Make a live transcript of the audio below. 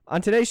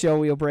On today's show,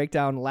 we'll break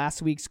down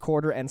last week's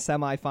quarter and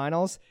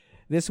semifinals.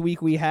 This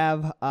week we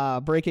have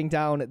breaking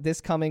down this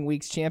coming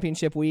week's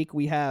championship week.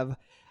 We have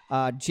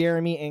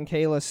Jeremy and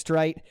Kayla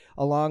Strite,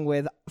 along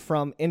with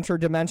from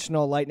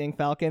Interdimensional Lightning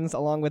Falcons,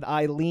 along with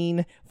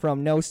Eileen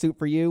from No Soup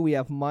for You. We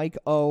have Mike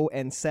O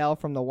and Sal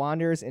from the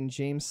Wanderers and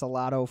James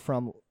Salato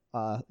from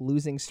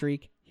Losing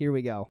Streak. Here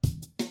we go.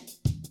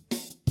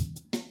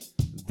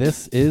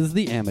 This is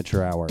the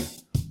Amateur Hour,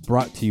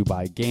 brought to you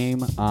by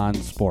Game On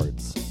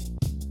Sports.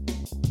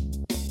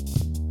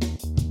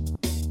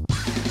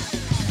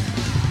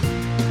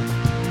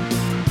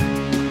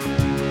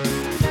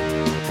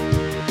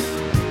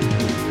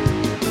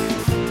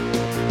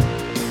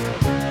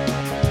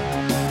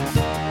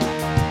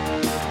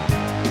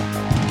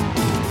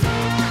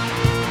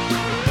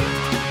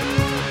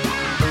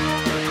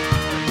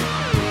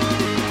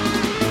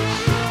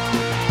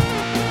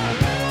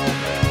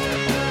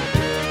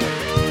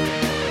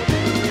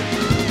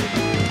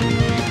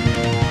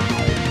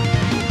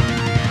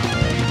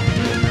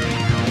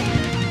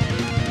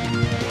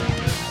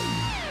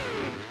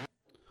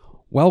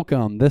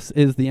 Welcome. This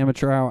is the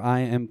Amateur Hour.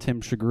 I am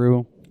Tim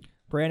Shagru.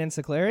 Brandon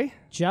Sicleri.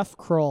 Jeff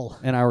Kroll.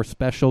 And our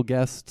special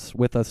guests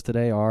with us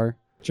today are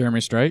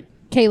Jeremy Strite.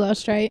 Kayla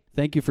Strite.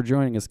 Thank you for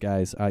joining us,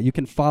 guys. You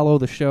can follow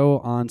the show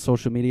on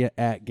social media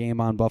at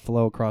Game On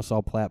Buffalo across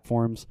all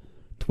platforms,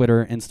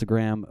 Twitter,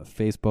 Instagram,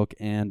 Facebook,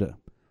 and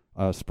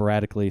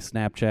sporadically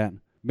Snapchat.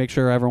 Make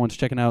sure everyone's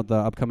checking out the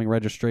upcoming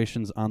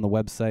registrations on the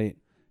website,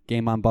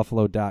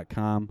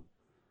 GameOnBuffalo.com,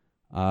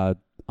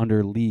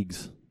 under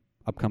leagues.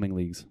 Upcoming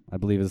leagues, I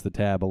believe, is the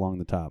tab along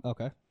the top.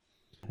 Okay.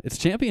 It's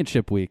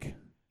championship week.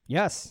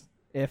 Yes.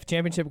 If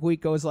championship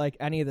week goes like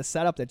any of the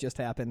setup that just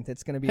happened,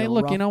 it's going to be Hey,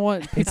 look, rough, you know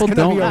what? It's going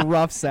to be a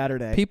rough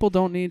Saturday. People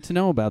don't need to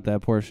know about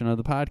that portion of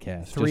the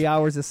podcast. 3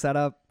 hours of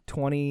setup,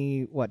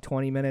 20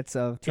 minutes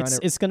of trying to...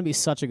 It's going to be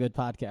such a good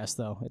podcast,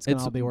 though. It's going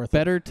to all be worth it. It's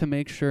better to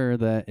make sure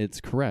that it's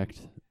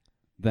correct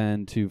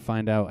than to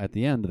find out at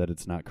the end that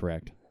it's not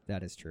correct.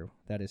 That is true.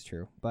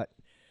 But...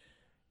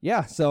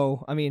 yeah,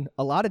 so, I mean,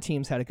 a lot of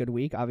teams had a good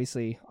week.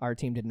 Obviously, our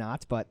team did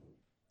not, but...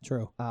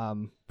 True.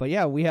 But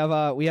yeah, we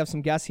have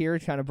some guests here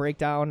to kind of break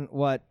down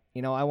what,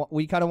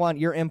 we kind of want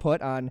your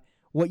input on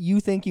what you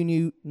think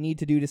you need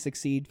to do to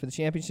succeed for the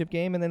championship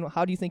game, and then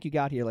how do you think you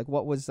got here? Like,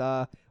 what was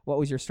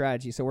your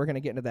strategy? So we're going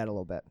to get into that a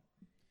little bit.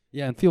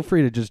 Yeah, and feel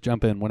free to just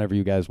jump in whenever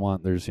you guys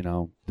want. There's,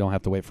 don't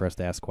have to wait for us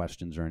to ask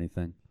questions or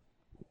anything.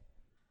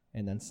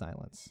 And then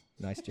silence.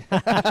 Nice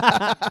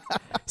job.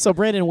 So,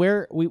 Brandon,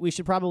 we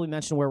should probably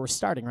mention where we're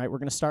starting, right? We're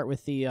going to start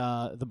with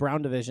the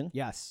Brown division.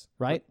 Yes.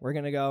 Right? We're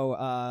going to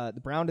go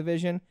the Brown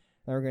division,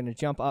 then we're going to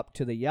jump up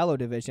to the Yellow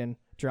division,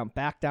 jump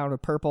back down to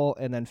Purple,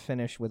 and then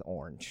finish with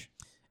Orange.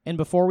 And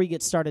before we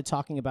get started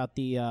talking about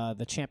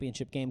the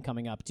championship game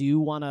coming up, do you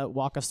want to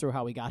walk us through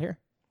how we got here?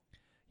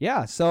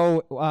 Yeah,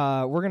 so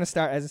we're going to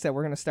start, as I said,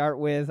 we're going to start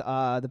with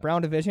the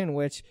Brown division,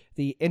 which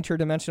the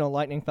Interdimensional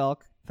Lightning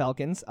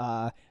Falcons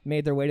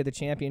made their way to the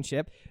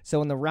championship.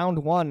 So in the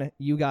round one,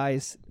 you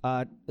guys,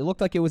 it looked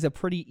like it was a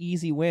pretty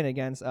easy win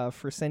against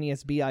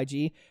Fresenius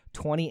BIG,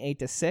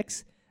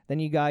 28-6. Then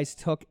you guys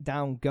took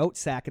down Goat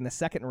Sack in the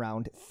second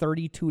round,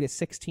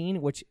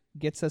 32-16, which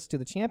gets us to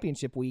the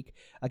championship week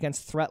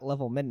against Threat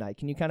Level Midnight.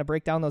 Can you kind of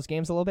break down those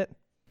games a little bit?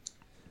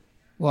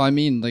 Well, I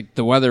mean, like,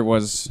 the weather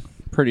was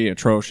pretty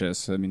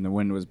atrocious. I mean, the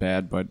wind was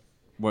bad, but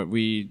what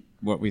we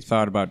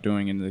thought about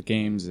doing in the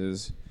games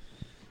is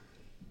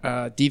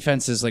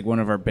defense is like one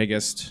of our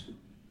biggest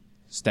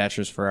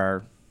statures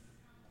for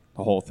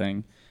the whole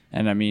thing.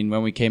 And I mean,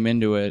 when we came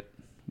into it,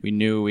 we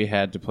knew we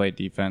had to play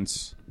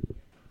defense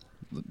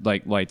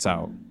like lights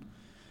out.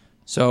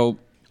 So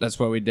that's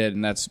what we did,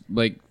 and that's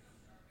like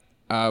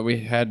we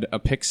had a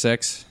pick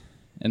six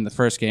in the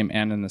first game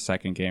and in the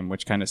second game,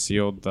 which kind of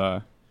sealed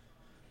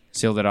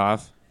it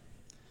off.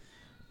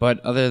 But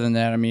other than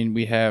that, I mean,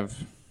 we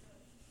have,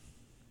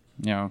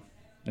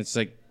 it's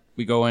like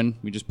we go in,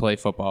 we just play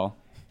football.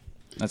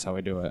 That's how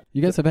we do it.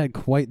 You guys have had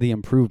quite the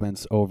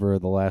improvements over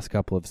the last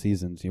couple of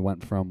seasons. You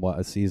went from,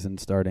 a season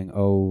starting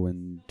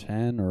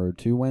 0-10 or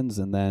 2 wins,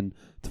 and then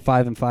to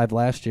 5-5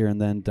 last year,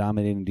 and then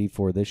dominating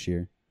D4 this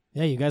year.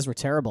 Yeah, you guys were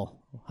terrible.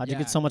 How'd you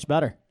get so much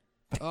better?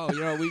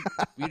 Oh,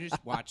 we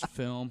just watch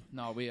film.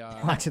 No, we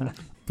Watching the...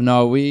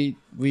 No, we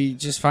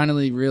just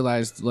finally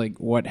realized like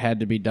what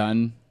had to be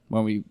done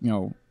when we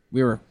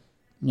were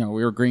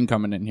green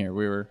coming in here.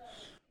 We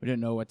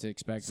didn't know what to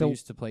expect. So, we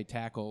used to play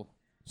tackle.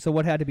 So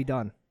what had to be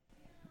done?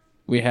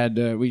 We had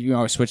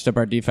switched up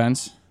our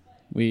defense.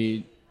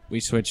 We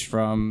switched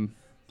from.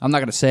 I'm not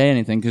going to say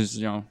anything because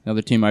the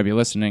other team might be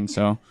listening,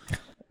 so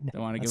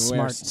don't want to give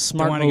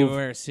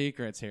away our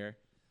secrets here.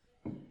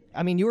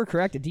 I mean, you were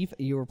correct.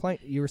 You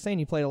were saying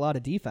you played a lot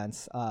of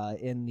defense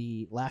in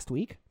the last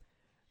week.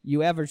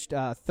 You averaged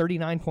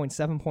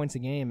 39.7 points a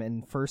game.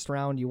 In first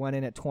round, you went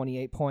in at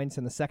 28 points.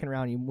 In the second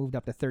round, you moved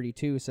up to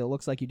 32. So it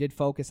looks like you did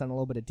focus on a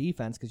little bit of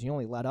defense because you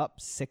only let up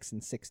 6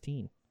 and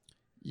 16.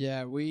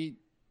 Yeah,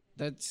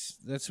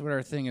 that's what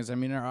our thing is. I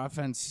mean, our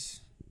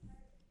offense,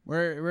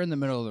 we're in the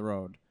middle of the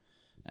road.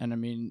 And I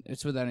mean,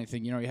 it's with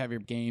anything. You know, you have your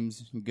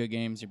games, your good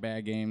games, your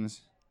bad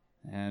games,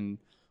 and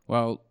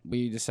well,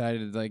 we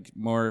decided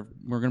we're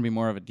going to be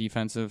more of a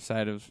defensive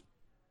side of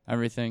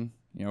everything.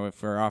 You know,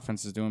 if our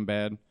offense is doing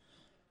bad,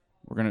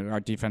 our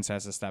defense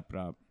has to step it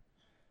up.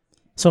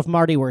 So if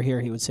Marty were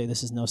here, he would say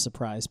this is no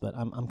surprise, but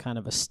I'm kind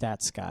of a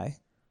stats guy.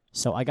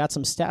 So I got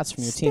some stats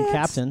from your team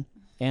captain,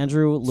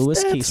 Andrew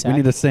Lewis Keesack. We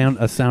need a sound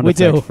We effect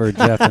do. for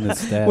Jeff and his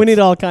stats. We need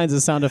all kinds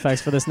of sound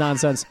effects for this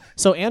nonsense.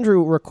 So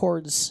Andrew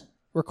records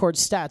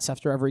stats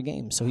after every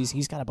game. So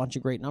he's got a bunch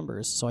of great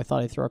numbers. So I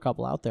thought I'd throw a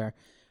couple out there.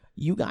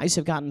 You guys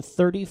have gotten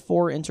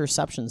 34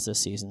 interceptions this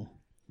season.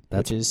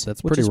 That's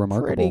which pretty is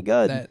remarkable. Pretty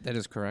good. That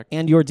is correct.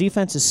 And your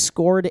defense has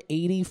scored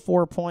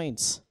 84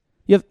 points.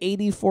 You have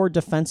 84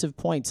 defensive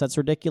points. That's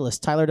ridiculous.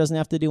 Tyler doesn't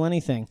have to do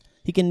anything.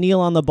 He can kneel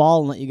on the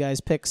ball and let you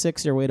guys pick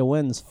six your way to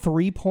wins.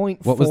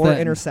 3.4 What was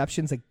that?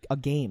 interceptions a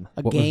game.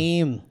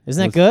 Game.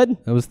 Isn't that good?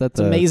 Was that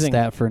the amazing.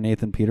 stat for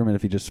Nathan Peterman?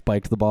 If he just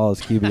spiked the ball,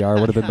 his QBR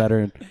would have been better.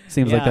 It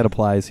seems like Yeah. that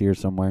applies here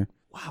somewhere.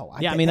 Wow.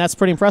 I mean, that's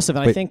pretty impressive.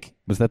 And I Wait, think...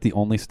 was that the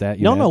only stat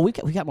you No,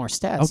 had? we got more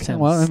stats. Okay, Tim.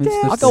 well, I mean,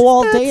 I'll go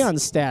all day on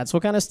stats.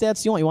 What kind of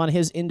stats do you want? You want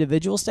his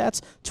individual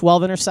stats?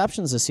 12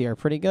 interceptions this year.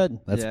 Pretty good.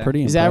 That's Yeah.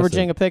 pretty He's impressive.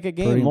 averaging a pick a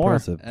game Pretty more.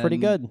 impressive. Pretty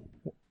And- good.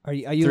 Are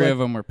you Three like, of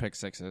them were pick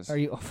sixes. Are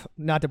you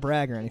not to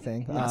brag or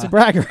anything? Not to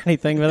brag or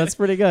anything, but that's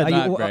pretty good.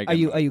 Are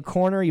you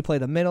corner? You play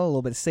the middle, a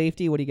little bit of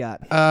safety. What do you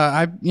got?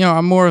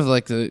 I'm more of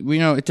like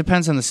it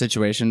depends on the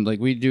situation. Like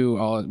we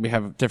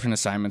have different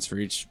assignments for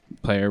each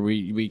player.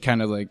 We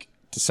kind of like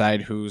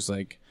decide who's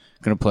like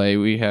going to play.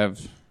 We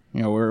have,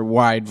 we're a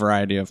wide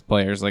variety of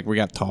players. Like we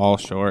got tall,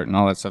 short, and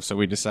all that stuff. So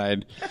we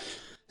decide.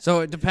 So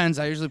it depends.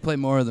 I usually play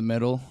more of the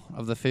middle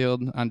of the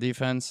field on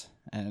defense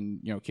and,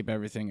 keep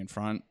everything in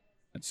front.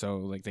 And so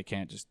like they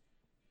can't just,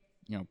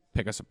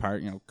 pick us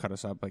apart, cut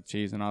us up like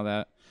cheese and all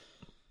that.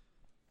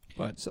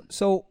 But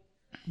So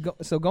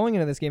going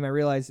into this game, I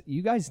realize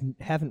you guys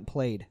haven't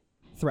played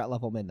threat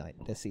level midnight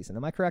this season.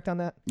 Am I correct on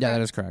that? yeah,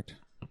 that is correct.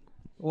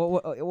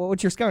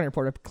 What's your scouting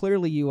report?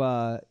 Clearly, you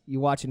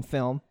watching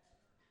film.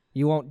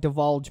 You won't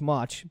divulge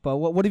much, but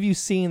what have you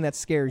seen that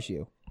scares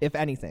you, if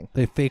anything?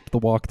 They faked the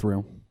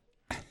walkthrough.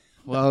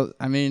 Well,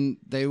 I mean,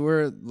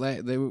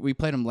 we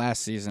played them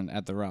last season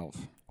at the Ralph.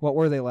 What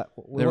were they?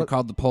 They were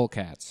called the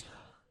Polecats.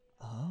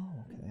 Oh,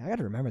 okay. I got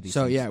to remember these.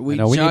 So things. yeah, we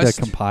We need to just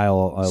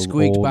compile a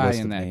squeaked whole by list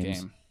in of that names.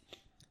 game.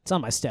 It's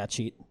on my stat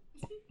sheet.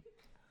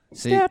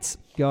 See, Stats.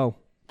 Go.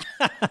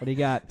 What do you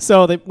got?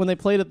 So when they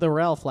played at the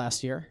Ralph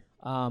last year,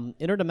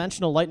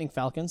 Interdimensional Lightning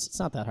Falcons, it's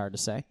not that hard to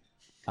say.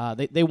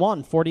 They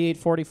won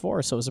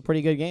 48-44, so it was a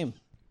pretty good game.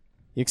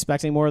 You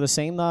expecting more of the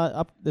same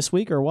up this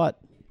week or what?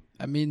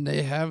 I mean,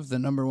 they have the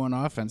number one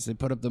offense. They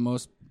put up the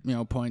most,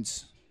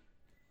 points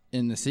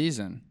in the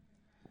season,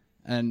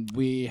 and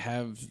we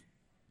have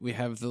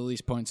the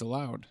least points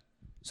allowed.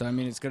 So I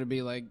mean,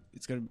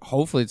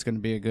 hopefully it's gonna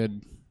be a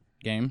good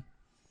game.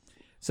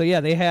 So yeah,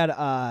 they had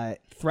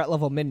threat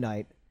level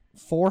midnight,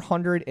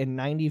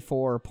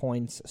 494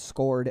 points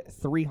scored,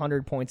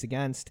 300 points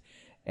against,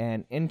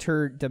 and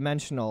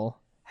Interdimensional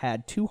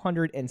had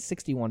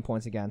 261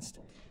 points against.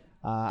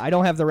 I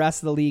don't have the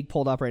rest of the league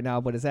pulled up right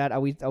now, but are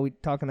we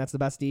talking that's the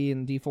best D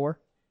in D4?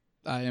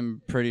 I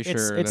am pretty sure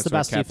It's that's the what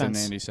best Captain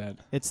defense. Andy said.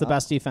 It's the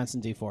best defense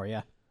in D4,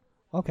 yeah.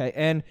 Okay,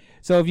 and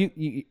so have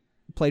you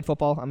played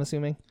football, I'm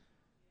assuming,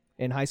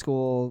 in high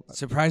school?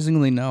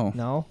 Surprisingly, no.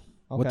 No?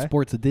 Okay. What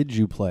sports did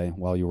you play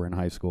while you were in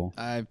high school?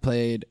 I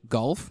played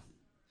golf,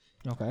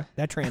 Okay.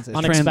 That transition.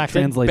 Unexpected.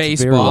 Translates very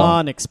Baseball. well.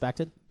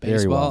 Unexpected. Very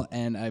baseball, well.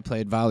 and I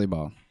played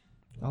volleyball.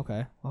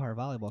 Okay. Oh, our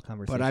volleyball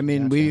conversation. But I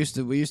mean,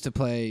 Gotcha. we used to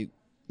play,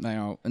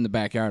 in the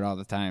backyard all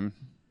the time,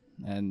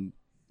 and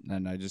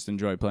I just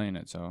enjoy playing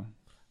it.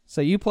 So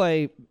you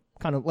play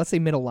kind of, let's say,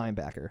 middle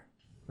linebacker,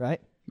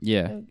 right?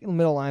 Yeah.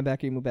 Middle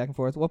linebacker, you move back and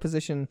forth. What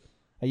position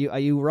are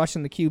you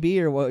rushing the QB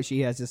or what?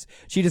 She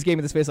just gave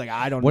me the space like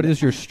I don't. What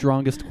is your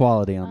strongest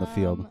quality on the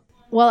field?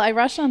 Well, I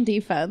rush on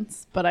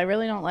defense, but I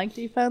really don't like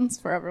defense.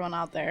 For everyone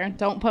out there,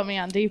 don't put me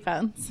on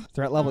defense.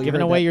 threat level?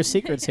 Giving away your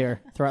secrets here.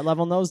 Threat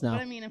level knows But now.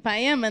 I mean, if I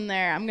am in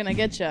there, I'm gonna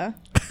get you.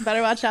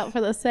 Better watch out for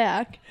the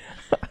sack.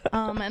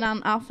 And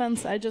on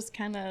offense, I just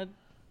kind of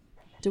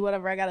do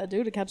whatever I got to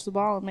do to catch the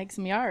ball and make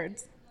some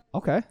yards.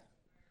 Okay,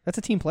 that's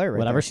a team player, right?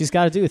 Whatever there. she's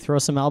got to do. Throw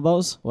some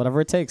elbows.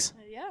 Whatever it takes.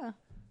 Yeah.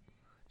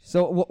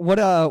 So what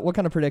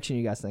kind of prediction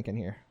you guys thinking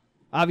here?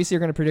 Obviously, you're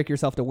going to predict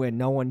yourself to win.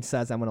 No one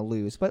says I'm going to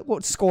lose, but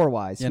what score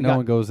wise? Yeah, no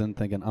one goes in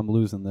thinking I'm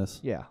losing this.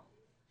 Yeah.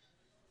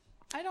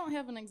 I don't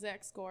have an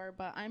exact score,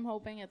 but I'm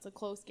hoping it's a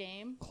close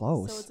game.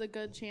 Close. So it's a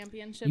good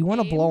championship. You want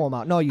to game. blow them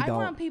out? No, you I don't.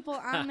 want people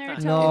on there.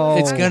 To No.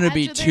 It's on going the to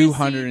be edge of their seats.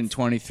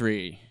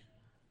 223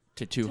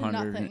 to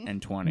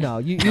 220. No,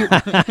 you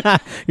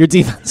Your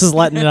defense is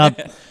letting it up.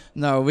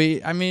 No,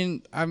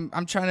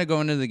 I'm trying to go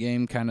into the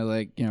game kind of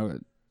like,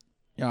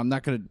 I'm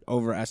not going to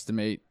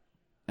overestimate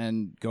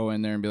and go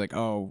in there and be like,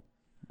 oh,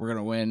 we're going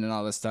to win and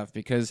all this stuff,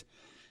 because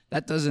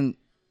that doesn't,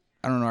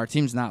 I don't know, our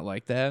team's not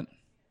like that.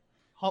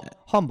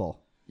 humble.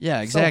 Yeah,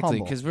 So exactly.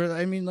 humble. Because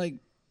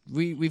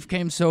we've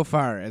came so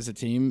far as a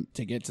team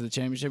to get to the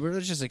championship. We're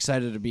just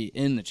excited to be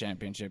in the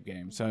championship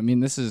game. So I mean,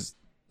 this is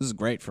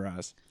great for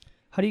us.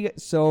 How do you get?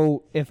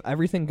 So if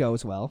everything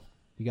goes well,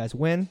 you guys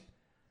win.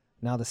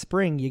 Now the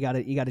spring, you got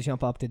to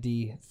jump up to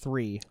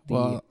D3.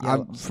 Well,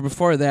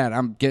 before that,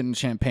 I'm getting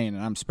champagne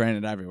and I'm spraying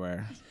it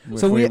everywhere.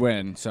 So if we we-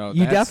 win. So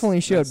you definitely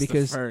should, that's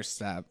because the first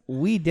step.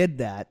 we did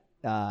that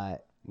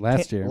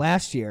Last year.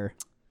 Last year,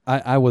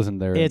 I wasn't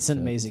there. It's an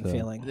so- amazing so-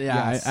 feeling.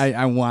 Yeah, Yes.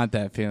 I want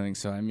that feeling.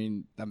 So I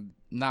mean,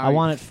 I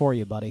want it for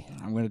you, buddy.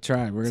 I'm gonna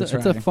try. We're gonna It's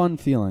try. a fun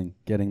feeling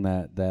getting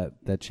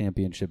that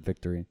championship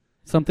victory.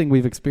 Something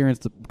we've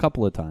experienced a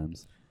couple of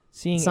times.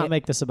 seeing Let's not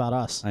make this about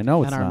us. I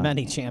know it's and our not.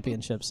 many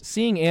championships.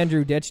 seeing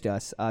Andrew ditched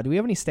us. Do we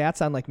have any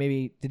stats on, like,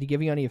 maybe did he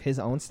give you any of his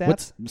own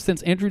stats?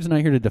 Since Andrew's not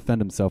here to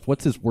defend himself,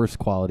 what's his worst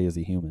quality as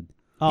a human?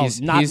 Oh,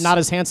 He's- not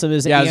as handsome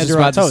as Yeah, I was Andrew just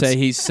about to Totes. say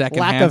he's second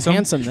Lack handsome. of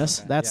handsomeness.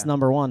 That's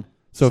number one.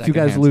 So if you Second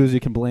guys handsome. lose, you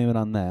can blame it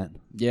on that.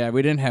 Yeah,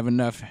 we didn't have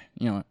enough,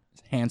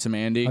 handsome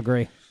Andy.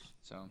 Agree.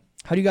 So,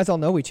 How do you guys all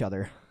know each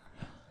other?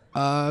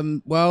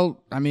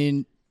 well, I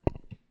mean,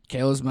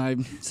 Kayla's my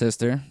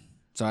sister,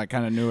 so I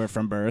kind of knew her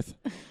from birth.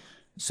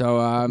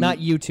 So, Not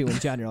you two in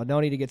general. No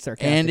need to get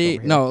sarcastic. Andy,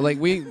 over here. no, like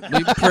we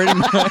pretty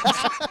much,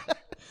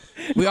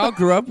 we all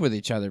grew up with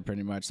each other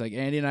pretty much. Like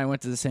Andy and I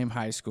went to the same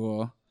high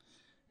school,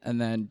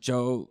 and then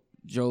Joe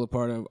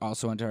Laporta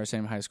also went to our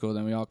same high school.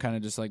 Then we all kind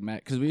of just like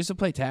met because we used to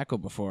play tackle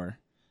before,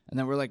 and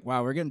then we're like,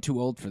 wow, we're getting too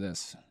old for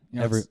this.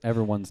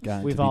 Everyone's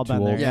gotten We've to be all too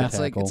been there. old Yeah, to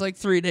tackle. it's like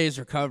 3 days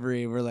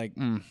recovery. We're like,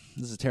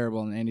 this is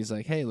terrible. And Andy's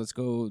like, hey, let's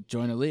go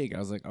join a league. I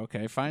was like,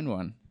 okay, find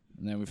one.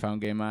 And then we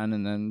found Game On,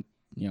 and then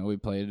we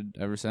played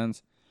ever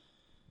since.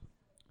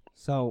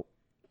 So,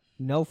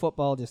 no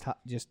football,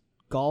 just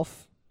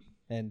golf,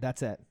 and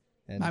that's it.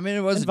 And I mean,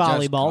 it wasn't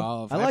And just volleyball.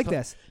 golf. I like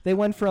this. They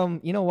went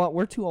from, you know what,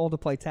 we're too old to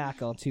play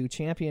tackle to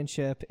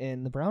championship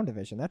in the Brown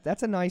division.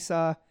 That's a nice.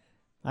 I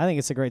think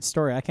it's a great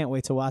story. I can't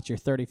wait to watch your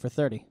 30 for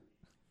 30.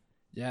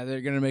 Yeah,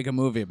 they're gonna make a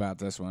movie about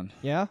this one.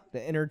 Yeah, the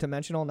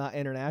interdimensional, not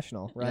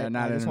international, right? Yeah,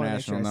 not I just wanna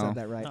make sure international, I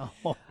said that right.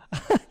 Oh.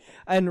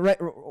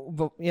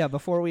 And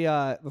before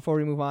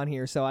we move on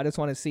here, so I just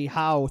want to see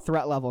how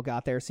threat level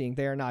got there. Seeing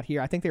they're not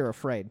here, I think they were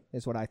afraid.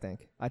 Is what I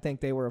think. I think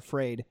they were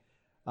afraid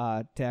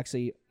to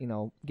actually,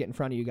 get in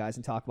front of you guys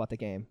and talk about the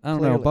game. I don't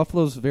Clearly. know.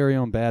 Buffalo's very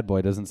own bad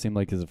boy doesn't seem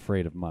like he's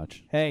afraid of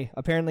much. Hey,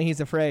 apparently he's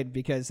afraid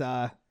because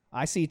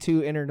I see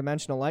 2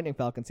 interdimensional Lightning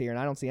Falcons here, and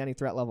I don't see any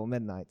threat level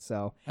Midnight.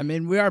 So I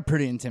mean, we are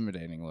pretty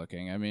intimidating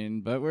looking. I mean,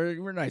 but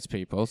we're nice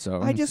people.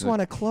 So I just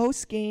want a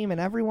close game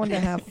and everyone to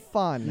have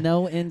fun.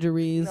 No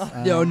injuries.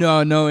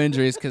 no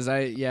injuries because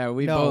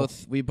we No.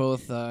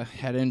 both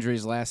had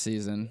injuries last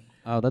season.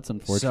 Oh, that's So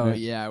unfortunate.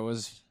 yeah,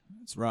 it's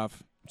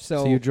rough.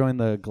 So you joined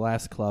the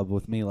glass club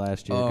with me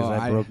last year because Oh,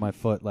 I I- broke my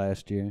foot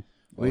last year.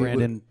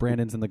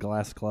 Brandon's in the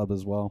glass club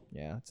as well.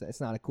 Yeah,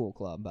 it's not a cool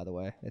club, by the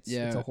way. It's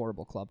Yeah. a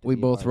horrible club. To We be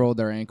a both part of. rolled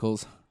our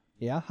ankles.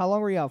 Yeah, how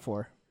long were you out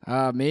for?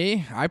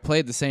 Me, I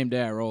played the same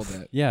day I rolled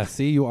it. Yeah,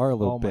 see, you are a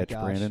little Oh my bitch,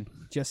 gosh. Brandon.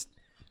 Just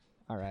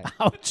all right.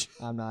 Ouch.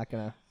 I'm not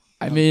gonna.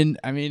 I mean,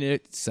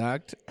 it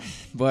sucked,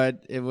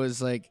 but it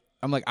was like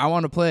I'm like I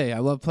want to play. I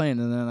love playing,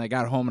 and then I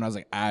got home and I was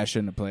like I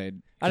shouldn't have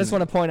played. I just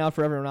want to point out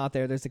for everyone out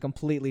there, there's a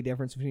completely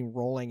difference between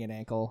rolling an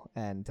ankle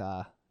and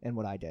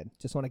what I did.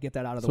 Just want to get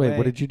that out of So the way. wait,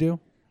 what did you do?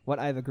 What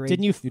I've agreed.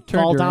 Didn't you, turned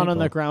fall your down on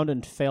ankle. the ground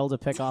and fail to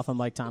pick off a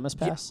Mike Thomas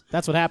pass?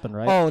 That's what happened,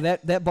 right? Oh,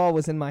 that ball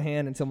was in my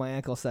hand until my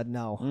ankle said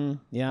no.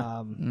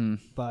 Yeah.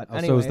 But Oh, so it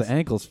anyways, was the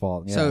ankle's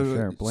fault. Yeah, so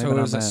sure. Blame so it it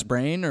on was a that.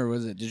 sprain or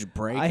was it? Did you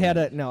break? I it? had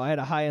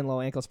a high and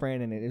low ankle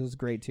sprain, and it was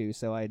grade 2.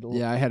 So I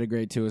I had a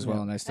grade 2 as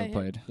well, and I still I had-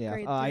 played. Yeah,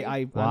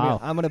 Grade Wow.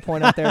 I'm gonna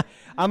point out there.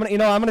 I'm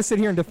gonna sit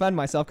here and defend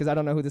myself because I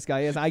don't know who this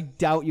guy is. I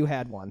doubt you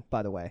had one,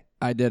 by the way.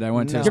 I did. I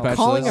went to No. a You're specialist.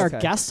 calling our Okay.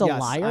 guest a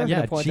Yes, liar? I'm Yeah,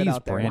 gonna point that geez,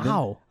 out there. Brandon.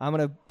 Wow. I'm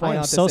gonna I point am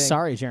out so this thing.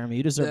 sorry, Jeremy.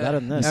 You deserve better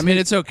than this. I mean,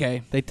 it's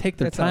okay. They take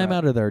their It's all time right.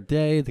 out of their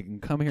day. They can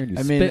come here and you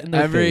I spit mean, in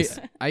their face.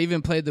 I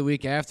even played the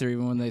week after,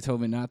 even when they told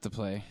me not to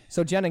play.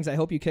 So Jennings, I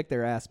hope you kicked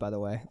their ass. By the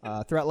way,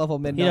 threat level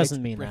midnight.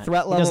 doesn't mean that.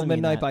 Threat He level doesn't mean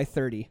midnight that. by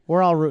 30.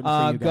 We're all rooting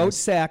for you Goat guys.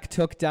 Sack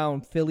took down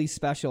Philly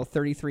Special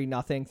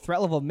 33-0. Threat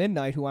level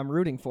midnight, who I'm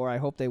rooting for, I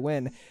hope they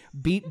win,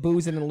 beat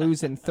Boozin' and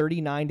Losing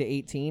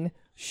 39-18.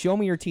 Show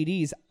me your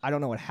TDs. I don't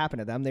know what happened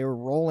to them. They were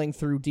rolling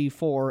through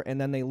D4, and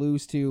then they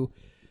lose to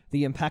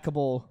the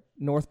impeccable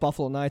North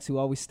Buffalo Knights, who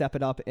always step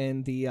it up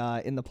in the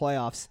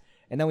playoffs.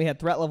 And then we had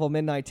threat level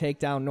midnight take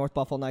down North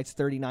Buffalo Knights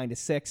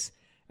 39-6.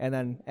 And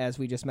then, as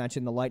we just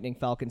mentioned, the Lightning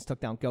Falcons took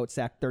down Goat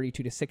Sack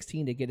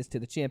 32-16 to get us to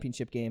the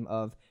championship game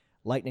of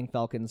Lightning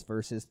Falcons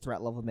versus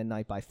Threat Level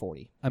Midnight by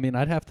 40. I mean,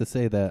 I'd have to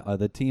say that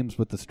the teams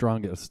with the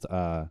strongest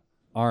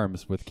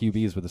arms, with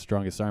QBs with the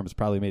strongest arms,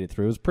 probably made it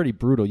through. It was pretty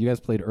brutal. You guys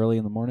played early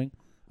in the morning,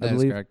 I That is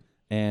believe. correct.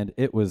 And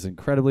it was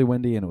incredibly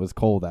windy and it was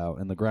cold out,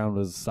 and the ground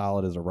was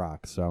solid as a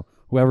rock. So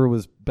whoever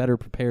was better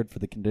prepared for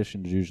the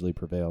conditions usually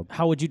prevailed.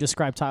 How would you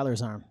describe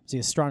Tyler's arm? Is he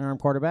a strong arm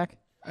quarterback?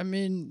 I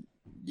mean,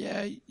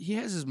 yeah, he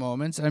has his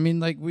moments. I mean,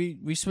 like we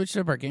switched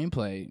up our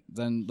gameplay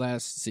than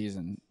last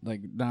season.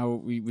 Like now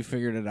we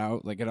figured it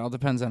out. Like it all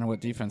depends on what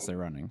defense they're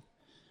running.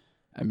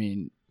 I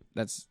mean,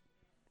 that's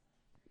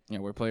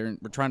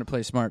we're trying to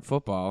play smart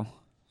football.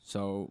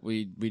 So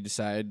we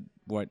decide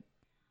what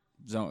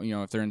zone,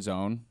 if they're in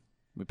zone,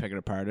 we pick it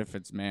apart. If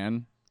it's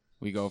man,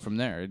 we go from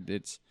there.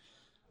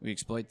 We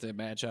exploit the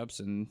matchups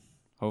and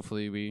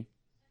hopefully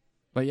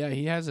but yeah,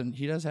 he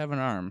does have an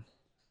arm.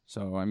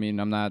 So, I mean,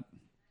 I'm not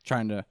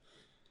trying to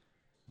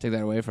take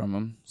that away from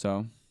him.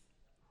 So,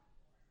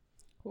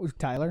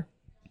 Tyler?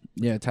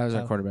 yeah, Tyler's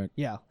our quarterback.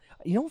 Yeah.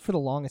 For the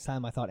longest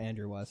time, I thought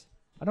Andrew was.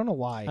 I don't know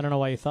why. I don't know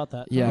why you thought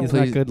that. Yeah, He's please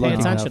not good Pay looking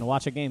attention. enough.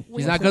 Watch a game.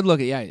 He's not good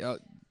looking. Yeah,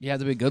 you have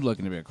to be good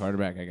looking to be a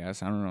quarterback, I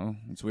guess. I don't know.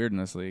 It's weird in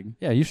this league.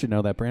 Yeah, you should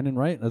know that, Brandon,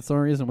 right? That's the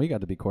only reason we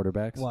got to be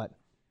quarterbacks. What?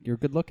 You're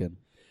good looking.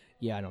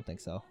 Yeah, I don't think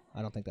so.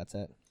 I don't think that's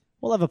it.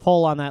 We'll have a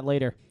poll on that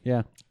later.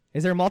 Yeah.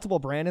 Is there multiple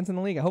Brandons in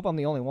the league? I hope I'm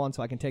the only one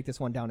so I can take this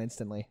one down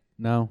instantly.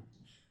 No.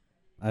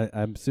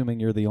 I'm assuming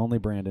you're the only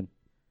Brandon.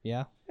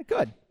 Yeah?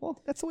 Good.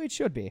 Well, that's the way it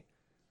should be.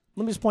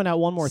 Let me just point out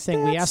one more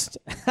thing. We asked.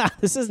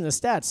 This isn't a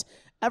stats.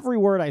 Every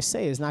word I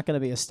say is not going to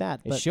be a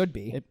stat. But It should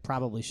be. It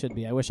probably should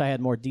be. I wish I had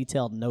more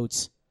detailed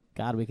notes.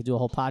 God, we could do a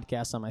whole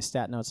podcast on my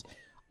stat notes.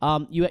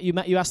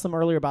 You asked them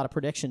earlier about a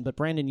prediction, but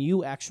Brandon,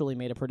 you actually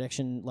made a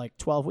prediction like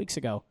 12 weeks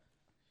ago.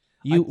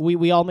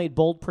 We all made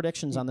bold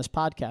predictions on this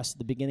podcast at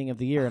the beginning of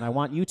the year, and I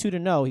want you two to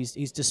know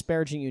he's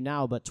disparaging you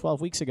now, but 12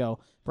 weeks ago,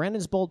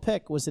 Brandon's bold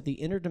pick was that the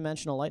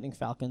Interdimensional Lightning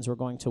Falcons were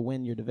going to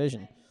win your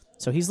division.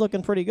 So he's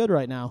looking pretty good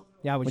right now.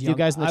 Yeah, I was with young. you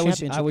guys in the I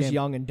championship was game.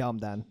 young and dumb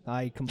then.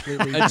 I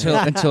completely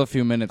Until a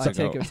few minutes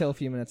ago. until a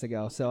few minutes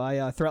ago. So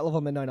I threat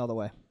level midnight all the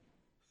way.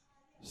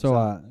 So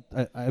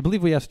I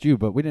believe we asked you,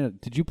 but we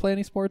didn't. Did you play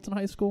any sports in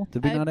high school?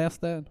 Did we I- not ask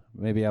that?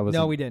 Maybe I was.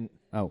 No, we didn't.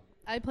 Oh,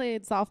 I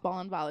played softball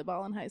and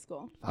volleyball in high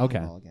school. Okay.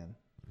 Volleyball Again.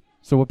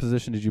 so what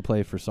position did you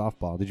play for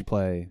softball? Did you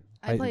play?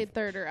 I played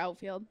third or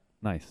outfield.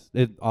 Nice.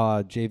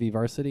 JV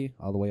varsity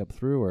all the way up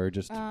through, or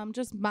just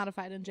Just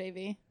modified in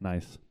JV.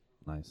 nice.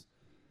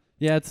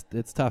 Yeah,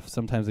 it's tough.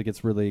 Sometimes it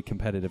gets really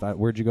competitive.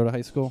 Where'd you go to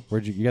high school?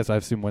 You guys? I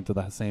assume went to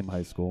the same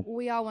high school,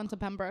 We all went to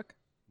Pembroke.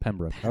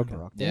 Pembroke. Okay.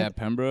 Yeah,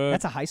 Pembroke.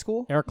 That's a high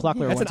school? Eric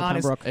Cluckler That's went an to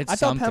honest. Pembroke. It's I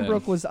thought something.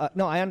 Pembroke was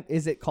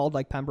is it called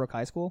like Pembroke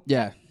High School?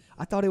 Yeah.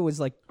 I thought it was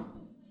like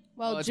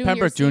Well, It's junior,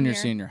 Pembroke senior.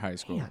 Junior High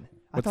School. man.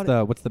 I thought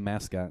it, What's the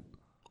mascot?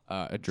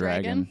 A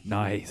Dragon. dragon.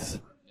 Nice.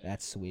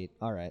 that's sweet.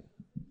 All right.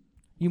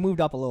 You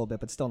moved up a little bit,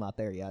 but still not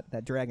there yet.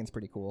 That dragon's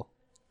pretty cool.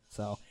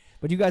 So,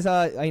 but you guys,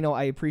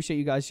 I appreciate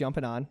you guys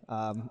jumping on.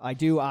 I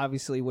do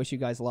obviously wish you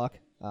guys luck.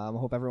 I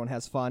hope everyone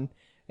has fun.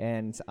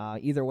 And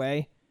either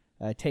way,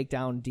 take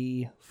down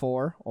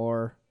D4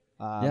 or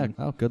Yeah.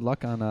 Oh, good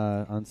luck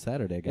on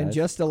Saturday, guys. and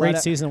just to Great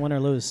let season, win or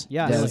lose.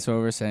 yeah, Yeah, that's what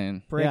we're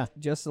saying. Yeah.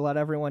 just to let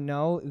everyone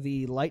know,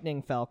 the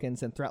Lightning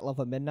Falcons and Threat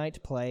Level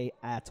Midnight play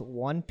at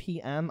 1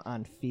 p.m.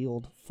 on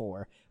Field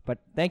 4. But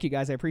thank you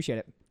guys, I appreciate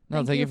it.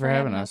 No, thank you for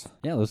having us.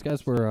 Yeah, those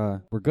guys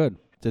were good.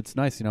 It's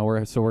nice,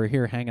 we're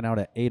here hanging out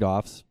at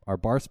Adolph's, our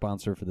bar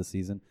sponsor for the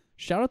season.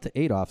 Shout out to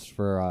Adolph's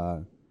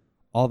for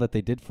all that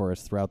they did for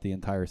us throughout the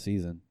entire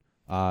season,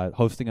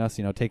 hosting us,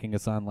 taking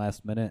us on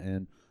last minute,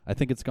 and I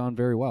think it's gone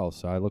very well.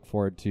 So I look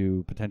forward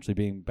to potentially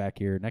being back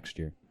here next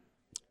year.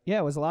 Yeah,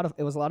 it was a lot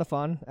of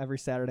fun. Every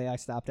Saturday I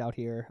stopped out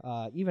here.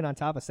 Even on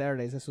top of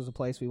Saturdays, this was a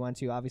place we went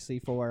to obviously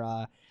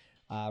for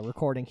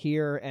recording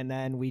here, and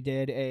then we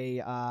did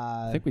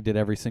I think we did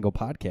every single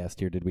podcast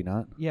here, did we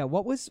not? yeah.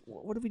 What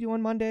did we do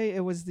on Monday? It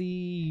was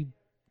the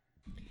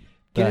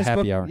The Guinness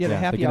happy Book, hour. Yeah, the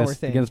happy Guinness, hour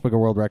thing. The Guinness Book of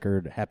World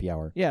Record happy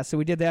hour. Yeah, so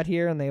we did that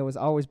here, and they was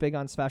always big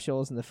on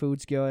specials, and the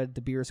food's good,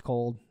 the beer's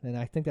cold, and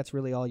I think that's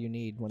really all you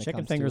need when Chicken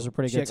it comes fingers to are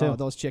pretty good, too. Oh,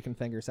 those chicken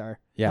fingers are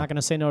Yeah. Not going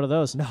to say no to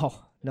those. no,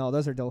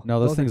 those are No,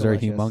 those things are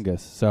delicious. humongous.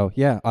 So,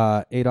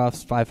 yeah,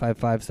 Adolph's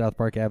 555 South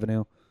Park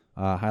Avenue.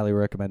 Highly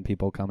recommend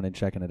people coming and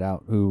checking it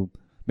out who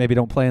maybe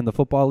don't play in the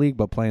football league,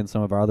 but play in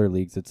some of our other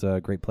leagues. It's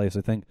a great place.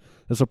 I think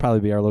this will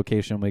probably be our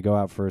location when we go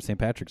out for St.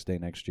 Patrick's Day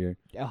next year.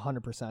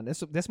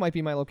 100%. This might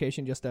be my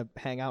location just to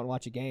hang out and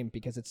watch a game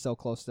because it's so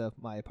close to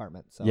my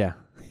apartment. So. Yeah.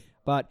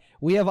 But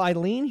we have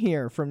Eileen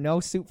here from No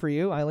Soup for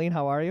You. Eileen,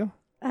 how are you?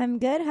 I'm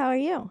good. How are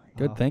you?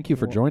 Good. Oh, Thank you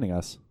for cool. joining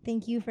us.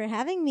 Thank you for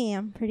having me.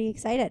 I'm pretty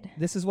excited.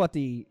 This is what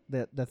the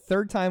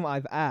third time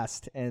I've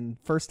asked, and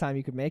first time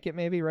you could make it,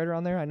 maybe right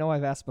around there. I know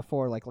I've asked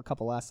before, like a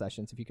couple last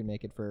sessions, if you can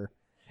make it for.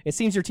 It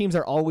seems your teams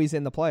are always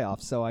in the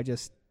playoffs, so I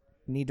just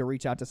need to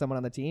reach out to someone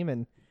on the team,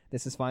 and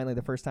this is finally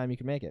the first time you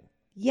can make it.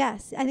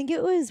 Yes, I think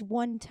it was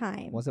one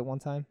time Was it one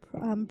time?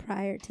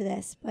 prior to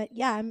this, but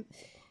yeah,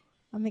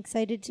 I'm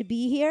excited to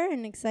be here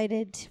and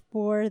excited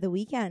for the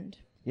weekend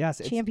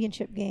Yes.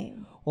 championship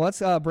game. Well,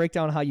 let's break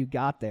down how you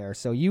got there.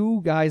 So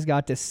you guys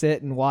got to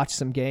sit and watch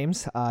some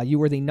games. You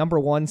were the number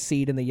 1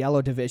 seed in the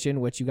yellow division,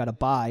 which you got to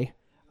bye.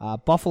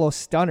 Buffalo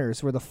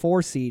Stunners were the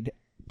 4 seed,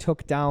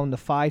 took down the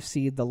 5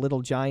 seed, the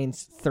Little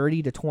Giants,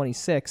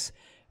 30-26,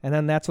 and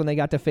then that's when they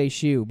got to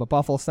face you. But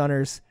Buffalo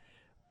Stunners,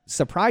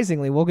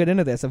 surprisingly, we'll get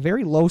into this, a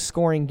very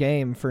low-scoring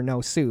game for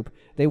No Soup.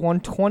 They won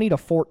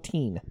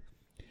 20-14.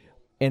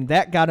 And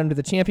that got into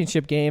the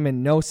championship game,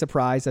 and no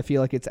surprise, I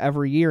feel like it's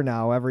every year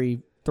now,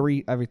 every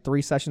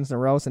three sessions in a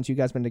row since you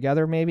guys been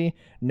together, maybe.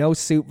 No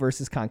Soup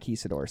versus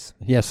Conquistadors.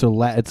 Yeah,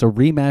 so it's a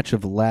rematch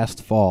of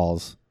last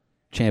fall's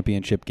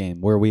championship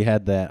game where we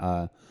had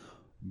that.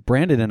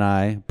 Brandon and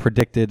I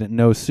predicted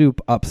No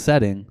Soup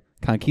upsetting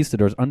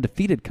Conquistadors,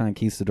 undefeated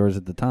Conquistadors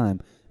at the time,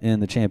 in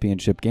the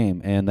championship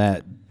game, and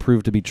that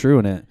proved to be true,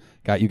 and it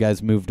got you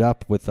guys moved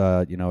up with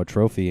a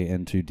trophy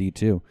into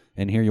D2,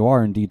 and here you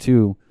are in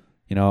D2,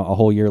 a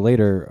whole year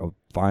later,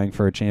 vying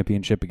for a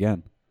championship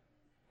again.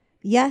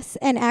 Yes,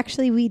 and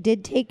actually we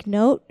did take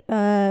note,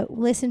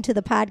 listen to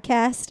the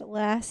podcast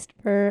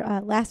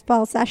last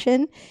fall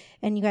session,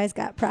 and you guys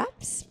got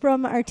props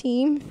from our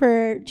team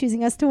for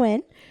choosing us to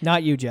win.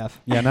 Not you,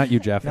 Jeff. Yeah, not you,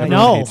 Jeff.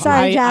 No,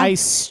 Sorry, Jeff. I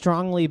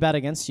strongly bet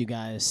against you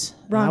guys.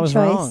 Wrong I was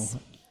choice.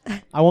 wrong.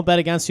 I won't bet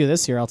against you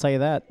this year, I'll tell you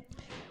that.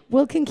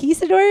 Well,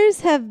 Conquistadors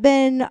have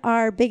been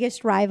our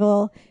biggest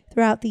rival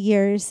throughout the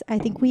years. I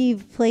think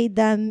we've played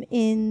them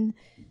in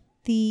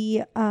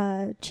the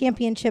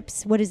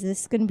championships. What is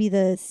this? Going to be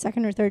the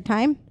second or third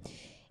time?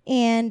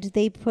 And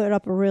they put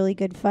up a really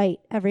good fight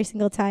every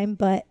single time,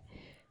 but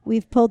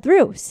we've pulled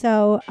through.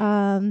 So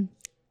I'm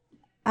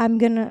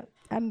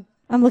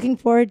looking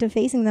forward to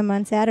facing them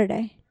on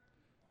Saturday.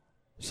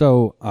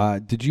 So,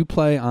 did you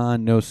play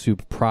on No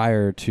Soup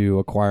prior to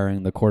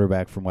acquiring the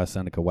quarterback from West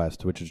Seneca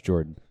West, which is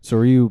Jordan? So,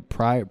 were you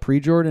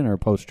pre-Jordan or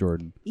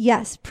post-Jordan?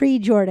 Yes,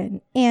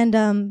 pre-Jordan.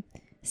 And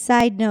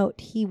side note,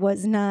 he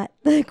was not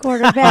the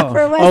quarterback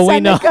for West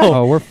we know. Seneca.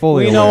 Oh, we're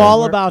fully We aware. know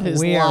all about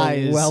his we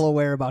lies. are well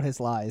aware about his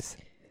lies.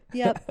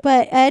 Yep.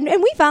 But and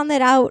we found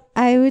that out,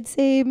 I would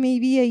say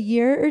maybe a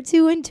year or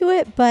two into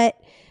it, but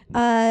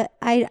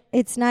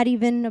it's not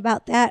even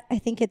about that. I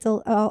think it's a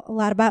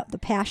lot about the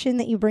passion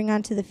that you bring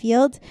onto the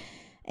field.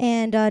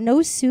 And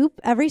No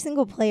Soup, every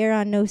single player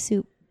on No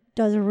Soup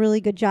does a really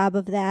good job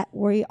of that,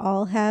 where we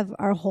all have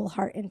our whole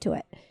heart into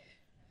it.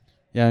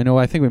 Yeah, I know.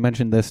 I think we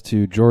mentioned this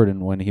to Jordan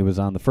when he was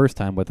on the first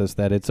time with us,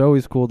 that it's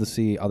always cool to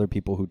see other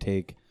people who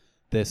take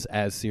this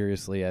as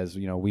seriously as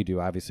we do.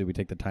 Obviously, we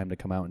take the time to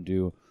come out and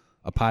do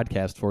a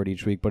podcast for it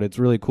each week, but it's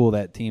really cool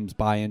that teams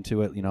buy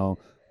into it.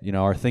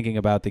 Are thinking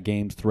about the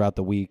games throughout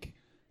the week.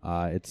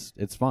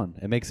 It's fun.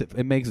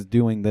 It makes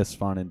doing this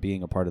fun and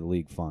being a part of the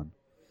league fun.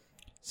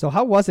 So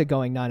how was it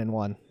going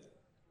 9-1?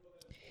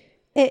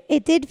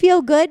 It did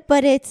feel good,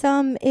 but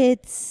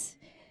it's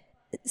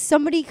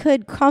somebody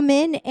could come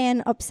in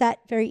and upset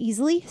very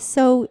easily.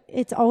 So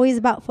it's always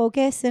about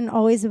focus and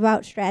always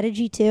about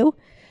strategy too.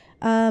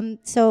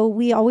 So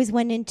we always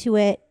went into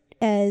it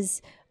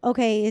as,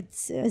 okay,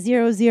 it's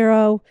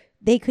 0-0.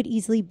 They could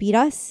easily beat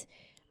us.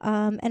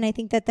 And I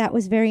think that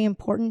was very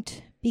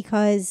important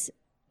because,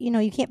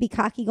 you can't be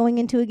cocky going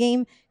into a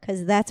game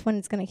because that's when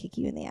it's going to kick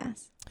you in the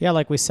ass. Yeah,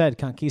 like we said,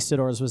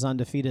 Conquistadors was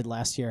undefeated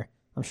last year.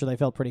 I'm sure they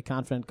felt pretty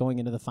confident going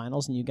into the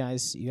finals, and you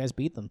guys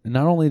beat them. And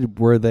not only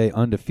were they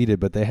undefeated,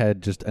 but they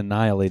had just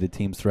annihilated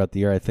teams throughout the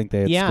year. I think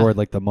they had scored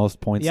like the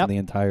most points in the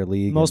entire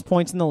league. Most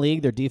points in the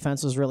league. Their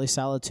defense was really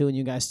solid too, and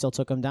you guys still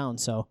took them down.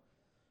 So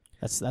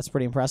that's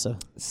pretty impressive.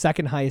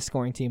 Second highest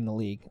scoring team in the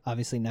league,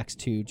 obviously next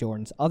to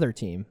Jordan's other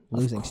team,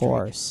 losing streak. Of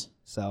course.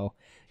 So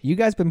you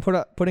guys been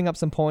putting up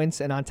some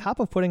points, and on top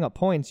of putting up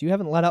points, you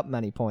haven't let up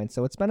many points.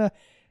 So it's been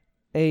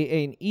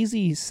an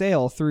easy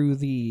sail through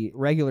the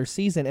regular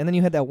season, and then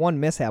you had that one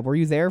mishap. Were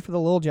you there for the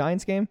Little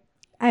Giants game?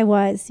 I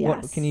was,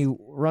 yes. Can you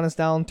run us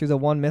down through the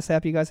one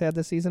mishap you guys had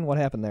this season? What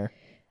happened there?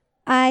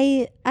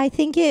 I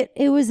think it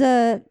was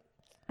I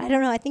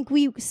don't know. I think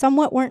we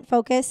somewhat weren't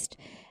focused,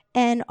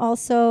 and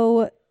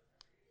also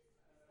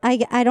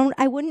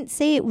I wouldn't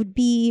say it would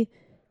be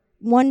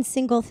one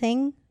single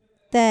thing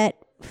that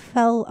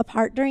fell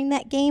apart during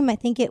that game. I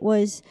think it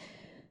was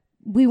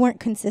we weren't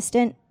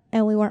consistent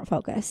and we weren't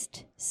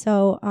focused.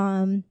 So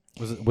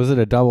was it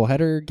a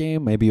doubleheader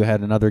game? Maybe you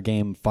had another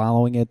game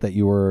following it that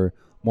you were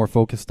more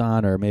focused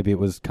on, or maybe it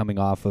was coming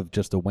off of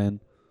just a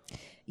win.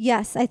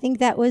 Yes, I think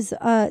that was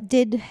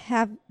did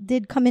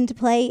come into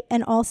play,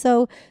 and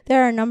also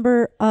there are a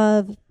number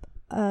of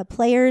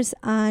players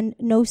on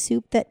No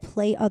Soup that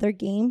play other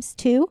games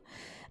too.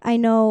 I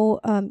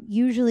know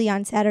usually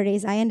on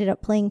Saturdays I ended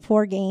up playing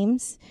 4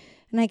 games,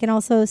 and I can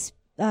also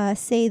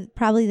say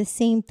probably the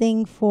same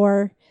thing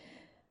for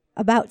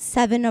about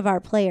 7 of our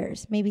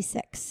players, maybe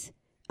 6,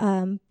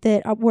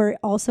 that were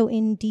also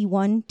in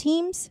D1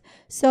 teams.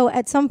 So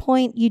at some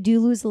point you do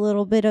lose a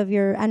little bit of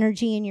your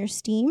energy and your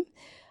steam.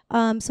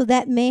 So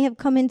that may have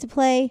come into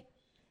play.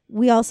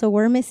 We also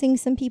were missing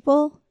some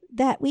people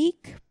that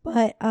week,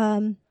 but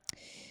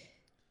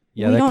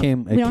it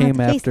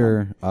came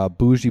after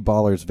Bougie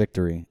Ballers'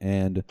 victory.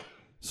 And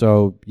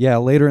so,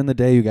 later in the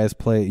day, you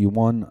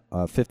won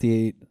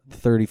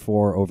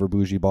 58-34 over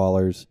Bougie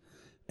Ballers.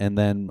 And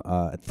then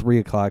at 3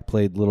 o'clock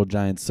played Little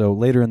Giants. So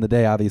later in the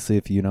day, obviously,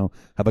 if you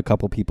have a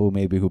couple people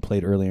maybe who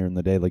played earlier in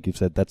the day, like you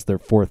said, that's their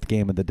 4th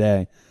game of the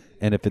day.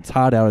 And if it's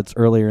hot out, it's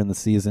earlier in the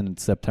season.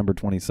 It's September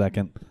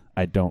 22nd.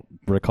 I don't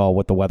recall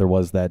what the weather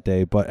was that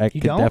day, but it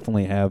could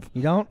definitely have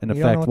an effect.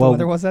 You don't know what the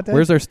weather was that day?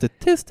 Where's our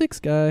statistics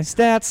guy?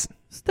 Stats.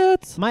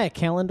 Am I a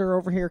calendar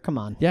over here? Come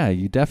on. Yeah,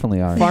 you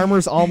definitely are.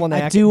 Farmer's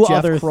Almanac. I do Jeff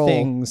other Kroll.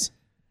 things.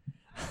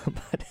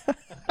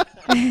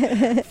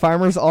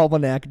 Farmer's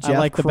Almanac. Jeff I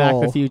like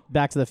Kroll. the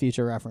Back to the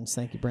Future reference.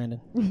 Thank you,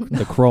 Brandon.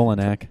 The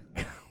Krolanac.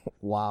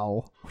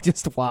 Wow.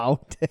 Just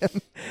wow,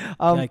 Tim.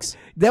 Yikes.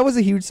 That was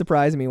a huge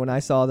surprise to me when I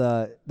saw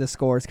the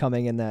scores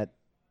coming in that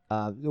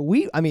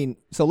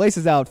so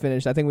Laces Out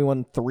finished. I think we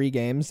won 3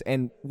 games,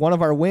 and one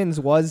of our wins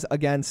was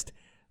against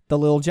the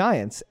Little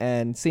Giants.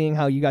 And seeing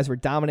how you guys were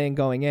dominating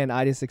going in,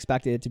 I just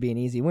expected it to be an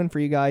easy win for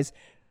you guys.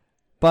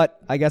 But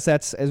I guess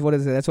that's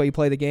why you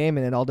play the game,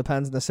 and it all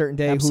depends on a certain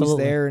day who's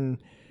Absolutely. there and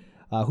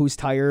who's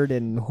tired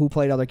and who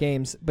played other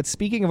games. But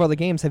speaking of other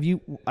games,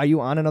 are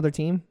you on another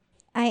team?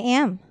 I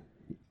am.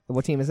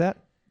 What team is that?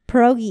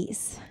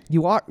 Pierogies.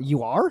 You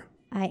are?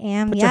 I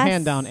am. Put yes. your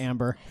hand down,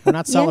 Amber. We're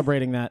not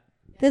celebrating that.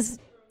 This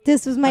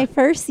was my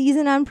first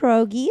season on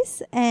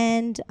Pierogies,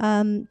 and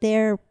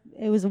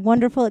it was a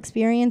wonderful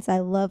experience. I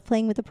love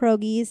playing with the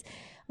Pierogies.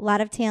 A lot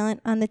of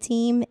talent on the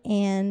team,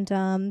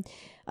 and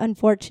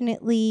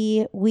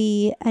unfortunately,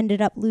 we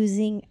ended up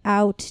losing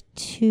out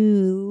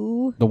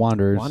to The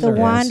Wanderers. the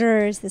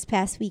Wanderers this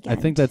past weekend.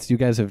 I think that's you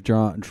guys have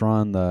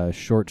drawn the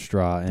short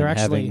straw and They're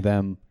actually having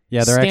them.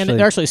 Yeah,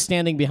 they're actually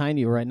standing behind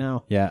you right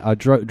now. Yeah,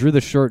 drew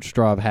the short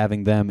straw of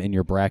having them in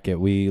your bracket.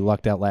 We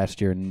lucked out last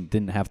year and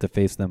didn't have to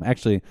face them.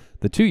 Actually,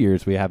 the 2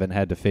 years we haven't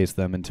had to face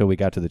them until we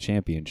got to the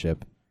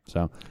championship.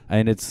 So,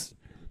 and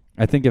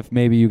I think if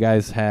maybe you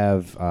guys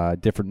have a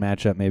different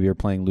matchup, maybe you're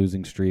playing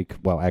losing streak.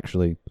 Well,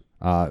 actually,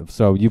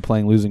 so you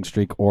playing losing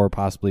streak or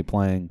possibly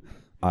playing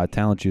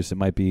talent juice, it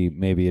might be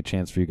maybe a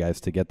chance for you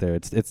guys to get there.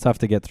 It's tough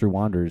to get through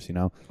Wanderers.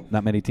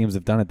 Not many teams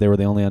have done it. They were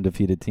the only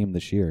undefeated team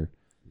this year.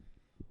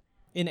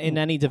 In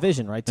any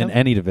division, right, Tim? In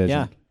any division.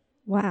 Yeah.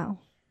 Wow.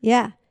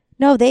 Yeah.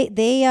 No,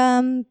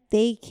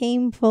 they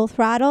came full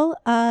throttle.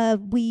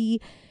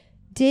 We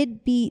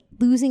did beat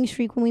losing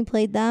streak when we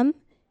played them.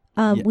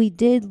 We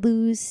did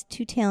lose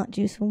to Talent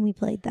Juice when we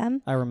played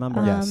them. I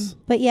remember. Yes.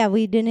 But yeah,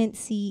 we didn't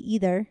see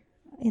either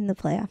in the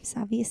playoffs,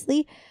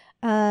 obviously.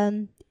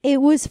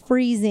 It was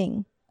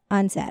freezing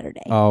on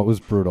Saturday. Oh, it was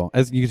brutal.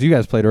 Because you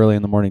guys played early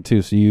in the morning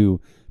too, so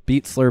you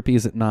beat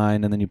Slurpees at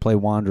 9, and then you play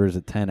Wanderers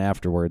at 10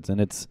 afterwards. And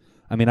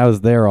I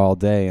was there all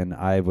day, and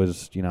I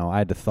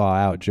had to thaw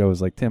out. Joe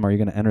was like, Tim, are you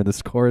going to enter the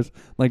scores?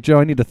 I'm like, Joe,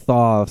 I need to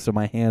thaw so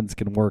my hands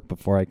can work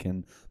before I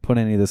can put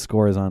any of the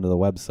scores onto the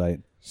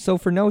website. So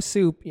for No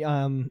Soup,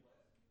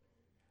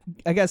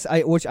 I guess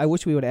I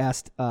wish we would have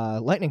asked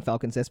Lightning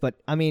Falcons this, but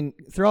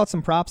throw out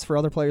some props for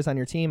other players on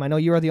your team. I know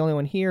you are the only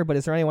one here, but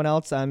is there anyone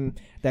else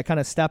that kind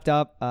of stepped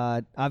up?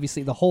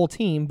 Obviously the whole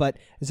team, but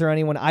is there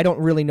anyone? I don't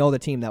really know the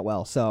team that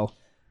well, so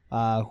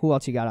who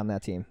else you got on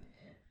that team?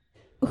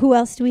 Who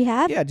else do we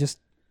have? Yeah, just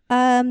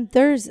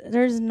there's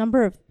a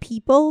number of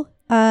people.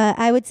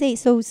 I would say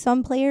so.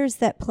 Some players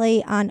that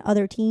play on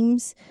other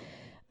teams,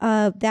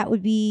 that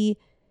would be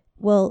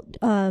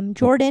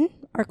Jordan,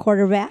 our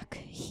quarterback.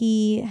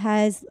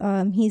 He's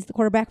the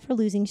quarterback for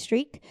Losing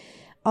Streak.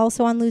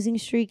 Also on Losing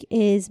Streak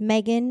is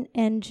Megan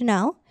and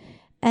Janelle,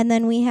 and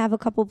then we have a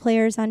couple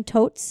players on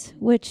Totes,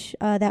 which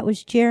that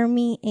was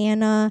Jeremy,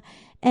 Anna,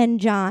 and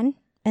John.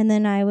 And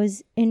then I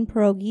was on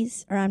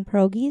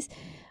Pierogies.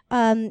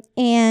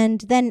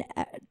 And then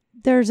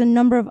there's a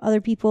number of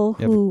other people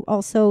who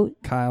also...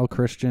 Kyle,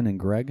 Christian, and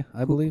Greg,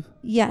 I believe.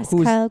 Yes,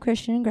 Kyle,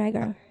 Christian, and Greg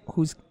are...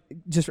 Who's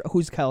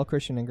Kyle,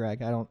 Christian, and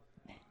Greg? I don't...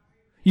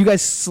 You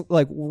guys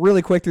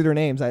really quick through their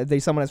names. Are they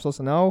someone I'm supposed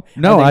to know?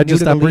 No,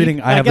 I'm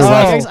reading. I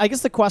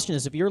guess the question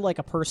is, if you're like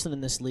a person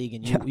in this league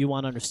and you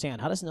want to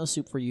understand, how does No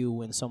Soup for you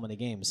win so many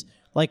games?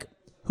 Like,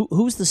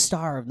 who's the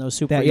star of No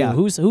Soup for you?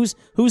 Who's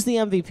the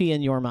MVP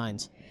in your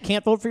minds?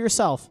 Can't vote for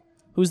yourself.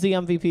 Who's the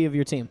MVP of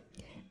your team?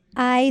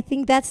 I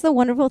think that's the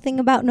wonderful thing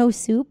about No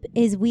Soup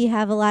is we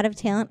have a lot of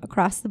talent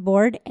across the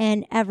board,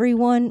 and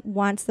everyone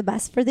wants the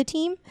best for the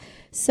team.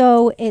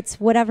 So it's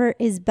whatever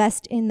is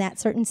best in that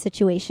certain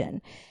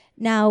situation.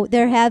 Now,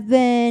 there have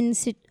been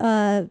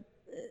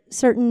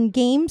certain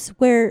games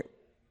where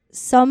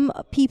some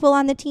people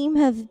on the team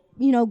have,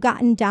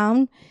 gotten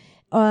down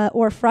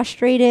or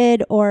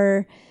frustrated,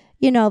 or,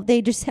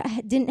 they just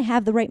didn't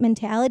have the right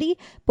mentality,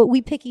 but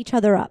we pick each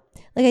other up.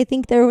 Like, I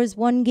think there was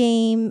one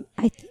game,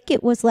 I think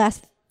it was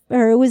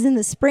it was in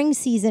the spring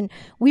season,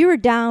 we were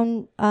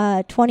down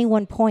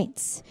 21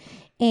 points.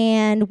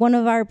 And one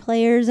of our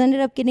players ended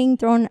up getting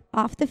thrown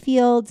off the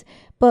field,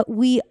 but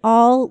we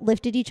all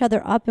lifted each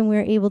other up and we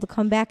were able to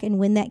come back and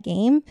win that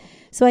game.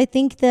 So I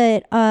think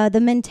that the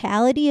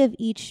mentality of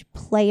each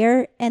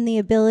player and the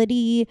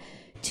ability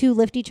to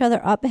lift each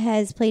other up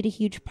has played a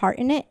huge part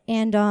in it.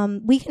 And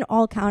we can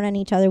all count on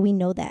each other. We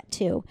know that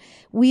too.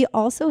 We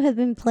also have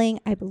been playing,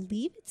 I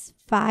believe it's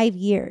 5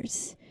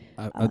 years.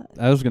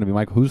 I was going to be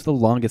Mike. Who's the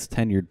longest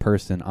tenured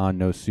person on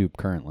No Soup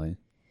currently?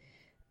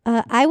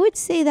 I would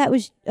say that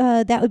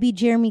would be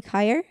Jeremy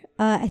Kyer.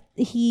 That's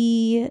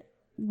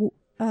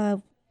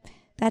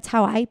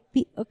how I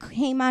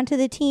came onto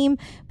the team,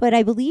 but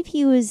I believe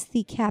he was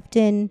the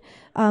captain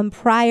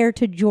prior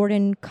to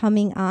Jordan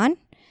coming on.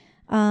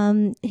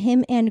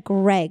 Him and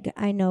Greg,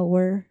 I know,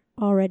 were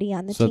already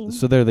on the team.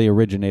 So they're the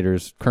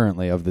originators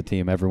currently of the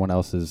team. Everyone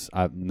else is.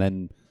 And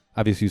then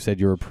obviously you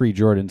said you were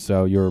pre-Jordan,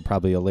 so you were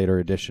probably a later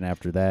addition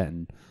after that.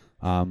 And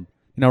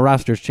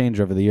rosters change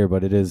over the year,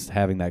 but it is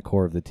having that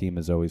core of the team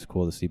is always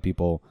cool to see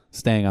people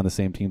staying on the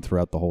same team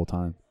throughout the whole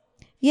time.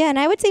 Yeah, and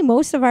I would say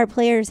most of our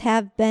players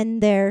have been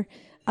there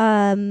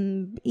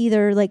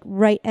either like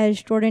right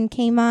as Jordan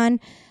came on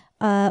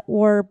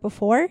or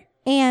before.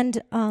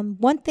 And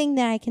one thing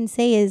that I can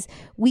say is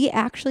we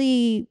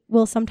actually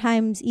will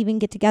sometimes even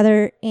get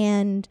together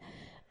and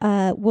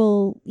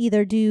we'll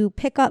either do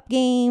pickup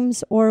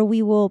games or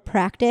we will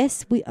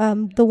practice.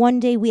 The one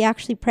day we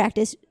actually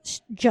practiced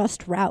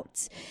just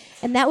routes.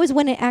 And that was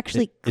when it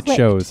actually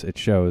clicked. It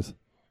shows.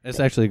 It's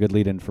actually a good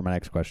lead-in for my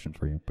next question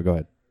for you, but go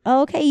ahead.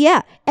 Okay,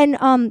 yeah.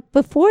 And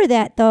before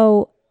that,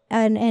 though,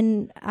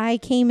 and I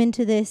came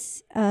into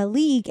this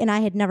league and I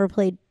had never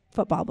played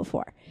football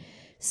before.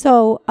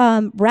 So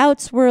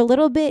routes were a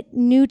little bit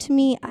new to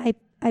me.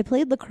 I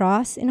played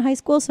lacrosse in high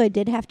school, so I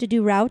did have to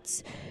do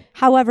routes.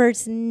 However,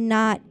 it's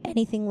not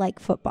anything like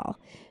football.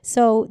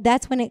 So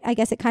that's when I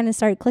guess it kind of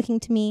started clicking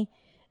to me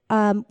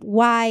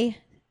why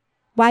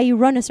you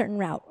run a certain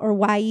route or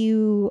why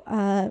you'll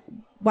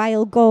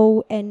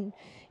go and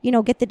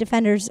get the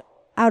defenders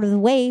out of the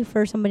way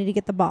for somebody to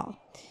get the ball.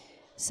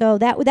 So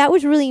that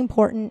was really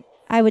important,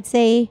 I would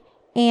say.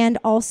 And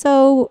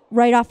also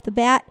right off the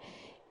bat,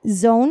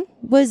 zone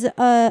was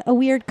a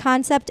weird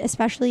concept,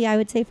 especially I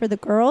would say for the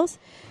girls.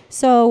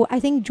 So I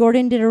think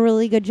Jordan did a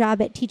really good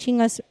job at teaching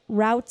us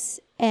routes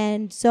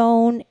and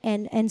zone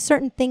and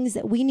certain things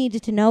that we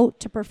needed to know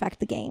to perfect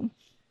the game.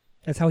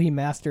 That's how he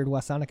mastered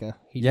West Seneca.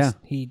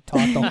 He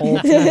taught the whole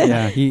team.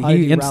 Yeah,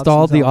 he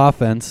installed the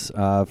offense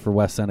for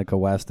West Seneca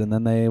West, and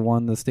then they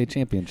won the state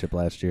championship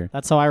last year.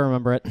 That's how I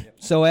remember it.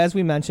 So as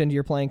we mentioned,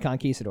 you're playing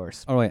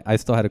Conquistadors. Oh, wait, I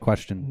still had a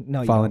question.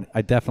 No, you don't.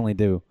 I definitely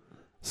do.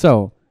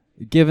 So,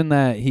 given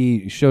that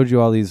he showed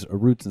you all these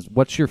routes,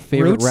 what's your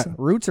favorite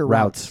routes or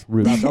routes?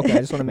 Routes. Okay,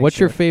 I just want to make What's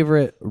sure. your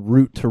favorite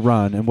route to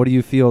run, and what do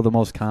you feel the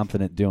most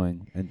confident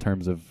doing in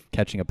terms of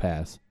catching a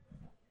pass?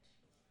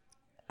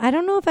 I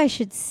don't know if I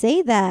should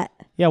say that.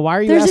 Yeah, why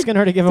are you asking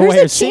her to give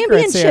away her secrets here?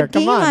 There's a championship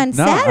Come game on. on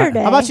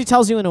Saturday. How about she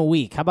tells you in a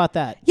week? How about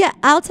that? Yeah,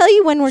 I'll tell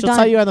you when we're She'll done.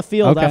 tell you on the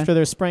field Okay. after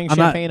they're spraying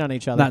champagne on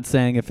each other. I'm not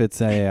saying if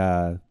it's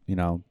a,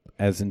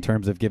 as in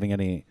terms of giving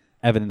any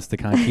evidence to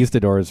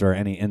conquistadors or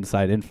any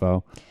inside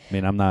info. I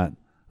mean, I'm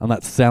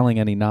not selling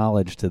any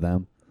knowledge to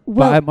them.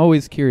 Well- but I'm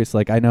always curious.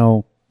 Like, I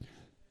know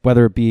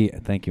whether it be,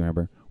 thank you,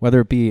 Amber, whether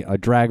it be a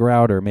drag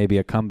route or maybe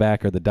a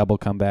comeback or the double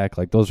comeback,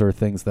 like those are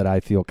things that I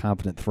feel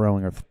confident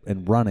throwing or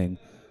and running.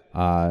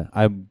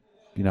 I'm,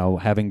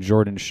 having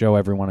Jordan show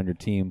everyone on your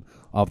team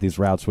of these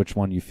routes, which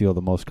one you feel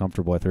the most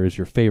comfortable with, or is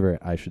your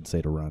favorite, I should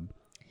say, to run?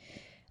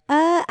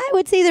 I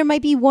would say there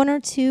might be one or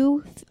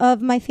two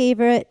of my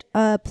favorite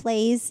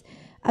plays.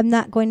 I'm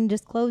not going to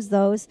disclose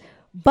those.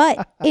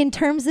 But in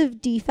terms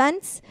of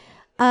defense,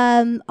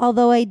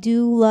 although I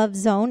do love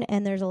zone,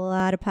 and there's a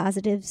lot of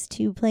positives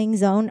to playing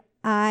zone,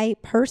 I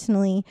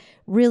personally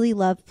really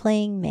love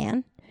playing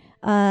man.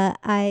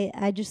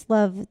 I just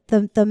love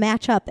the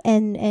matchup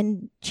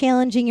and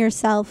challenging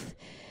yourself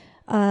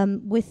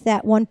with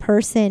that one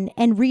person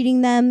and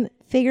reading them,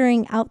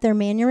 figuring out their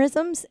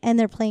mannerisms and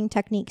their playing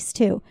techniques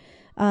too.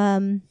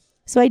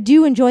 So I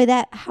do enjoy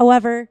that.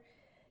 However,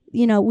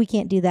 we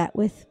can't do that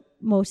with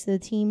most of the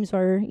teams,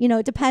 or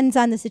it depends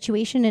on the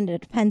situation and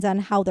it depends on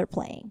how they're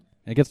playing.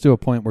 It gets to a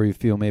point where you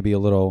feel maybe a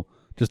little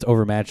just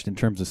overmatched in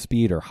terms of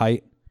speed or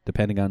height,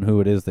 depending on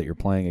who it is that you're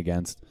playing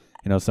against.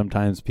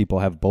 Sometimes people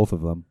have both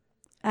of them.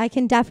 I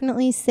can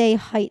definitely say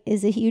height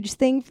is a huge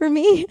thing for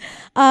me.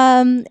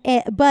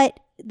 But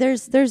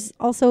there's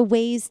also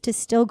ways to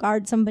still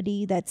guard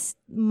somebody that's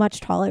much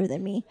taller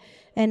than me.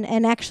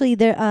 And actually,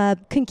 there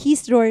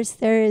Conquistadors,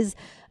 there is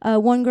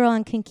one girl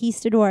on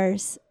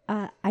Conquistadors.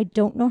 I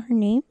don't know her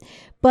name,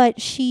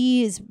 but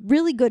she is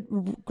really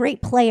good,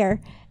 great player.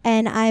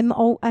 And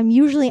I'm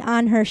usually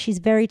on her. She's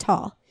very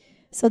tall.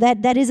 So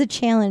that is a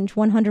challenge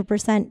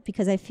 100%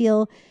 because I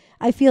feel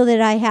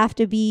that I have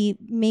to be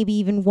maybe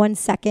even 1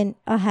 second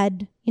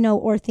ahead,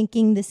 or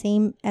thinking the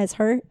same as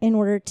her in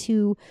order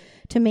to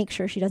make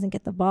sure she doesn't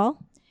get the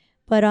ball.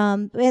 But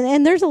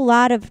and there's a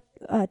lot of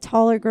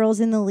taller girls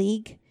in the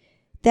league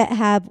that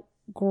have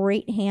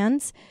great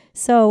hands.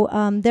 So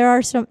there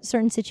are some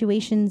certain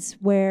situations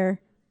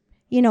where,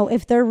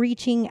 if they're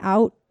reaching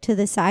out to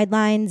the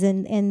sidelines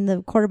and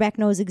the quarterback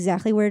knows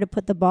exactly where to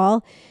put the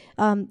ball,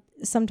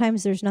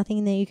 sometimes there's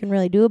nothing that you can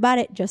really do about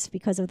it just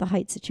because of the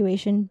height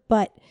situation.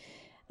 But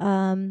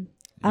I'm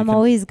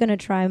always going to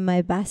try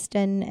my best,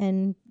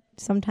 and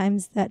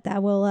sometimes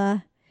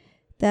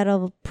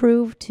that'll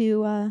prove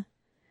to,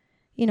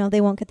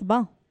 they won't get the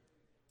ball.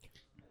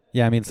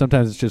 Yeah, I mean,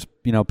 sometimes it's just,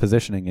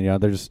 positioning.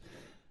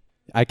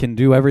 I can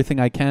do everything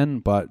I can,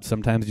 but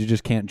sometimes you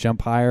just can't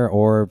jump higher,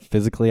 or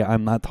physically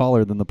I'm not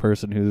taller than the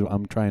person who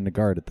I'm trying to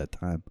guard at that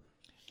time.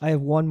 I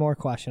have one more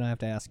question I have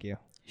to ask you.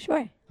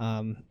 Sure.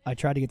 I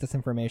tried to get this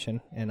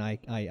information, and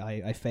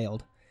I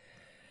failed.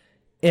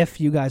 If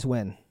you guys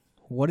win,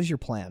 what is your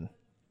plan?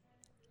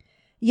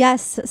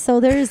 Yes, so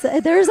there's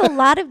a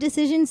lot of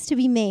decisions to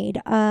be made.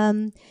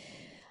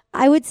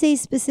 I would say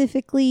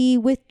specifically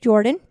with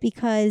Jordan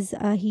because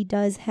he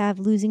does have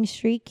losing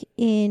streak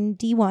in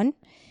D1.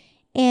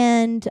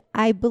 And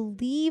I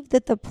believe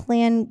that the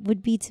plan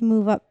would be to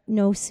move up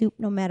No Soup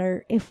no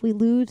matter if we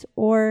lose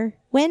or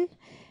win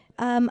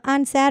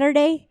on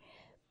Saturday.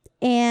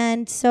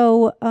 And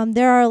so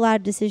there are a lot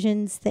of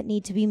decisions that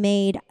need to be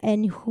made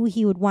and who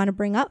he would want to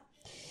bring up.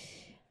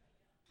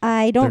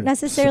 I don't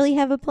necessarily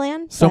have a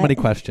plan. So many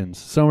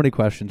questions.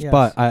 Yes.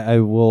 But I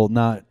will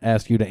not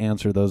ask you to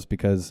answer those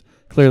because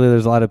clearly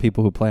there's a lot of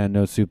people who play on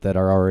No Soup that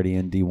are already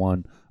in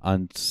D1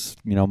 on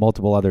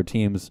multiple other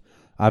teams.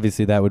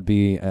 Obviously, that would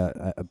be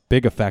a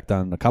big effect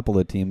on a couple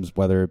of teams,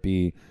 whether it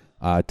be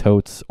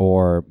Totes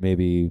or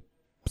maybe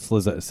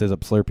Sizz Up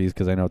Slurpees,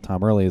 because I know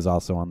Tom Early is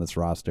also on this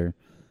roster.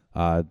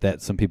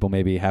 That some people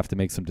maybe have to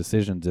make some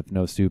decisions if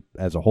No Soup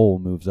as a whole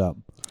moves up.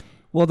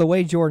 Well, the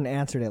way Jordan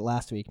answered it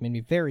last week made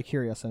me very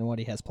curious on what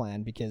he has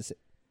planned because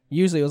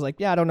usually it was like,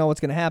 yeah, I don't know what's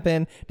going to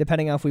happen.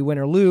 Depending on if we win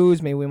or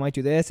lose, maybe we might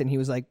do this. And he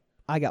was like,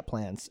 I got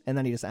plans. And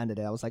then he just ended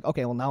it. I was like,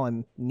 okay, well, now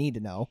I need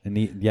to know.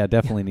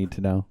 Definitely need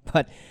to know.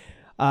 But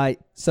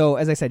so,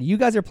 as I said, you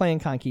guys are playing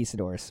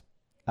Conquistadors.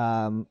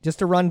 Just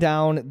to run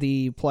down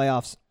the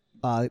playoffs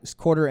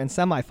quarter and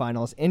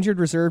semifinals, injured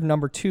reserve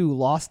number 2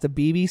 lost to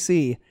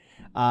BBC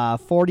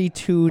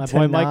 42-9. My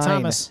boy Mike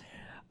Thomas.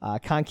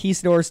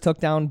 Conquistadors took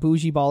down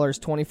Bougie Ballers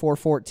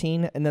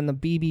 24-14, and then the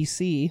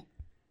BBC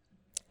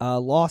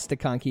lost to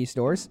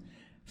Conquistadors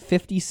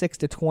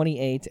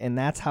 56-28, and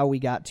that's how we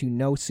got to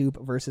No Soup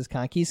versus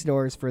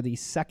Conquistadors for the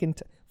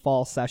second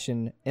fall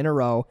session in a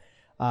row.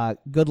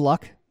 Good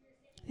luck.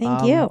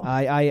 Thank you.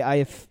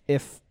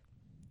 If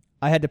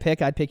I had to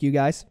pick, I'd pick you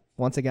guys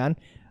once again.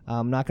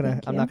 I'm not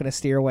gonna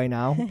steer away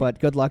now, but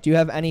good luck. Do you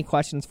have any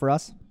questions for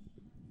us?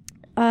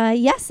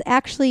 Yes,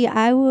 actually,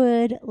 I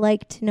would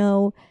like to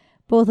know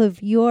both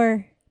of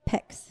your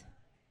picks.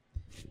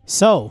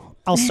 So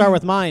I'll start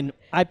with mine.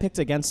 I picked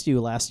against you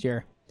last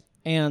year.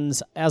 And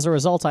as a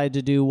result, I had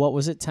to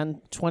do,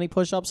 10, 20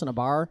 push-ups in a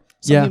bar?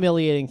 Some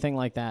humiliating thing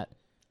like that.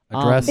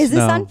 Address? Is this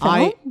on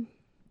film?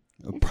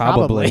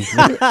 Probably.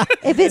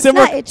 If it's Tim,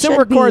 not, it Tim should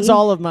records be.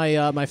 all of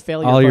my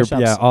failure all your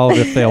push-ups. all of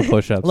the fail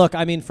push-ups. Look,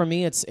 I mean, for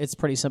me, it's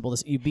pretty simple.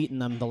 You've beaten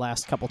them the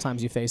last couple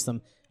times you faced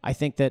them. I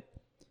think that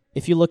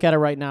if you look at it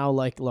right now,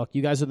 look,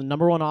 you guys are the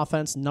number 1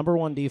 offense, number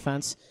 1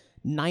 defense,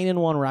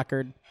 9-1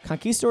 record.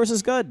 Conquistadors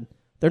is good.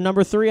 They're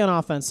number 3 on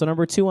offense, so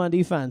number 2 on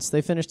defense.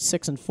 They finished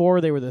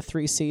 6-4. They were the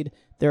 3 seed.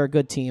 They're a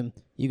good team.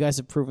 You guys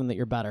have proven that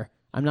you're better.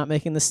 I'm not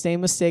making the same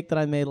mistake that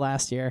I made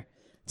last year.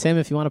 Tim,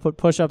 if you want to put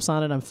push-ups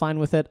on it, I'm fine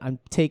with it. I'm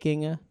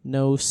taking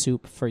No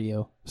Soup for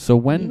you. So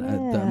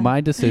when my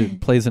decision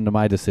plays into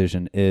my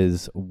decision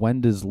is when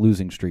does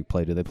losing streak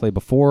play? Do they play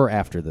before or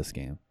after this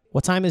game?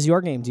 What time is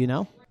your game? Do you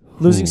know?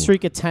 Losing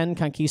streak at 10,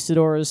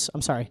 Conquistadors.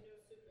 I'm sorry.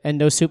 And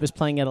No Soup is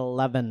playing at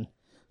 11.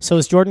 So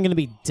is Jordan going to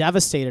be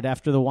devastated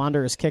after the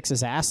Wanderers kicks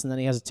his ass and then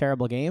he has a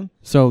terrible game?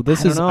 So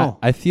this I don't know.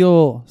 I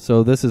feel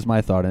so. This is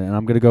my thought, and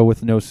I'm going to go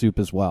with No Soup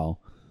as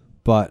well.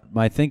 But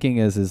my thinking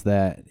is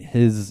that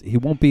he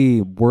won't be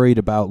worried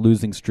about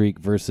losing streak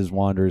versus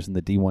Wanderers in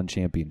the D1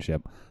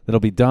 championship. It'll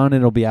be done.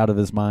 It'll be out of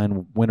his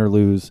mind, win or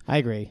lose. I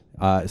agree.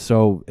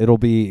 So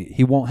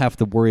he won't have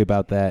to worry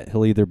about that.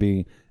 He'll either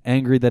be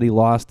angry that he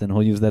lost, and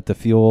he'll use that to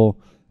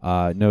fuel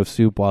No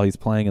Soup while he's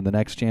playing in the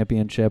next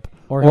championship,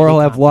 or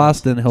he'll have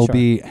lost and he'll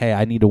be, hey,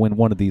 I need to win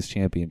one of these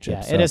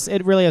championships. Yeah,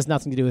 it really has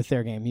nothing to do with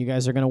their game. You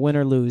guys are going to win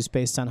or lose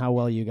based on how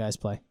well you guys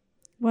play.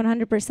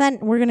 100%.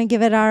 We're going to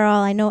give it our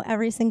all. I know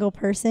every single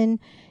person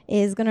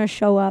is going to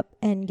show up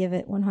and give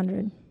it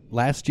 100.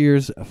 Last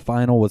year's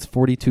final was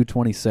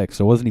 42-26,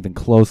 so it wasn't even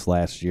close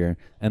last year.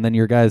 And then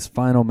your guys'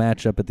 final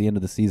matchup at the end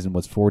of the season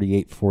was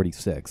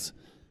 48-46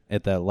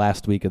 at the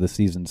last week of the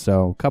season.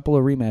 So a couple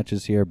of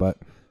rematches here, but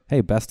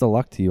hey, best of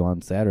luck to you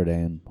on Saturday,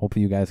 and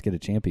hopefully you guys get a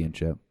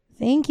championship.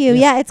 Thank you.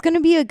 Yeah, it's going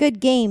to be a good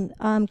game.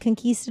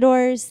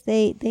 Conquistadors,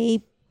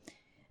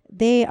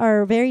 they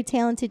are a very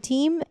talented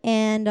team,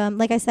 and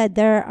like I said,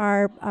 they're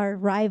our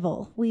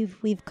rival.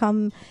 We've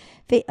come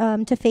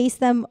to face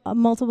them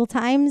multiple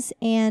times,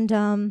 and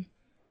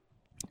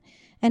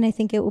I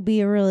think it will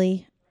be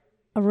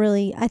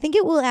I think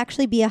it will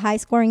actually be a high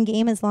scoring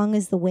game as long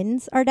as the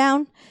wins are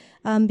down,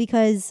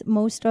 because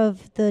most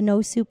of the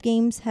No Soup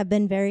games have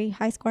been very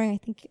high scoring.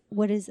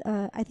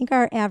 I think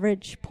our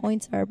average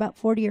points are about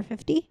 40 or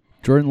 50.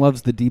 Jordan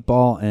loves the deep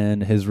ball,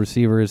 and his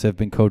receivers have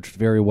been coached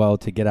very well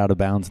to get out of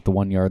bounds at the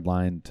 1 yard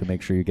line to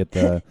make sure you get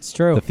the it's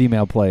true. the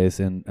female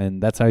plays,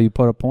 and that's how you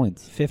put up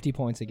points. 50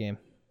 points a game.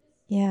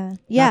 Yeah.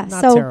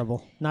 Not so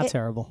terrible. Not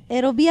terrible.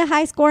 It'll be a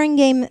high scoring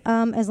game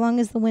as long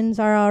as the wins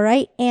are all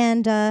right,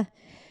 and I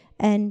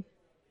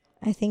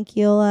think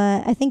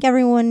I think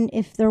everyone,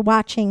 if they're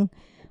watching,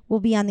 will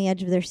be on the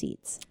edge of their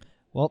seats.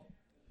 Well,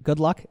 good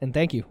luck and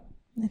thank you.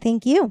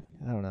 Thank you.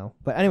 I don't know.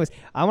 But anyways,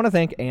 I want to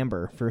thank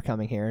Amber for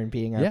coming here and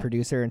being our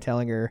producer and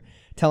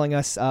telling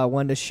us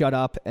when to shut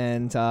up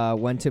and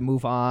when to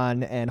move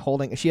on, and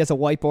she has a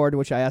whiteboard,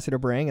 which I asked her to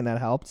bring, and that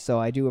helped. So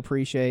I do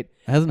appreciate.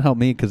 It hasn't helped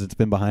me because it's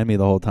been behind me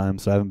the whole time,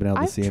 so I haven't been able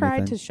to see anything. I've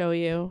tried to show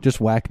you. Just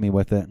whack me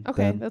with it.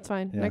 Okay, then. that's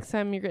fine. Yeah. Next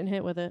time you're getting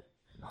hit with it.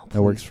 Oh,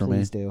 that works for me.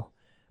 Please do.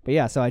 But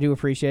yeah, so I do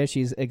appreciate it.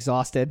 She's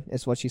exhausted,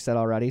 is what she said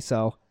already.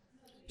 So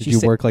did you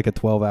work like a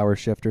 12-hour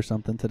shift or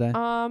something today?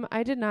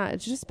 I did not.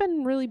 It's just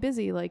been really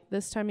busy, like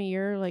this time of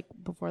year, like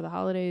before the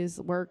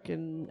holidays, work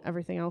and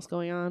everything else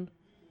going on.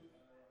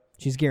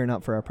 She's gearing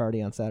up for our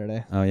party on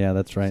Saturday. Oh yeah,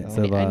 that's right.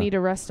 So, I need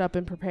to rest up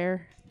and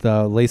prepare.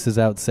 The Laces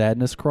Out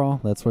Sadness Crawl.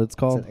 That's what it's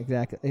called. It's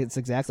exactly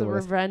It's a what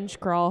revenge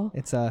crawl.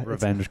 it's a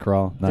Revenge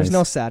Crawl. Nice. There's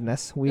no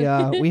sadness.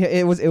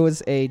 It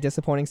was a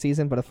disappointing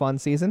season, but a fun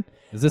season.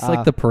 Is this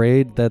like the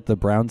parade that the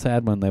Browns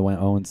had when they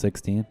went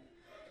 0-16?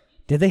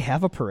 Did they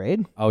have a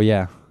parade? Oh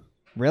yeah.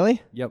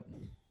 Really? Yep.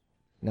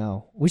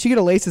 No. We should get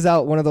a Laces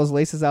Out, one of those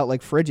Laces Out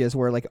like fridges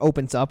where it like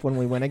opens up when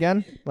we win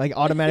again. Like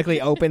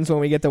automatically opens when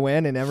we get the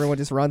win, and everyone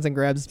just runs and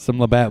grabs some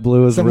Labatt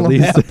Blue is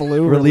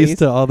released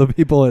to all the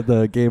people at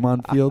the Game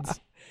On fields.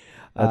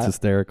 That's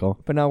hysterical.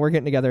 But no, we're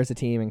getting together as a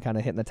team and kind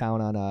of hitting the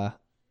town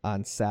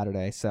on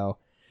Saturday. So,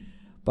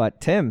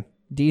 but Tim,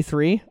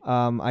 D3,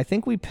 I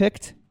think we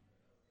picked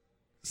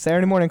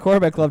Saturday Morning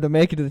Quarterback Club to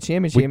make it to the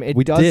championship game. It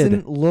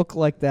doesn't look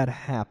like that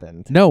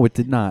happened. No, it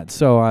did not.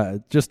 So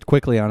just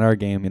quickly on our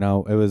game,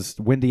 it was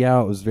windy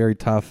out. It was very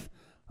tough.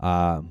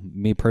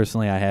 Me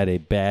personally, I had a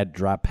bad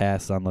drop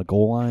pass on the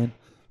goal line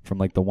from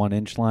like the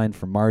 1-inch line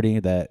from Marty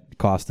that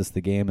cost us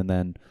the game. And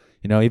then,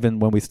 even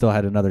when we still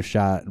had another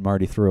shot,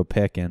 Marty threw a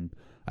pick, and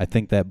I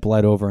think that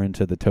bled over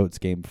into the Totes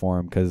game for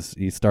him because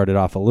he started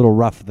off a little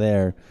rough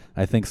there.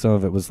 I think some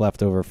of it was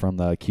left over from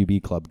the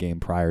QB Club game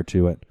prior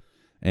to it.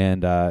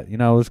 And,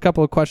 there was a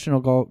couple of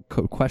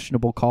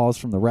questionable calls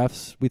from the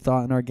refs, we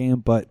thought, in our game.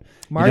 But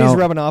Marty's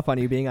rubbing off on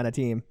you being on a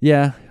team.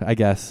 Yeah, I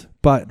guess.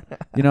 But,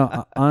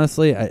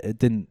 honestly, that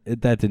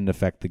didn't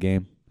affect the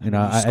game. You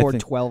scored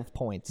 12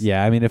 points.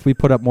 Yeah, I mean, if we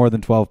put up more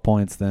than 12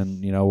 points,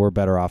 then, we're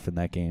better off in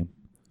that game.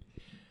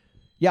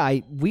 Yeah,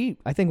 I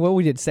think what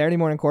we did, Saturday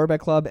Morning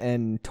Quarterback Club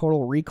and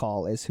Total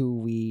Recall is who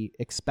we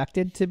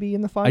expected to be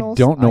in the finals.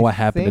 I don't know what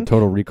happened to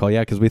Total Recall,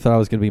 because we thought it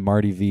was going to be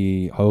Marty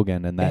v.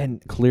 Hogan, and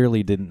that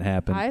clearly didn't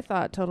happen. I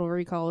thought Total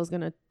Recall was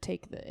going to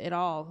take it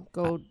all,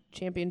 go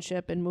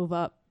championship and move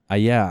up.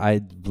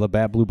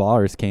 Labatt Blue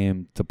Ballers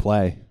came to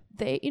play.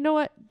 You know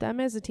what?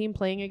 Them as a team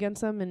playing against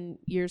them in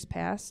years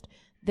past,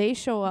 they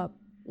show up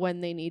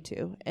when they need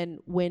to and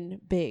win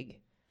big.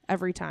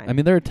 Every time. I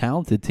mean, they're a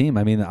talented team.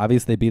 I mean,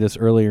 obviously they beat us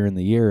earlier in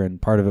the year,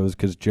 and part of it was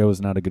because Joe's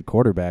not a good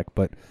quarterback,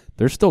 but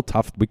they're still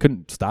tough. We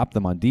couldn't stop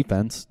them on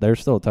defense. They're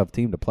still a tough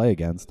team to play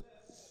against.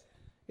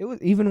 It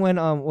was even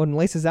when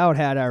Laces Out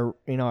had our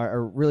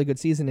really good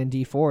season in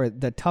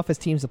D4, the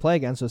toughest teams to play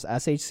against was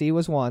SHC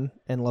was one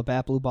and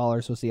Labatt Blue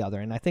Ballers was the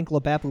other. And I think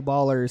Labatt Blue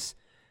Ballers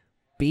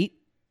beat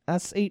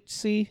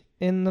SHC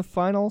in the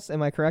finals.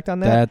 Am I correct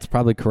on that? That's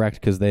probably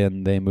correct because they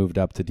moved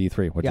up to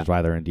D3, which is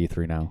why they're in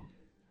D3 now.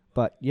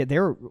 But yeah,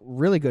 they're a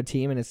really good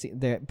team,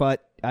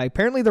 but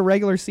apparently the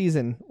regular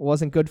season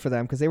wasn't good for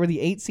them because they were the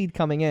 8 seed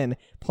coming in,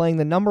 playing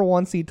the number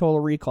 1 seed Total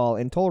Recall,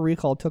 and Total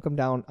Recall took them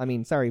down.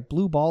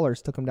 Blue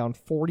Ballers took them down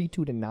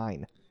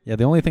 42-9. Yeah,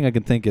 the only thing I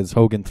can think is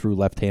Hogan threw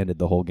left-handed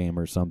the whole game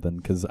or something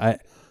because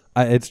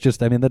it's just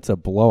that's a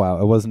blowout.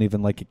 It wasn't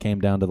even like it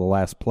came down to the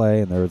last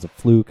play and there was a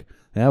fluke.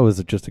 That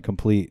was just a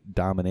complete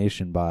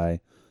domination by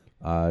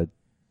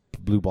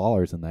Blue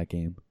Ballers in that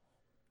game.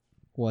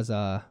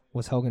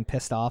 Was Hogan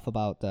pissed off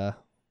about the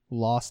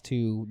loss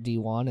to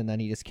D1 and then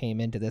he just came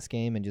into this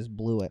game and just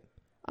blew it?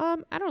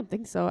 I don't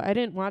think so. I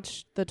didn't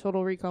watch the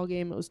Total Recall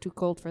game. It was too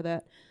cold for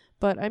that.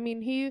 But I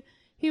mean, he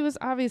was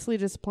obviously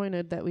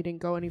disappointed that we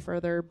didn't go any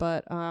further,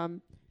 but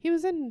he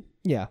was in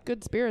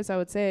good spirits, I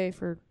would say,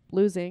 for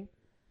losing.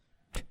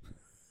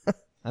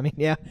 I mean,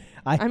 yeah.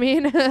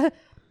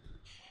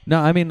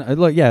 No,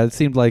 look, it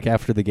seemed like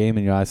after the game,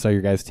 and I saw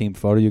your guys' team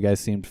photo, you guys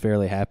seemed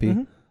fairly happy.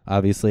 Mm-hmm.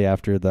 Obviously,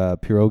 after the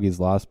Pierogies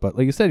lost. But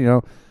like you said,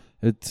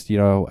 it's,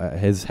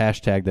 his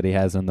hashtag that he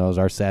has on those,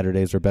 our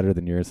Saturdays are better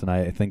than yours. And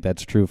I think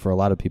that's true for a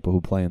lot of people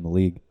who play in the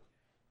league.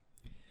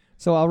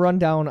 So I'll run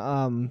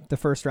down the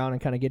first round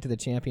and kind of get to the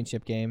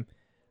championship game.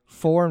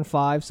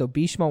 4-5. So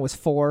Bishma was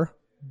 4,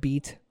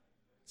 beat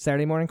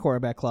Saturday Morning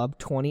Quarterback Club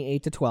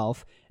 28-12.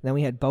 And then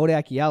we had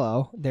Bodak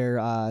Yellow,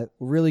 their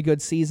really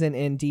good season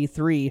in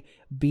D3,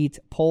 beat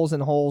Poles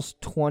and Holes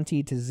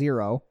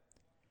 20-0.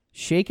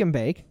 Shake and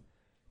Bake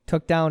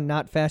took down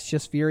Not Fast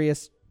Just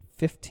Furious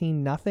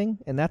 15-0,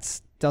 and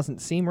that doesn't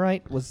seem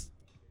right.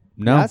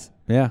 No. Yes?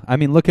 Yeah.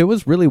 Look, it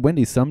was really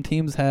windy. Some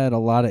teams had a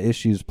lot of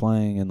issues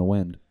playing in the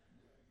wind.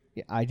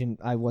 Yeah,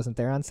 I wasn't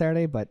there on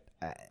Saturday, but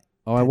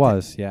I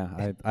was.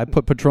 Yeah. I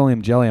put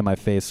petroleum jelly on my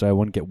face so I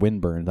wouldn't get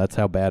windburn. That's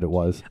how bad it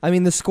was.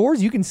 The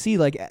scores you can see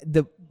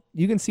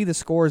the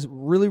scores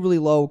really, really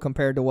low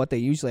compared to what they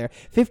usually are.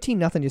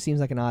 15-0 just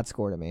seems like an odd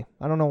score to me.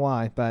 I don't know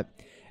why, but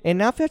and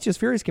Not Fast Just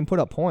Furious can put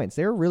up points.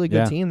 They're a really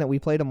good team that we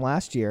played them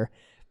last year.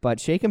 but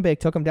Shake and Bake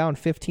took them down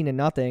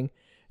 15-0.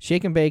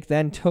 Shake and Bake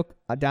then took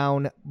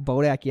down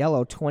Bodak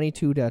Yellow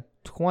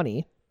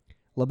 22-20.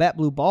 Labatt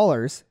Blue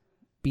Ballers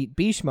beat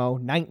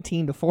Bishmo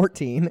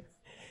 19-14.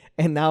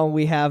 And now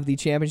we have the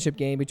championship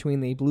game between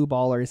the Blue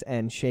Ballers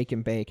and Shake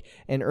and Bake.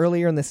 And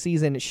earlier in the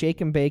season,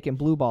 Shake and Bake beat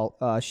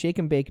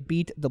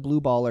the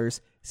Blue Ballers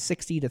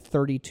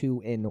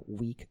 60-32 in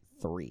week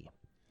 3.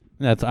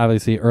 That's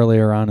obviously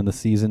earlier on in the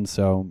season,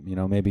 so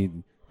maybe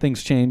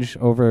things change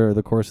over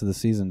the course of the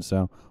season.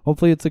 So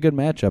hopefully it's a good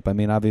matchup. I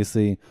mean,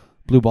 obviously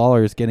Blue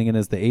Ballers getting in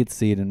as the 8th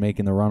seed and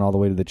making the run all the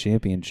way to the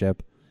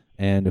championship.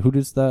 And who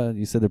does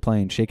you said they're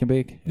playing Shake and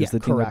Bake? Yeah, the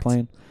team correct. they're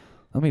playing?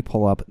 Let me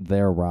pull up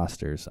their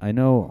rosters. I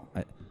know,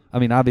 I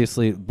mean,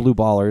 obviously, Blue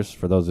Ballers,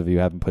 for those of you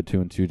who haven't put 2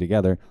 and 2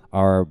 together,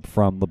 are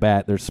from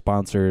Labatt. They're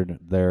sponsored.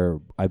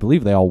 I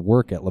believe they all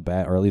work at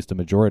Labatt, or at least a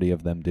majority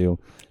of them do,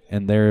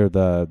 and they're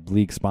the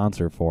league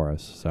sponsor for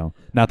us. So,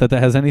 not that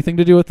has anything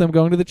to do with them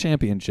going to the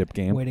championship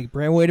game. Way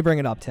to bring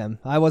it up, Tim.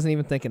 I wasn't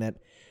even thinking it.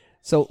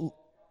 So,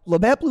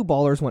 Labatt Blue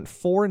Ballers went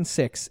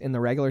 4-6 in the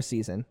regular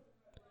season,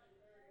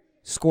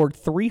 scored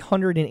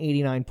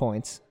 389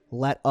 points,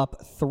 let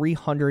up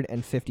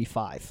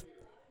 355.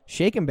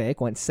 Shake and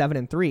Bake went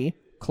 7-3,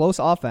 close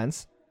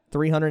offense,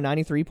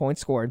 393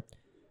 points scored.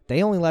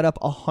 They only let up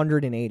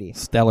 180.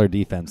 Stellar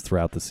defense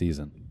throughout the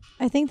season.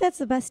 I think that's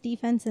the best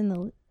defense in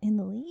the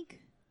league.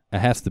 It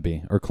has to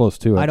be, or close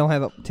to it. I don't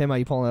have it. Tim, are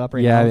you pulling it up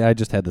right now? Yeah, I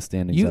just had the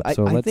standings up.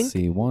 So let's think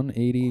see,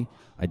 180.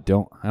 I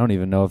don't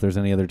even know if there's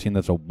any other team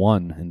that's a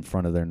 1 in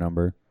front of their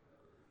number.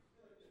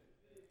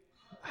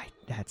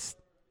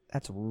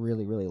 That's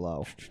really, really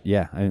low.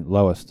 Yeah,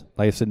 lowest.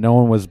 Like I said, no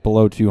one was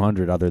below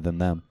 200 other than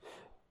them.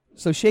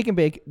 So Shake and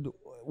Bake,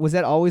 was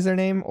that always their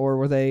name, or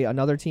were they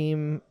another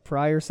team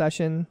prior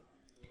session?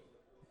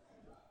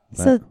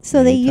 So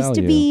they used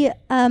to be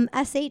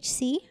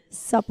SHC,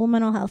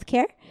 Supplemental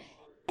Healthcare,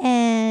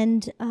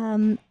 and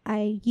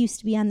I used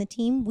to be on the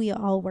team. We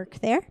all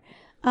work there.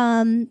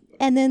 And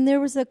then there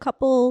was a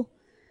couple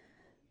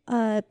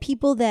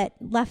people that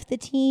left the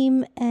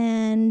team,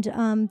 and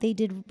they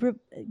did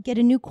get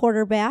a new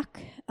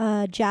quarterback,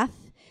 Jeff,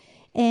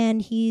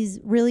 and he's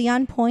really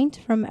on point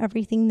from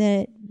everything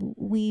that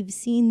we've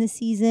seen this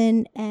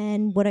season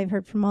and what I've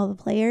heard from all the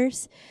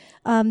players.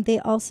 They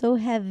also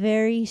have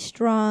very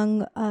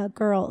strong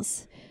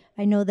girls.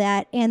 I know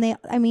that, and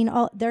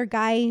their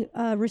guy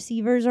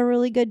receivers are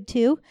really good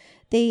too.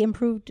 They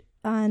improved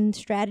on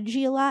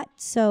strategy a lot,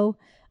 so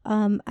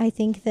I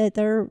think that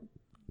they're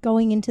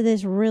going into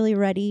this really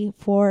ready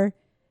for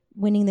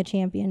winning the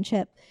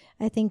championship.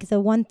 I think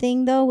the one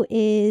thing, though,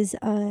 is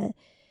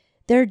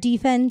their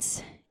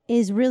defense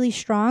is really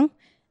strong.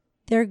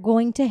 They're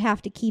going to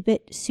have to keep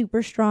it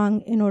super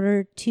strong in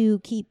order to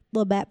keep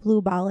Labatt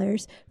Blue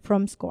Ballers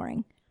from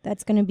scoring.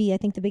 That's going to be, I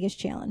think, the biggest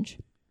challenge.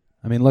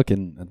 I mean,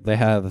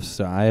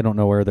 so I don't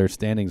know where their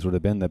standings would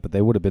have been, but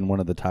they would have been one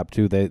of the top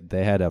 2.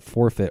 They had a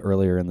forfeit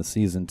earlier in the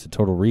season to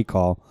Total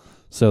Recall,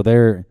 so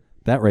that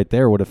right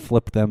there would have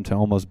flipped them to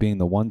almost being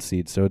the 1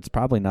 seed. So it's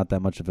probably not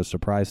that much of a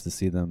surprise to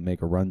see them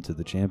make a run to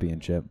the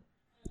championship.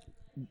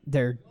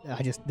 Their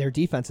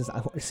defense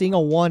seeing a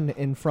 1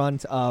 in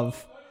front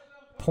of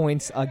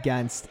points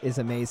against is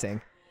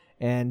amazing,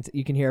 and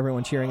you can hear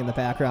everyone cheering in the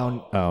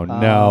background. Oh no!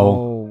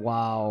 Oh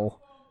wow!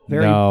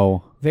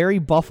 Very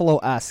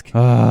Buffalo-esque.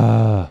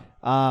 So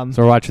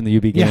we're watching the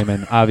UB game,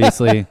 and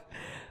obviously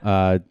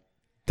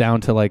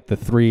down to like the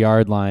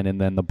 3-yard line, and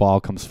then the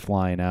ball comes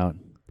flying out.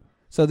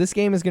 So this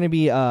game is going to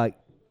be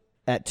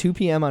at 2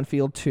 p.m. on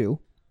Field 2.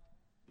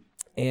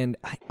 And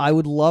I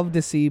would love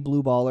to see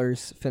Blue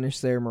Ballers finish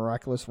their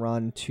miraculous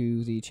run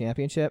to the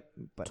championship.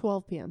 But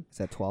 12 p.m. Is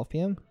that 12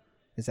 p.m.?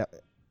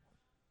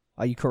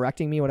 Are you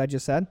correcting me what I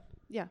just said?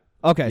 Yeah.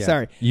 Okay, Yeah,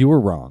 sorry. You were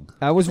wrong.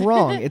 I was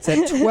wrong. It's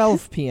at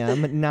 12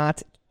 p.m.,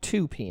 not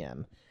 2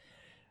 p.m.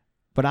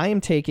 But I am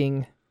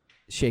taking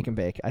Shake and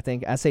Bake. I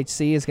think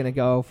SHC is going to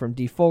go from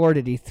D4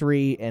 to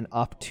D3 and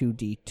up to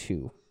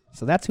D2.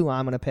 So that's who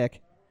I'm going to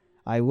pick.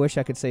 I wish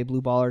I could say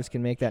Blue Ballers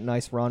can make that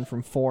nice run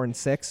from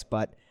 4-6,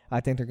 but I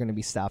think they're going to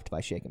be stopped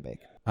by Shake and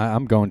Bake.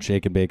 I'm going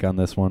Shake and Bake on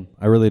this one.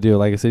 I really do.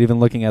 Like I said, even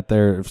looking at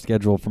their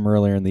schedule from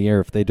earlier in the year,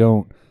 if they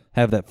don't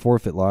have that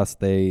forfeit loss,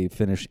 they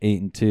finish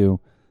 8-2,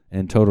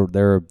 and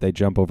they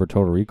jump over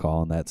Total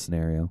Recall in that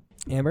scenario.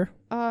 Amber?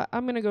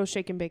 I'm going to go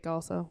Shake and Bake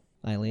also.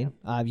 Eileen?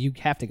 You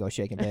have to go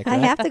Shake and Bake, I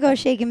right? have to go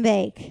Shake and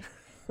Bake,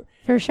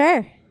 for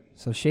sure.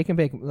 So Shake and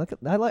Bake. Look,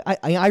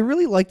 I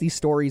really like these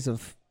stories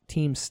of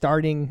teams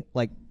starting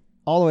like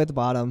all the way at the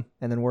bottom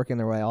and then working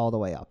their way all the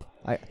way up.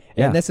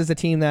 And this is a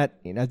team that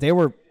they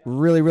were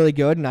really, really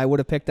good, and I would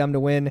have picked them to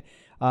win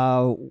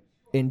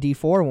in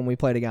D4 when we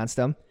played against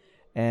them.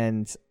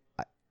 And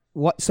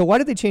so why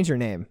did they change their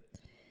name?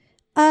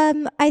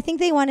 I think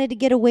they wanted to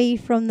get away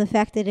from the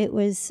fact that it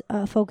was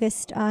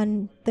focused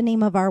on the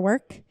name of our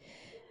work.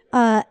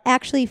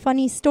 Actually,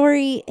 funny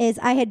story is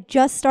I had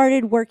just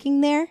started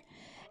working there,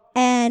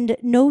 and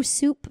No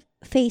Soup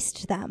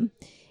faced them.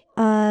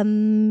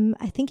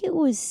 I think it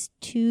was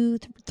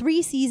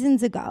 3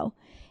 seasons ago,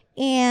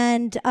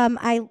 and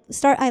I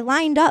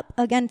lined up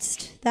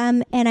against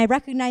them, and I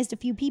recognized a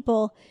few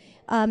people.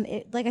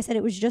 Like I said,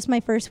 it was just my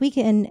first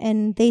weekend,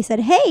 and they said,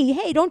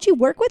 hey, don't you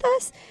work with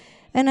us?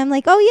 And I'm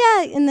like, oh,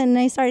 yeah. And then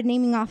I started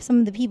naming off some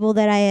of the people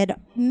that I had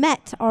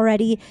met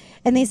already.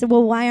 And they said,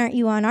 well, why aren't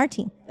you on our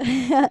team?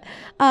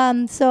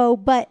 So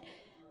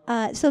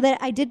that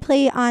I did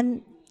play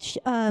on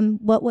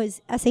what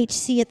was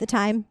SHC at the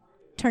time,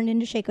 turned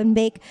into Shake and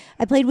Bake.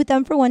 I played with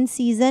them for one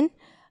season,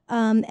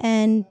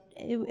 and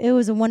it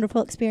was a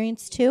wonderful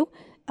experience, too.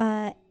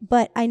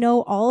 But I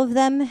know all of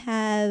them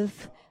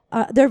have...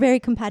 they're very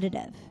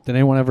competitive. Did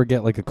anyone ever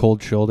get like a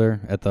cold shoulder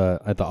at the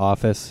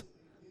office?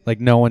 Like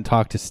no one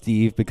talked to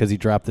Steve because he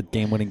dropped the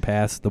game-winning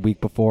pass the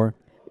week before?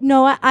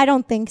 No, I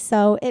don't think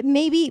so. It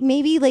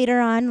maybe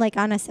later on, like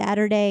on a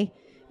Saturday,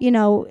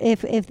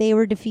 if they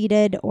were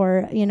defeated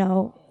or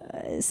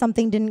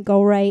something didn't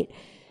go right.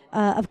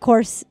 Of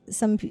course,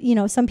 some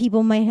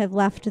people might have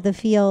left the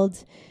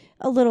field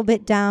a little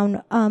bit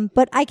down.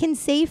 But I can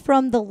say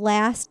from the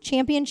last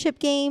championship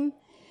game,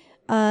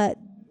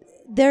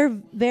 they're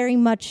very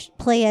much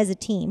play as a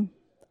team.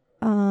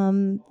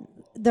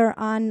 They're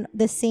on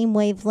the same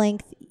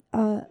wavelength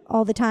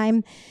all the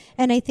time.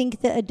 And I think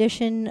the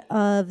addition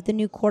of the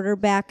new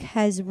quarterback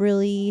has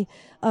really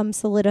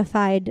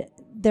solidified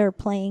their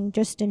playing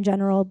just in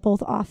general,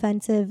 both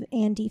offensive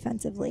and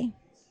defensively.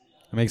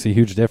 It makes a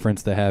huge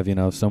difference to have,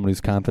 someone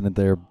who's confident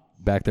they're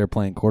back there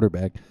playing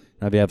quarterback.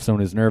 Now, if you have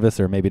someone who's nervous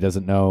or maybe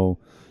doesn't know,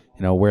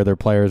 where their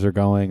players are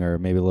going or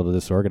maybe a little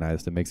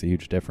disorganized, it makes a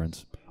huge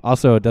difference.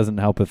 Also, it doesn't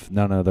help if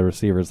none of the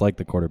receivers like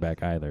the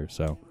quarterback either.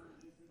 So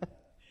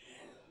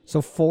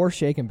 4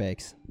 Shake and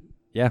Bakes.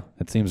 Yeah,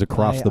 it seems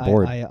across the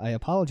board. I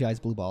apologize,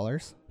 Blue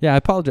Ballers. Yeah, I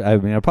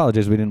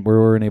apologize. We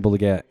weren't able to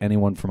get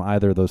anyone from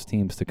either of those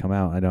teams to come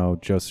out. I know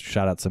Joe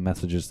shot out some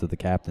messages to the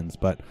captains,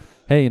 but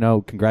hey,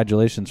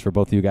 congratulations for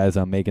both of you guys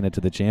on making it to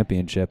the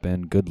championship,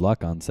 and good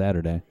luck on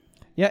Saturday.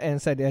 Yeah,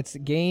 and said it's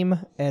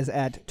game is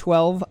at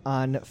 12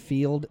 on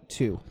field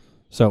 2.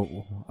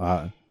 So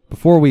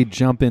before we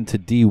jump into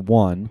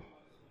D1,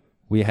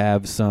 we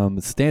have some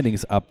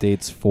standings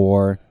updates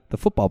for the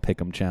Football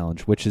Pick'em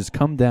Challenge, which has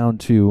come down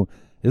to.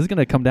 This is going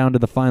to come down to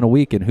the final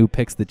week and who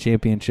picks the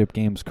championship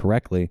games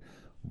correctly.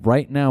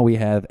 Right now we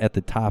have at the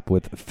top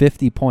with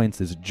 50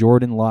 points is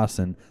Jordan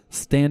Lawson,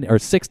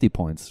 60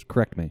 points,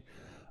 correct me,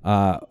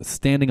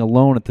 standing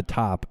alone at the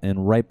top,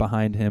 and right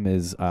behind him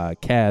is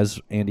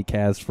Andy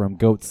Kaz from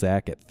Goat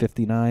Sack at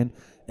 59,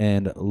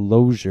 and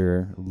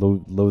Lozier,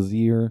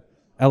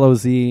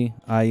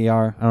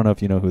 L-O-Z-I-E-R. I don't know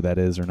if you know who that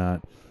is or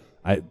not.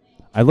 I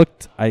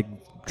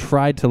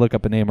tried to look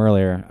up a name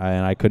earlier,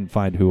 and I couldn't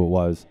find who it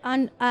was.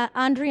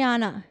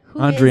 Andriana, who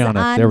Andriana, is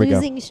on there we go.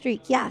 losing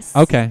streak, yes.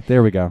 Okay,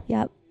 there we go.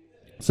 Yep.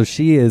 So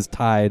she is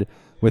tied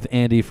with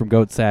Andy from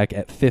Goat Sack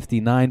at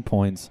 59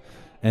 points,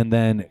 and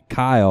then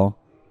Kyle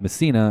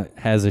Messina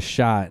has a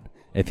shot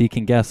if he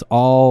can guess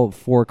all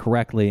 4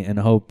 correctly and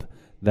hope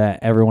that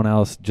everyone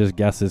else just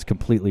guesses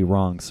completely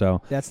wrong.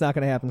 So that's not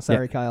going to happen.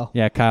 Sorry, Kyle.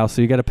 Yeah, Kyle.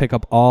 So you got to pick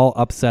up all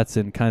upsets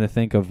and kind of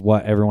think of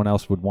what everyone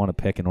else would want to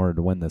pick in order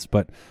to win this.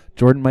 But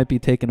Jordan might be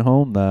taking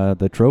home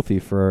the trophy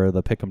for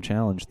the Pick'em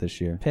Challenge this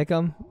year.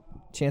 Pick'em,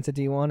 chance at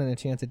D1 and a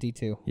chance at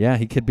D2. Yeah,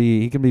 he could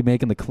be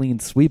making the clean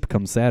sweep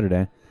come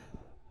Saturday.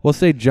 We'll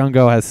say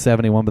Jungo has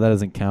 71, but that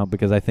doesn't count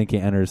because I think he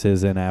enters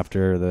his in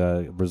after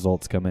the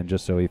results come in,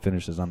 just so he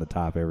finishes on the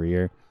top every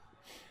year.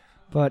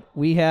 But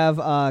we have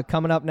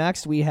coming up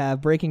next, we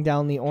have breaking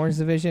down the Orange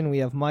Division. We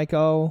have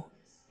Mike-O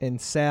and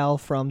Sal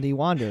from the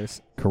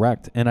Wanderers.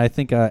 Correct. And I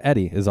think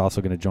Eddie is also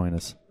going to join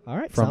us. All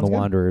right, from the good.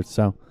 Wanderers.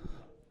 So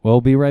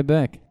we'll be right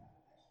back.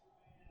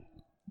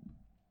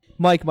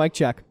 Mike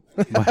check.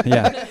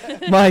 Yeah.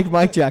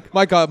 Mike check.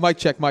 Mike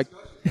check.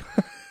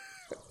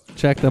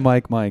 Check the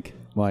Mike.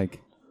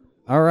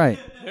 All right.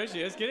 There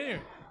she is. Get in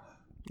here.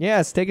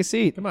 Yes, take a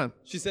seat. Come on.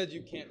 She said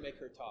you can't make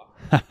her talk.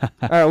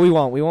 All right, we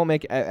won't. We won't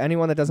make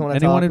anyone that doesn't want to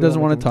talk. Anyone who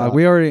doesn't want to talk.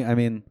 We already,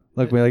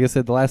 like I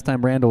said, the last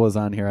time Randall was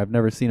on here, I've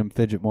never seen him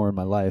fidget more in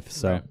my life.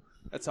 So right.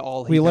 That's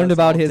all we learned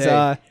about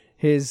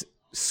his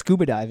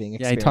scuba diving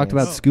experience. Yeah, he talked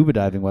about scuba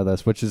diving with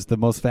us, which is the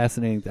most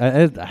fascinating.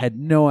 I had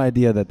no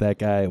idea that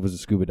guy was a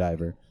scuba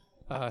diver.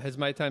 Has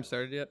my time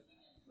started yet?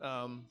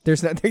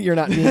 There's not. You're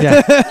not.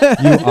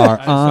 Yeah, you are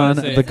on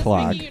the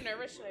clock.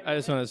 I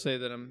just want to say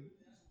that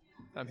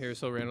I'm here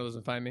so Randall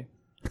doesn't find me.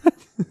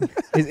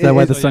 Is that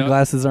why the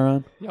sunglasses are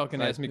on? Y'all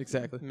can ask me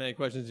exactly many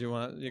questions you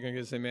want. You're gonna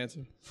get the same answer.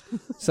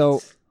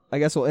 So I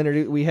guess we'll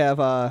introduce. We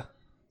have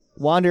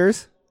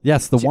Wanderers.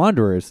 Yes, the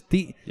Wanderers.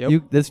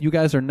 You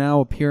guys are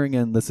now appearing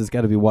in. This has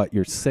got to be what,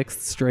 your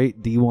 6th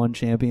straight D1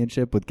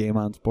 championship with Game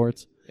On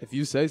Sports. If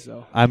you say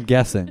so. I'm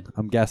guessing.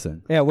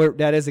 Yeah,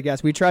 that is a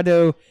guess. We tried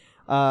to.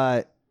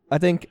 I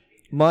think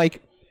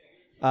Mike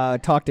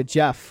talked to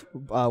Jeff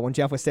when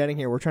Jeff was standing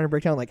here. We're trying to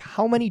break down like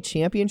how many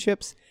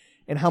championships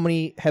and how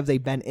many have they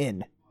been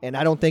in, and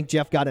I don't think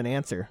Jeff got an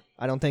answer.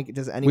 I don't think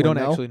does anyone. We don't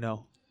know? Actually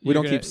know. We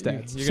don't keep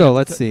stats. So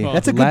let's see.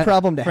 That's a good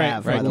problem to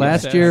have.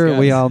 Last year,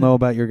 we all know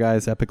about your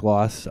guys' epic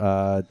loss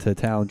to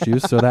Talent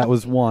Juice, so that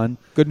was one.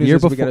 Good news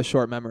is we got a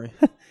short memory.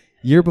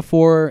 Year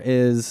before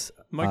is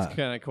Mike's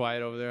kind of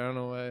quiet over there. I don't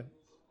know why.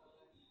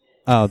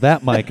 oh,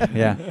 that mic.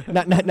 Yeah,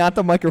 not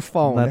the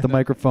microphone. not the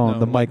microphone. No,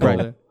 the mic.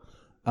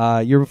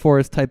 right. Year before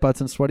is Tight Butts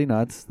and Sweaty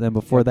Nuts. Then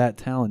before that,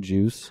 Talent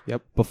Juice.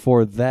 Yep.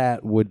 Before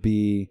that would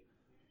be,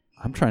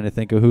 I'm trying to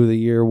think of who the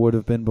year would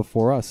have been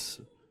before us.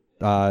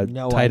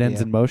 No Tight Ends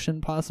idea. in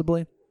Motion,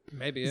 possibly.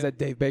 Maybe. Is that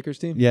Dave Baker's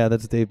team? Yeah,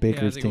 that's Dave Yeah, I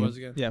Baker's think team. it was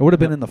again. Yeah. It would have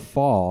been in the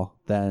fall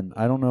then.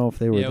 I don't know if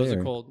they were Yeah, it was there.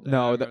 a cold.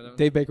 No, I remember that.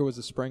 Dave Baker was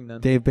the spring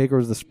then. Dave Baker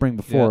was the spring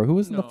before. Yeah. Who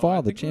was in the No, fall I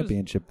of the think it was-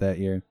 championship that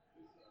year?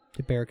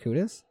 The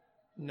Barracudas?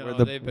 No, Or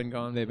the- they've been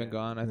gone. They've been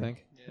gone, I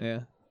think.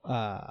 Yeah.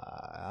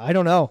 I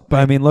don't know.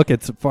 But I mean, look,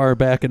 it's far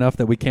back enough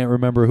that we can't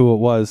remember who it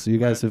was. So you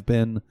guys have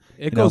been.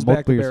 It You know, goes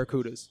back to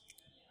multiple Barracudas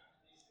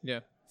Yeah.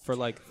 for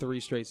like 3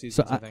 straight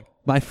seasons, So I think.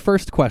 my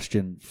first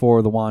question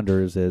for the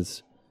Wanderers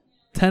is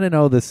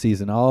 10-0 this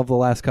season. All of the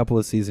last couple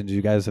of seasons,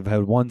 you guys have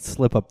had one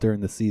slip up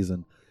during the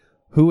season.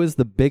 Who is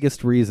the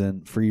biggest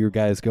reason for you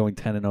guys going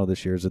 10-0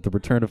 this year? Is it the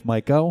return of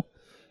Mike O?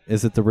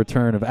 Is it the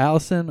return of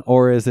Allison?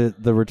 Or is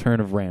it the return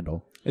of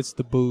Randall? It's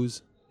the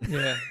booze.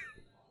 Yeah.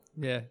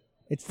 Yeah.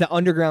 It's the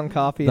underground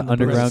coffee. The and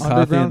underground bread.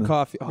 coffee Underground and-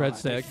 coffee. Oh, Red I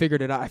Stack.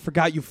 figured it out. I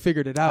forgot you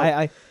figured it out.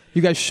 I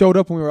You guys showed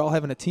up when we were all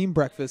having a team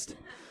breakfast.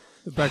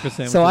 The breakfast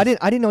sandwiches. so I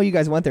didn't know you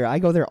guys went there. I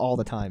go there all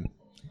the time.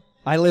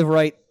 I live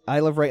right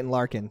in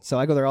Larkin, so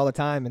I go there all the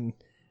time, and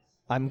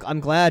I'm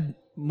glad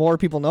more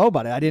people know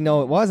about it. I didn't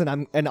know it was, and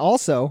I'm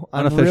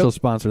Unofficial real-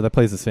 sponsor. That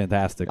place is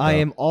fantastic. I though.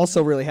 am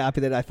also really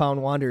happy that I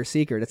found Wanderer's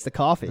secret. It's the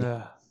coffee.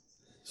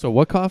 So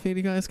what coffee do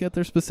you guys get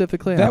there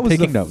specifically? That I'm was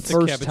taking the notes.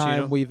 first Cappuccino.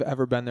 time we've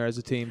ever been there as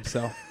a team.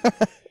 So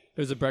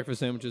There's the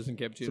breakfast sandwiches and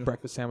the cappuccino.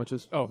 breakfast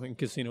sandwiches. Oh, and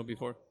casino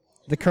before.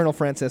 The Colonel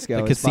Francisco.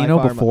 The is by casino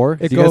far before?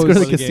 It Do you guys go to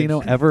goes- the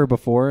casino ever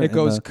before? It in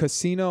goes the-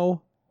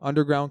 casino,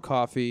 underground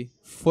coffee,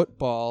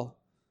 football,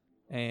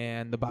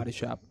 and the body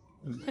shop.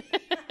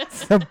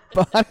 The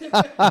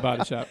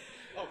body shop.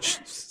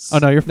 Oh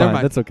no, you're Never fine.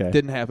 mind. That's okay.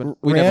 Didn't happen.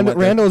 We never went there.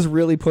 Randall's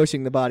really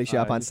pushing the body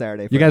shop on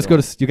Saturday. You for guys go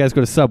everyone.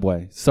 to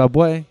Subway.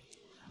 Subway.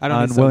 I don't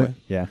on need Subway.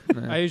 William-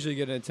 Yeah. I usually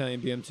get an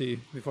Italian BMT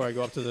before I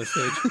go up to the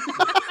stage.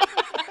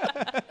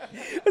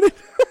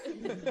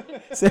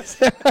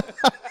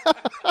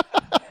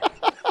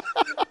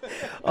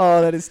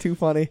 Oh, that is too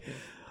funny.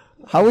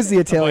 How was the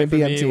Italian One for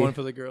me, BMT? one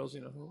for the girls,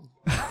 you know.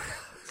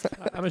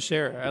 I'm a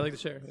sharer. I like to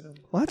share. You know?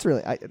 Well, that's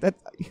really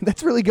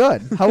that's really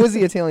good. How was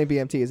the Italian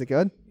BMT? Is it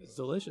good? It's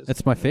delicious.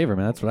 That's my favorite,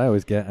 man. That's what I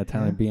always get.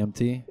 Italian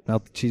BMT.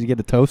 Melt cheese. You get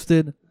it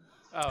toasted.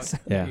 Oh,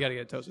 Yeah. You got to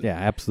get it toasted. Yeah,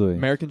 absolutely.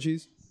 American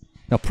cheese.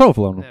 No,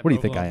 provolone. Yeah, What do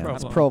you think I provolone, am?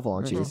 That's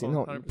Provolone. provolone cheese. You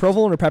know, 100%.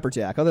 provolone or pepper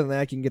jack. Other than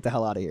that, you can get the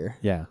hell out of here.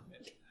 Yeah.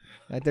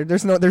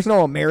 There's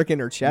no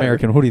American or cheddar.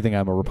 American. Who do you think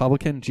I'm? A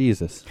Republican?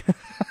 Jesus.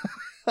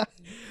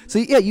 So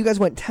yeah, you guys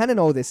went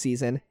 10-0 this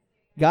season.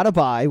 Got a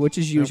bye, which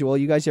is usual.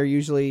 You guys are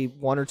usually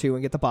 1 or 2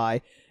 and get the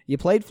bye. You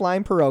played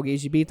Flying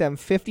Pierogies. You beat them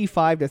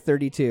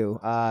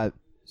 55-32.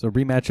 So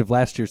rematch of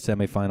last year's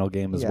semifinal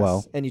game as Yes.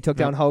 well. And you took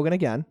down Hogan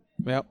again.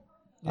 Yep.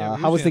 Yeah,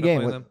 we how was the usually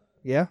game? end up playing them.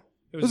 Yeah,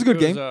 It was a good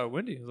game.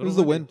 Windy. It was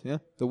the wind. Yeah,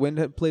 the wind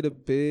had played a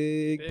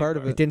big part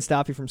of it it. didn't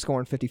stop you from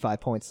scoring 55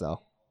 points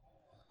though.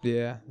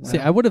 Yeah. See,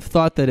 I would have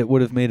thought that it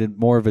would have made it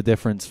more of a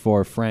difference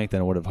for Frank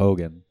than it would have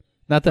Hogan.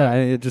 Not that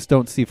I just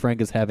don't see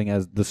Frank as having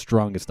as the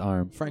strongest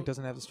arm Frank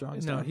doesn't have the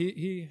strongest. No, arm.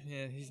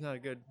 he's not a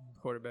good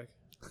quarterback.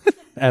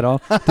 at all.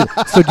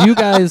 So do you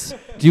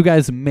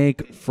guys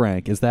make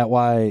Frank? Is that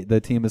why the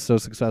team is so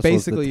successful?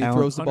 Is the Basically, he talent?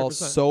 throws the ball 100%.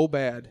 so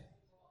bad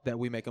that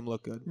we make him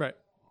look good. Right.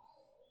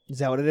 Is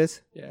that what it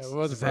is? Yeah, it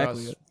wasn't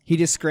Exactly for us. it. He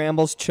just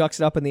scrambles,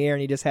 chucks it up in the air,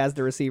 and he just has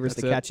the receivers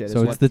That's to it. catch it.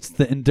 So it's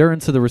the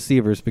endurance of the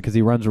receivers because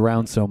he runs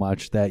around so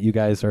much that you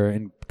guys are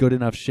in good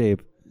enough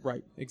shape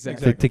Right.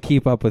 Exactly. to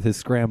keep up with his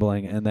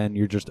scrambling, and then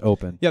you're just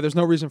open. Yeah, there's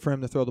no reason for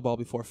him to throw the ball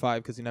before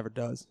 5 because he never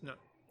does.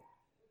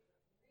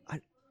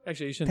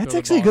 Actually, you shouldn't. That's throw the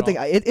actually a ball good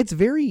at thing. all. It's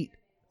very.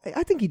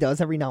 I think he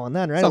does every now and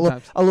then, right?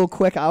 Sometimes. A little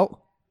quick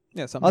out.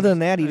 Yeah. Sometimes. Other than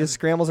that, he just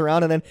scrambles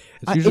around, and then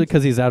It's usually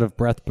because he's out of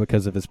breath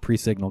because of his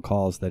pre-signal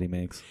calls that he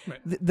makes.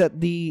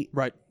 the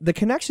Right. the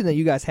connection that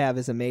you guys have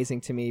is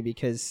amazing to me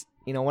because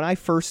when I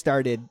first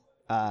started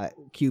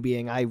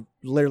QBing, I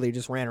literally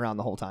just ran around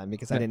the whole time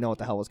because I didn't know what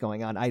the hell was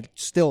going on. I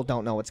still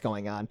don't know what's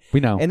going on.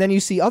 We know. And then you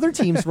see other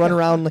teams run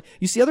around.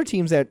 You see other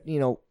teams that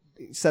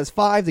it says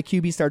 5, the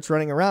QB starts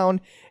running around,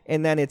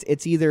 and then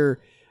it's either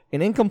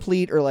an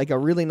incomplete or like a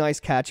really nice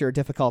catch or a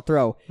difficult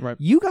throw. Right.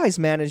 You guys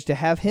managed to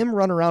have him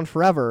run around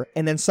forever,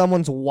 and then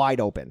someone's wide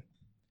open.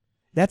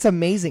 That's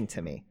amazing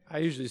to me. I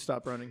usually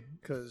stop running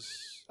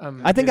because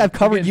I think I've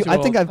covered you. I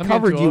think I've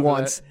covered you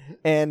once. once,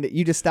 and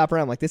you just stop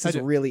around. I'm like, this I is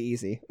do. really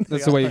easy.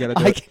 That's the way you got to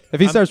do I it. can-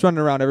 If he starts running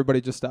around, everybody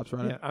just stops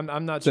running. Yeah, I'm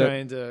not That's it.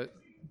 trying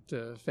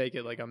to fake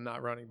it like I'm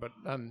not running, but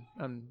I'm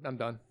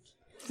done.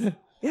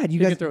 Yeah, you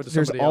can guys. throw it to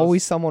There's somebody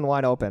always someone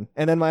wide open.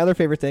 And then my other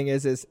favorite thing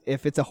is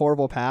if it's a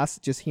horrible pass,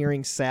 just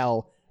hearing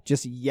Sal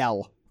just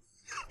yell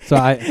So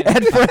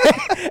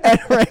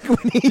at Frank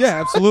when he.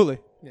 Yeah, absolutely.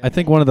 I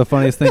think one of the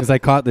funniest things I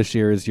caught this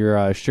year is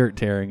your shirt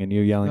tearing and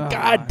you yelling, Ah,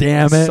 "God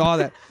damn it!" I saw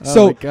that. Oh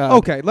So, my God.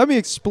 okay, let me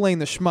explain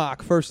the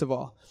schmuck, first of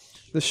all.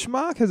 The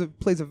schmuck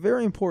plays a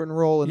very important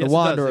role in Yes, the it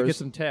does. Wanderers. It gets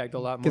them tagged a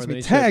lot more Gets than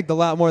me he tagged a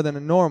lot more than a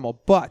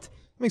normal. But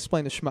let me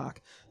explain the schmuck.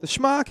 The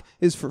schmuck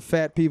is for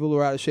fat people who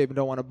are out of shape and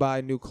don't want to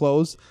buy new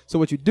clothes. So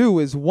what you do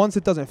is once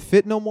it doesn't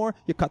fit no more,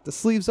 you cut the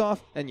sleeves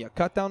off and you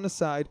cut down the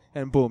side,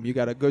 and boom, you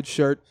got a good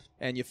shirt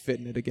and you fit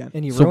in it again.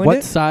 And you So ruined what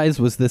it? size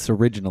was this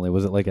originally?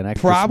 Was it like an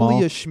extra Probably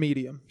small? a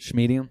schmedium.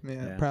 Schmedium?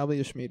 Yeah, probably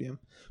a schmedium.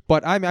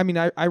 But I mean,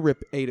 I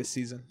rip 8 a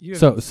season. You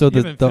So haven't- so you the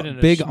haven't fit in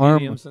a big schmedium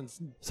arm. since-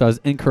 So I was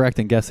incorrect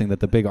in guessing that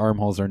the big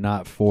armholes are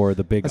not for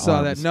the big I saw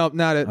arms. that. Nope,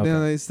 not it. Okay.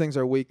 No, these things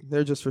are weak.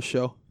 They're just for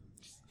show.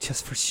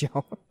 Just for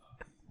show.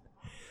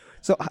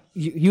 So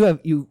you have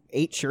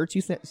 8 shirts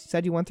you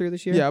said you went through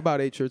this year? Yeah,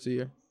 about 8 shirts a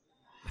year.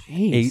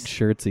 Jeez. 8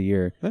 shirts a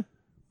year. Huh?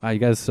 You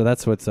guys, so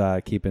that's what's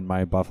keeping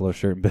my Buffalo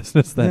shirt in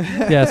business then.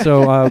 Yeah,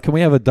 so can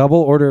we have a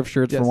double order of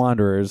shirts Yes. for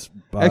Wanderers?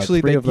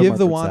 Actually, 3 they of them give are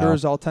the for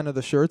Wanderers Sal. all 10 of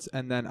the shirts,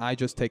 and then I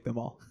just take them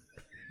all.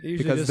 They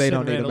usually because just they sit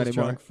don't in need them Randall's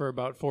anymore. trunk for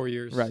about 4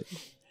 years. Right.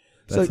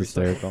 That's So-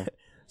 hysterical.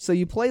 So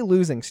you play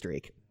losing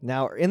streak.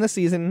 Now in the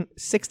season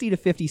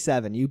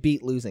 60-57, you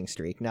beat losing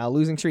streak. Now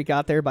losing streak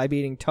got there by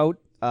beating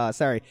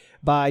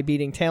by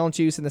beating Talent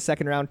Juice in the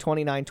second round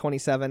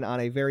 29-27 on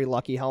a very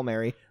lucky Hail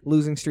Mary.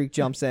 Losing streak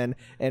jumps in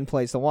and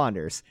plays the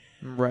Wanderers.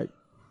 Right.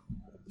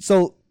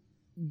 So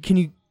can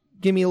you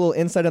give me a little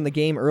insight on the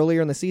game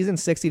earlier in the season?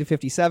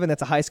 60-57,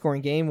 that's a high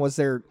scoring game. Was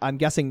there, I'm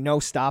guessing, no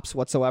stops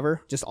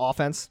whatsoever, just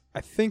offense?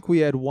 I think we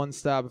had one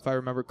stop, if I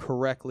remember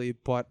correctly,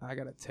 but I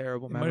got a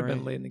terrible It might have memory.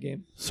 been late in the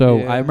game. So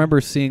Yeah. I remember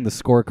seeing the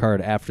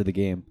scorecard after the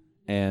game,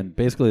 and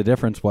basically the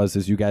difference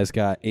is you guys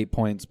got 8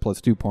 points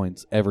plus 2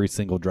 points every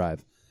single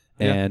drive.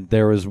 Yeah. And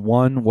there was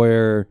one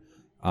where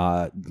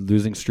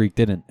losing streak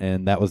didn't,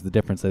 and that was the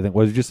difference. I think.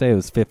 What did you say? It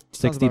was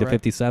 60 to right.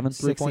 57?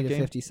 3-point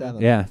game?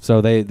 60-57. Yeah. So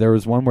there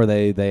was one where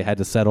they had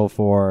to settle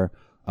for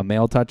a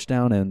male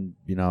touchdown and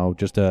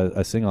just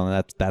a single,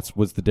 and that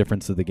was the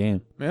difference of the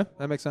game. Yeah,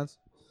 that makes sense.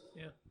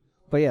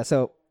 But yeah,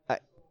 so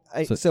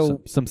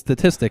So some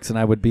statistics, and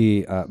I would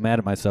be mad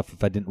at myself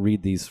if I didn't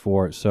read these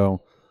four.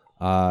 So,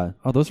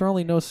 those are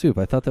only no soup.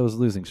 I thought that was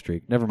losing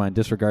streak. Never mind.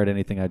 Disregard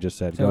anything I just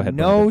said. So Go ahead.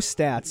 no Brandon.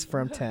 stats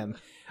from Tim.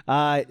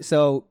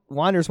 So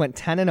Wanderers went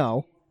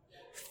 10-0,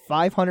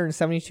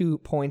 572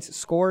 points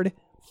scored,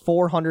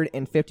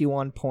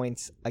 451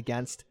 points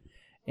against,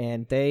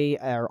 and they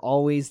are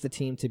always the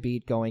team to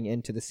beat going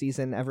into the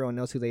season. Everyone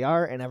knows who they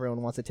are, and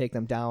everyone wants to take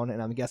them down,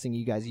 and I'm guessing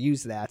you guys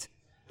use that,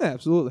 Yeah,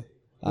 absolutely.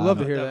 We'd love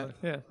to hear that.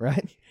 Yeah.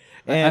 right?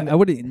 And I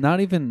would not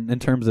even in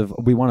terms of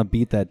we want to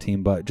beat that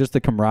team, but just the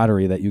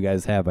camaraderie that you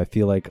guys have. I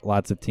feel like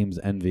lots of teams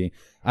envy.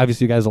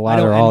 Obviously, you guys a lot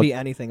I don't are all envy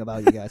anything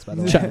about you guys, by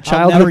the way. I'll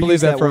childhood never Believe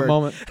use that for word. a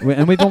moment.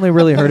 and we've only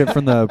really heard it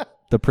from the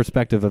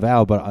perspective of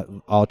Al, but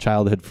all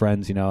childhood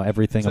friends,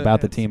 everything So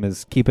about the it's- team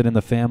is keep it in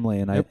the family,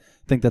 and Yep.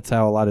 I think that's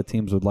how a lot of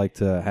teams would like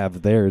to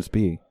have theirs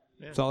be.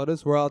 That's all it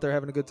is. We're all out there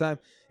having a good time.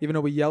 Even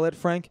though we yell at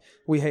Frank,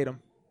 we hate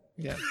him.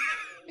 Yeah.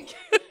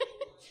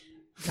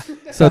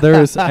 So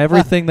there is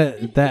everything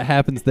that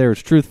happens there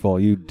is truthful.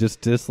 You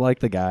just dislike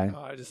the guy.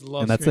 Oh, I just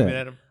love And that's screaming it.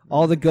 at him.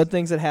 All the good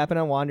things that happen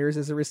on Wanderers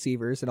is the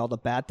receivers, and all the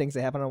bad things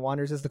that happen on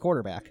Wanderers is the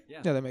quarterback.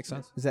 Yeah, that makes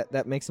sense. Is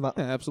that makes them up?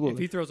 Yeah, If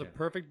absolutely. he throws a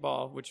perfect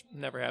ball, which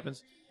never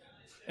happens,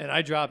 and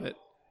I drop it,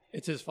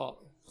 it's his fault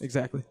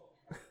Exactly.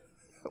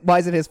 Why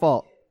is it his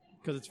fault?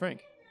 because it's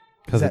Frank.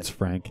 Because that- it's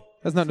Frank.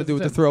 Has nothing to do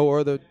with the It's him. throw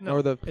or the No,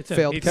 it's him.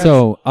 failed He- catch.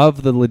 So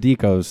of the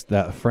Ladicos,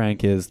 that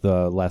Frank is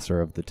the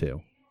lesser of the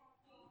two.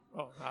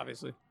 Oh,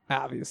 obviously.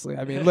 Obviously,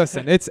 I mean,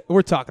 listen,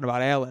 we're talking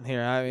about Allen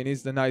here. I mean,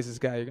 he's the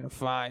nicest guy you're gonna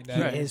find. I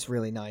He mean, is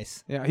really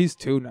nice. yeah, he's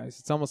too nice.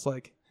 It's almost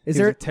like Is he's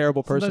there a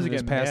terrible person Sometimes in I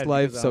his get past mad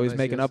life, because so how he's nice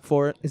making he is. up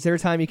for it. Is there a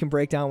time you can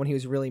break down when he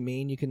was really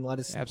mean? You can let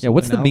us Absolutely. Yeah,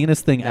 what's the no.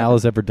 meanest thing Al Never.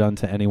 has ever done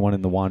to anyone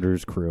in the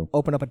Wanderers crew?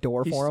 open up a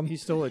door for him. He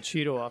stole a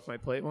Cheeto off my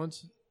plate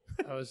once.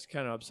 I was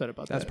kind of upset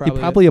about That's that. He Probably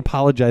probably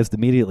apologized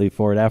immediately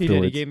for it He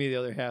afterwards. did. He gave me the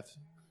other half.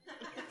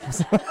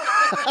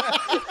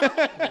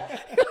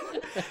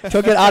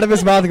 Took it out of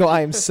his mouth and go,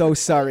 I am so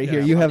sorry.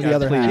 Here, you have the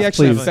other please. half. He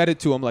actually Please. fed it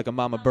to him like a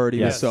mama bird. He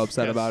Yes. was so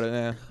upset Yes. about it.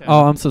 Yeah.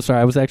 Oh, I'm so sorry.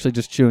 I was actually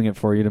just chewing it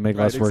for you to make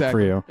Right, less work for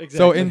exactly. you.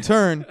 So in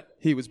turn,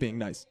 he was being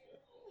nice.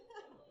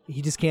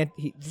 He just can't.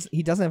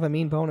 He doesn't have a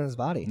mean bone in his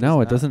body. No, Does it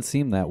not. doesn't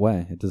seem that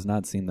way. It does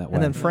not seem that way.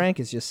 And then Frank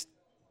is just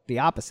the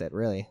opposite,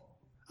 really.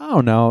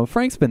 Oh no,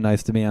 Frank's been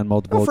nice to me on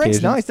multiple Well, Frank's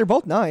occasions. nice. They're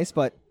both nice,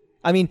 but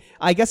I mean,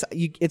 I guess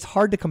it's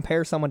hard to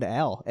compare someone to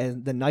Al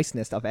and the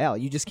niceness of Al.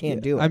 You just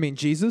can't do it. I mean,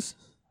 Jesus.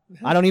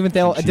 I don't even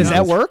think. Does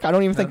that work? I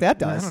don't even think that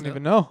I does. don't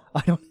even know.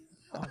 I don't.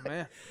 Oh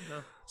man.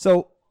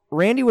 So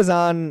Randy was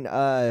on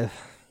a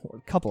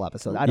couple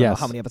episodes. I don't know Yes.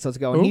 how many episodes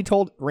ago, and Who? he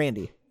told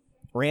Randall.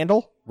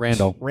 Randall.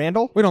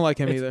 We don't like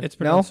him It's, either. it's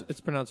pronounced.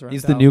 It's pronounced.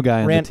 He's the new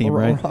guy on the team,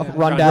 right?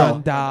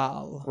 Rondell.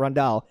 Rondal.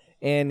 Rondell.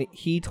 And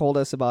he told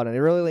us about a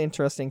really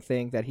interesting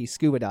thing that he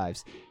scuba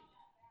dives.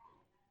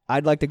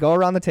 I'd like to go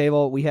around the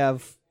table. We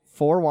have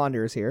 4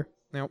 Wanderers here.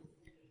 Yep.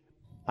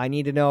 I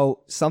need to know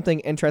something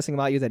interesting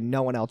about you that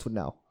no one else would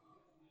know.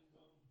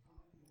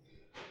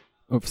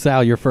 Oh,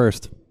 Sal, you're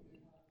first.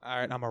 All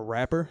right, I'm a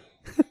rapper.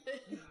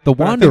 The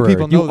But I think Wanderer.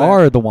 people know You that.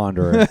 are the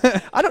Wanderer.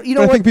 I don't. You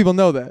I know think what? people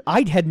know that.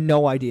 I had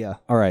no idea.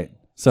 All right.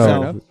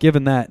 So,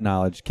 given that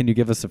knowledge, can you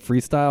give us a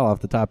freestyle off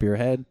the top of your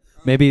head?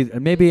 Maybe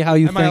how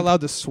you Am think. I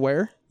allowed to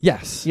swear?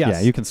 Yes. Yeah,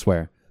 you can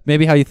swear.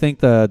 Maybe how you think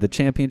the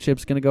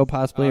championship's going to go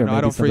possibly, or no, maybe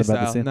I don't something about the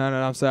freestyle. scene.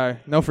 No, I'm sorry.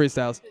 No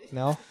freestyles.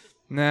 No?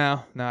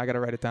 No, I got to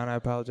write it down. I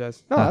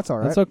apologize. No, that's all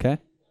right. That's okay.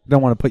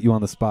 Don't want to put you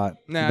on the spot.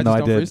 Nah, even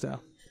I though just I don't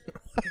did.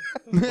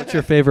 freestyle. What's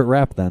your favorite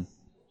rap then?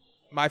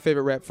 My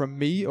favorite rap from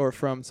me or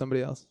from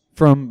somebody else?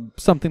 From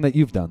something that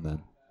you've done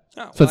then.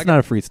 So it's not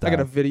a freestyle. I got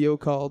a video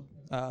called,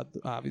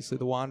 obviously,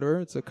 The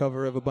Wanderer. It's a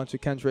cover of a bunch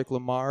of Kendrick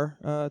Lamar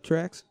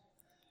tracks.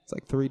 It's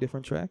like 3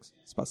 different tracks.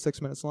 It's about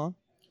 6 minutes long.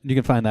 You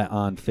can find that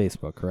on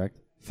Facebook, correct?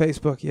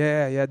 Facebook,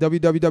 yeah.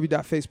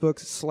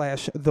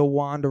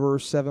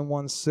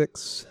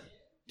 www.facebook.com/TheWanderer716.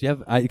 Do you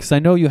have? Because I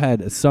know you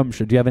had some.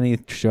 Do you have any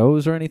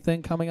shows or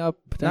anything coming up?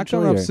 Not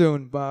Potentially, coming up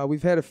soon.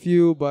 We've had a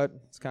few, but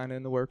it's kind of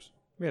in the works.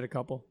 We had a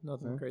couple.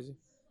 Nothing crazy.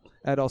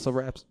 Ed also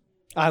raps.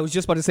 I was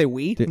just about to say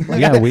we.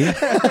 Yeah, we.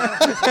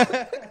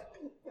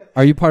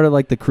 Are you part of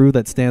like the crew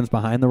that stands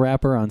behind the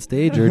rapper on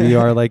stage, or you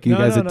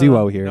guys a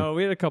duo here? No,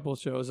 we had a couple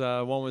shows.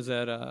 One was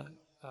at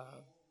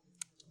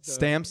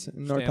Stamps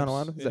in North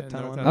Tonawanda. Is that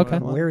Tonawanda? Okay.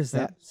 Where is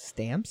that?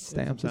 Stamps?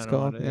 Stamps it's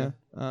called. Yeah.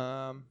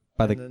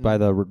 By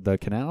the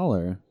canal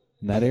or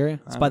in that area?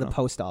 It's by the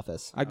post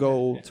office. I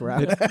go. That's where I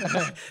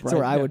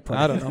would put it.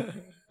 I don't know.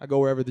 I go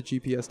wherever the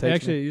GPS takes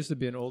Actually, me. it used to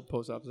be an old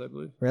post office, I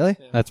believe. Really?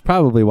 Yeah. That's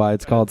probably why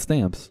it's called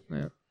Stamps.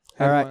 Yeah.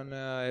 All right. One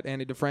at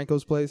Andy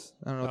DeFranco's place.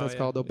 I don't know what that's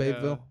called though.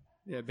 Babeville.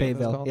 Yeah,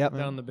 Bayville. Yep.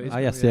 Down the basement. Oh,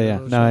 yes, yeah.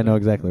 No, I know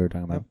exactly what you're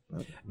talking about.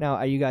 Now,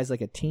 are you guys like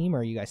a team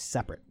or are you guys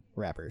separate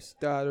rappers?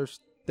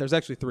 There's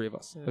actually 3 of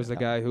us. There's a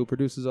guy who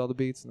produces all the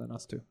beats, and then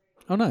us 2.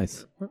 Oh,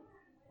 nice.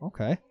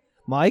 Okay.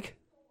 Mike?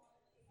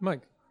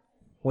 Mike.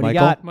 What do you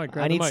Michael? got? Mike,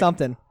 grab I the need mic.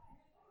 something.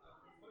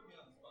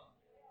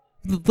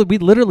 We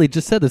literally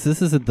just said this.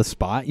 This isn't the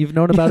spot. You've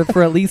known about it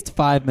for at least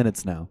 5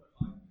 minutes now.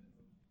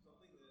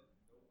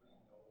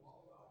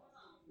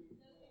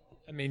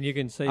 I mean, you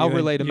can say I'll you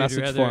relay the you'd message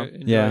rather for him.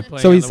 enjoy Yeah.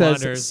 playing So on he the says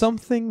Wanderers.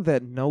 something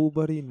that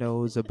nobody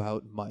knows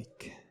about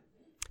Mike.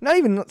 Not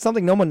even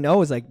something no one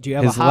knows. Like, do you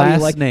have His a hobby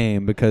last like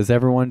name, because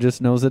everyone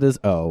just knows it as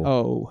O.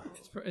 Oh.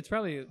 It's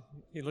probably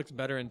he looks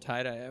better in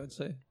tie dye, I would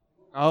say.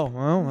 Oh,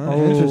 well,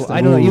 Oh, interesting.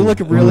 I don't know. You look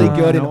really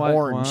good in know what?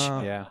 orange.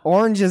 Wow. Yeah.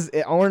 Orange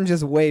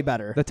is way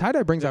better. The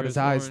tie-dye brings out There his is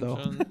eyes, though.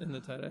 orange in the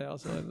tie dye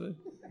also, I believe.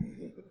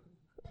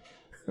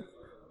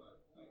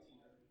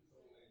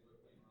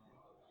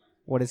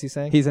 What is he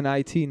saying? He's an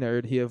IT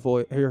nerd.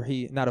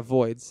 He not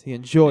avoids. He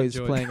enjoys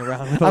playing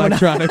around with I'm an-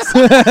 electronics.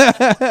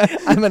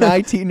 I'm an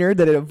IT nerd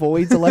that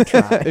avoids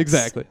electronics.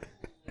 Exactly.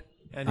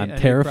 I'm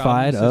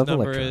terrified problems, of his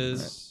number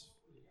electronics. is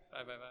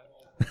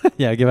 555.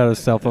 Yeah, give out his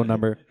cell phone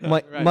number.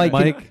 Mike, Right.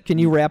 Mike, can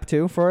you rap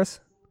too for us?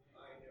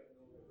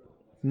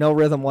 No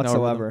rhythm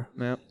whatsoever.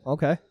 Yeah.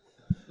 Okay.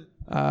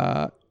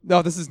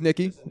 No, this is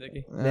Nikki.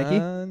 Nikki. Nikki?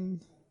 And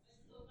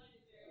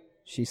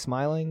She's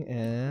smiling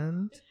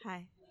and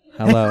Hi.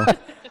 Hello.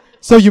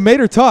 so you made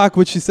her talk,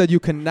 which she said you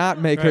cannot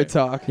make her Right.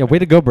 talk. Yeah, way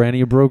to go, Brandon.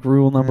 You broke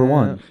rule number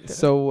 1.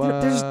 So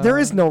there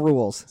is no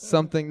rules.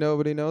 something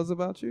nobody knows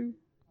about you.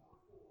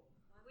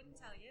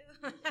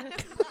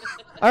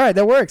 All right,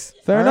 that works.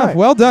 Fair All enough. right.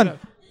 Well done.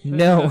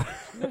 No.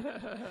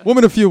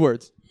 Woman of few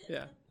words.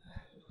 Yeah.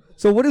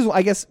 So what is,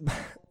 I guess,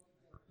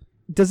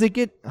 does it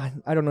get,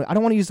 I don't know, I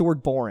don't want to use the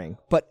word boring,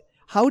 but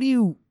how do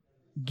you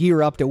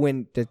gear up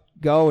to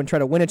go and try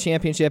to win a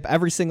championship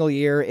every single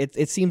year?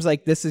 It seems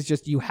like this is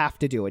just, you have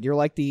to do it. You're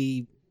like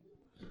the,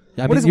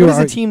 what is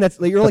the team that's,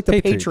 you're like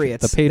the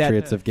Patriots. The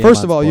Patriots of Game First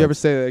On of all, you ever Sports.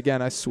 say that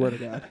again? I swear to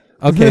God.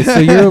 Okay, so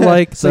you're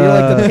like So you're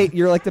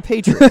like the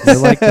Patriots. you're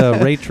like the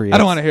Patriots. I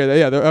don't want to hear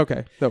that. Yeah,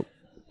 okay. So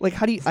Like,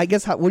 how do you, I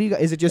guess, what do you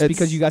guys, is it just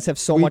because you guys have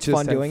so we much just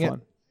fun have doing it?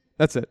 fun.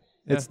 That's it.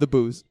 It's Yeah. the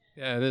booze.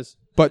 Yeah, it is.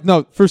 But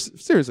no,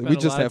 seriously, Spend we a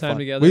just lot of have time fun.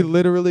 together. We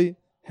literally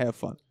have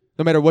fun.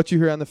 No matter what you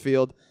hear on the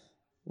field,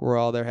 we're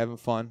all there having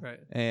fun. Right.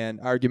 And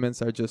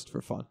arguments are just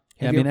for fun.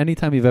 Yeah, I mean,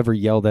 anytime you've ever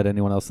yelled at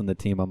anyone else in the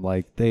team, I'm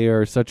like, they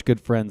are such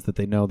good friends that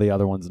they know the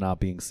other one's not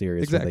being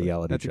serious when Exactly. they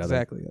yell at That's each other.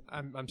 exactly it.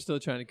 I'm still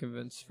trying to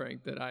convince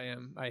Frank that I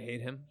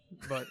hate him,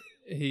 but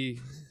he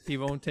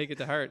won't take it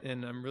to heart,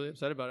 and I'm really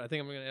upset about it. I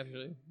think I'm gonna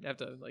actually have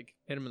to like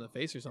hit him in the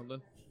face or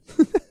something.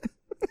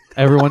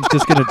 Everyone's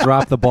just going to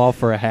drop the ball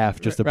for a half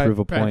just to Right, prove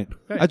a point.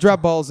 I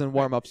drop balls in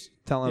warm-ups,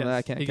 telling him that I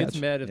Yes, can't he catch.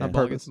 gets mad if Yeah. the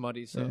ball Purpose. gets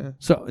muddy. So Yeah.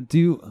 So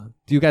do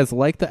you guys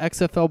like the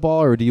XFL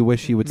ball, or do you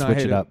wish you would No, I switch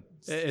hate it it. up?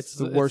 it's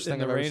the worst in thing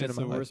the I've ever rain, seen It's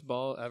in the my life. worst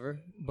ball ever,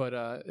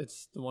 but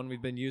it's the one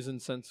we've been using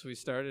since we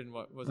started. And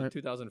what was Right. it,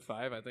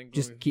 2005? I think.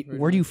 Just when we keep, first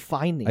where do you started.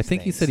 find these I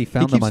think he things? said he He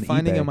found keeps them on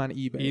finding eBay. them on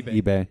eBay.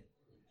 eBay. eBay.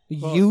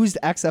 Used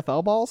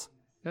XFL balls?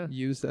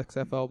 Used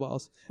XFL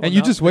balls. Well, and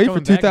you now just they're wait for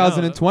coming back now.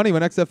 2020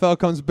 when XFL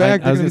comes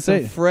back. I was There's going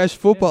to be gonna some say. fresh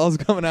footballs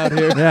coming out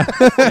here. Yeah.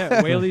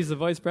 Yeah, Whaley's the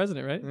vice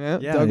president, right?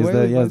 Yeah, Doug he's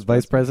Whaley, the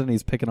vice president.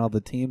 He's picking all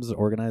the teams,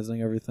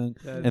 organizing everything.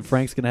 That's And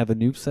Frank's going to have a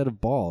new set of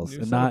balls. New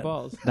and set of not,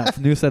 balls. not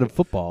new set of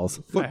footballs. I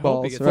hope he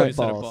Footballs, gets a right. new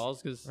set of Balls.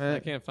 balls because Right. I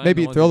can't find.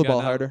 Maybe the throw ones the he's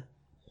ball got now. harder.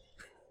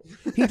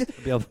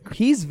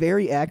 He's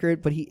very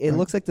accurate, but it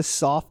looks like the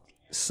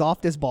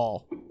softest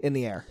ball. in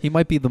the air. He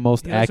might be the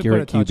most He has to put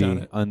accurate a touch on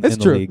QB it. in It's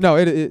the true. league. No,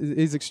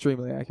 he's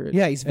extremely accurate.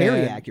 Yeah, he's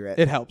very And accurate.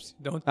 It helps.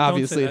 Don't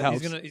Obviously, say it that.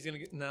 helps. He's gonna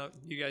get now.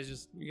 You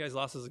guys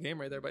lost us a game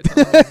right there by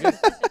telling him he's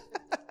good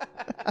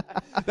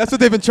That's what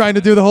they've been trying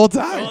to do the whole the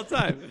time. whole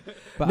time.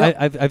 But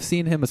I've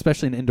seen him,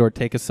 especially in indoor,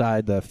 take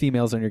aside the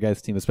females on your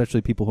guys' team,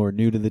 especially people who are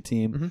new to the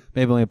team,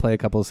 maybe only play a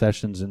couple of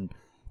sessions, and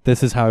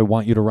this is how I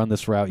want you to run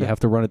this route. You have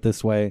to run it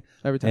this way.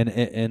 Every time.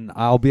 And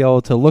I'll be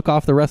able to look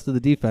off the rest of the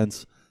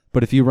defense,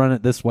 but if you run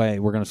it this way,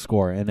 we're going to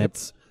score. And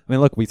it's, I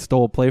mean, look, we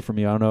stole a play from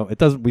you. I don't know. It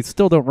doesn't. We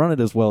still don't run it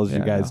as well as you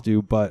guys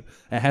do, but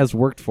it has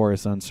worked for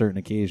us on certain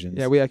occasions.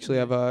 Yeah, we actually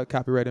have a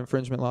copyright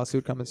infringement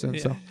lawsuit coming soon.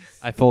 So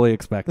I fully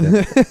expect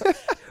it.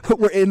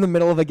 We're in the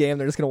middle of a game.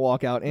 They're just going to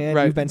walk out, and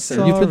you've been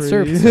served. You've been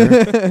served,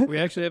 sir. We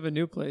actually have a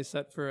new play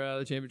set for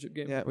the championship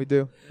game. yeah, we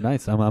do.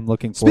 Nice. I'm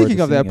looking forward Speaking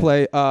to of that seeing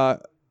it. play,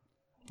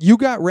 you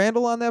got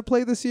Randall on that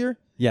play this year,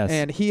 Yes.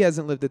 and he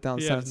hasn't lived it down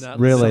He since. has not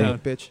Really? Son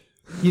of a bitch.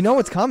 You know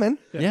it's coming.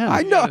 yeah.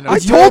 I know. Yeah, I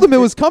It's told your- him it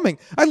was coming.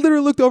 I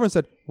literally looked over and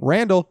said,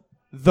 "Randall,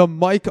 the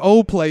Mike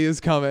O play is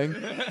coming,"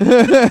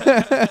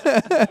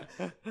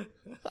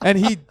 and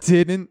he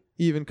didn't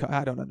even.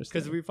 I don't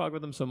understand. Because we fuck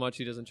with him so much,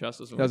 he doesn't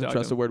trust us. When Doesn't we talk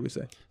trust to a him. word we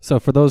say. So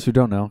for those who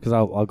don't know, because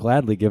I'll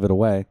gladly give it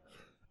away,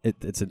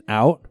 it's an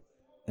out,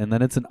 and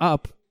then it's an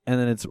up, and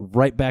then it's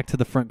right back to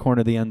the front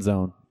corner of the end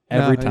zone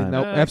every No, time.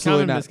 No, Common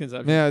absolutely not.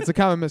 misconception. Yeah, it's a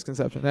common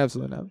misconception.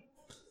 Absolutely not.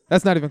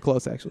 That's not even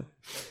close, actually.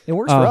 It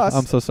works for us.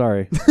 I'm so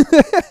sorry.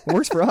 It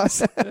works for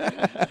us.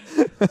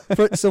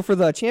 So for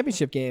the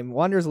championship game,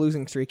 Wanderers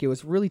losing streak, it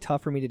was really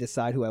tough for me to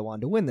decide who I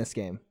wanted to win this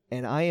game.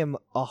 And I am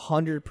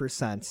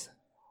 100%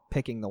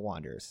 picking the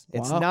Wanderers.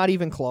 It's Wow. not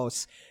even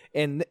close.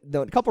 And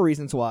a couple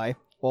reasons why.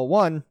 Well,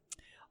 one,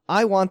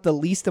 I want the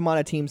least amount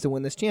of teams to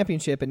win this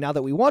championship. And now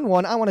that we won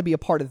one, I want to be a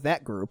part of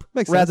that group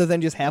Makes rather sense.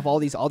 than just have all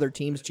these other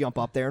teams jump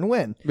up there and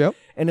win. Yep.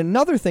 And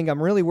another thing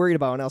I'm really worried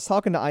about, and I was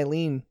talking to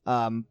Eileen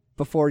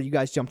before you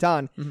guys jumped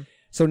on.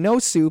 So no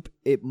soup,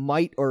 it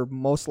might or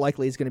most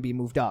likely is going to be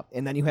moved up.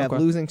 And then you have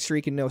Okay. losing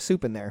streak and no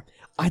soup in there.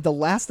 The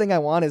last thing I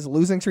want is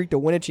losing streak to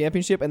win a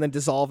championship and then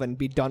dissolve and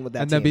be done with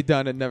that And team. then be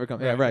done and never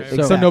come. Yeah, right.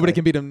 Right. So nobody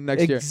can beat him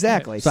next year.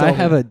 Exactly. So I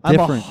have a I'm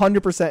different-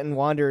 100% in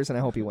Wanderers, and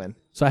I hope you win.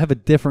 So I have a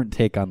different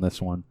take on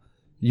this one.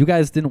 You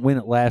guys didn't win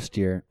it last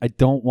year. I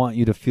don't want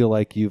you to feel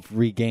like you've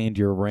regained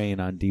your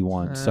reign on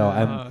D1. So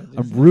I'm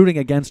rooting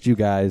against you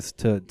guys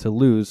to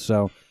lose.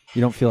 So you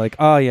don't feel like,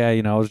 oh yeah,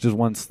 it was just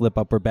one slip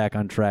up. We're back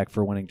on track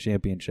for winning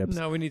championships.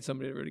 No, we need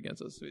somebody to root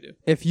against us. We do.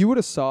 If you would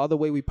have saw the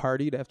way we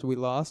partied after we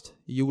lost,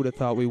 you would have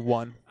thought we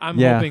won. I'm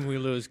Yeah. hoping we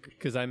lose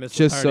because I missed.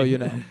 Just the so party. you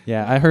know.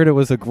 Yeah, I heard it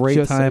was a great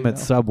Just so time you at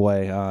know.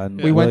 Subway on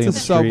We went to William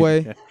Street.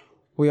 Subway.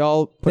 We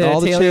all put The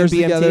all the Italian chairs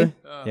BMT? together.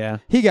 Yeah.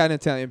 He got an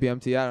Italian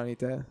BMT. I don't eat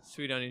that.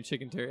 Sweet onion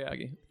chicken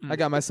teriyaki. I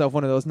got myself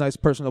one of those nice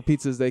personal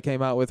pizzas they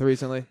came out with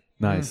recently.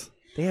 Nice.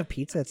 They have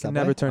pizza at Subway?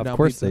 Never turned down Of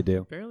course pizza. they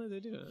do. Apparently they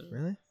do.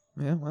 Really?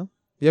 Yeah, well,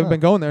 you haven't been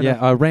going there. Yeah,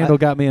 now. Randall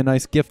got me a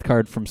nice gift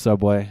card from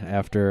Subway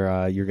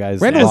after your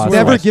guys Randall's lost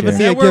never last given year.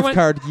 me a Is that where gift went-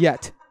 card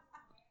yet.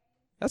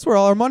 That's where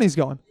all our money's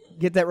going.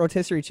 Get that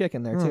rotisserie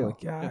chicken there, Oh too.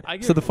 my god. I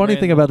So give the funny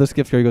thing Randall- about this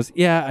gift card, he goes,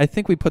 yeah, I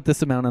think we put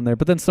this amount on there,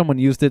 but then someone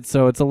used it,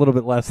 so it's a little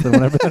bit less than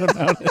whatever that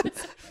amount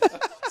is.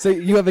 So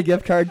you have a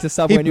gift card to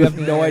Subway, and you have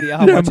no idea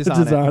how Yeah, much is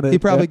on it. He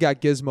probably got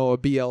Gizmo a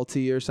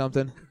BLT or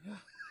something.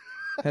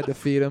 Had to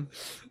feed him.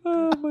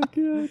 Oh my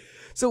god.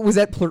 So was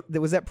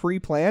that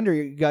pre-planned, or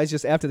you guys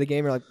just after the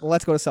game you're like, well,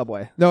 let's go to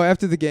Subway? No,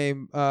 after the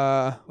game, we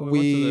went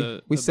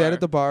to we the sat bar. at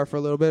the bar for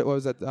a little bit. What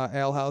was that?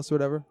 Ale House or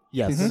whatever.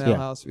 Yes. It's an Ale Yeah.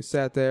 House. We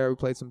sat there. We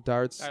played some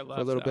darts I for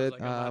left. a little I was bit.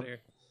 like, I'm outta here.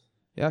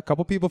 Yeah, a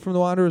couple people from the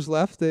Wanderers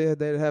left. They'd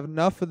have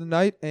enough for the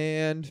night,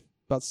 and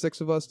about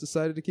 6 of us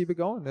decided to keep it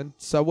going. And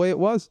Subway it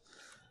was.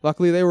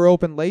 Luckily, they were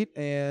open late,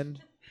 and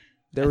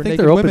there I were think naked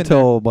they're open women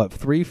till what,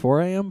 3,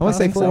 4 a.m. I wanna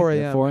say possibly? 4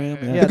 Yeah, a.m. 4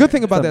 a.m. Yeah. The good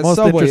thing about The that most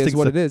Subway is interesting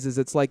what stuff. it is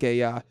it's like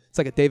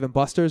a Dave and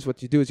Buster's.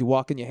 What you do is you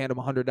walk in, you hand them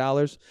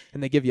 $100,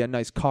 and they give you a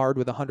nice card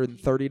with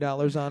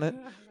 $130 on it,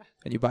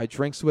 and you buy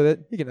drinks with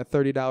it. You get a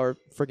 $30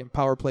 freaking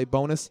power play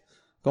bonus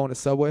going to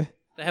Subway.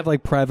 They have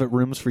like private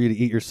rooms for you to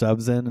eat your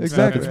subs in. and Exactly.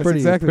 stuff. It's That's pretty,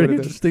 exactly pretty what it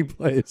is. interesting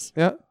place.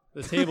 Yeah.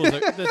 The tables are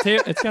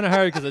it's kind of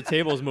hard because the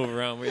tables move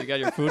around where you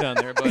got your food on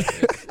there, but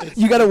it's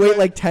You got to wait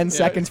like 10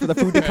 seconds for the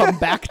food to come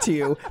back to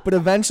you, but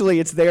eventually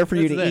it's there for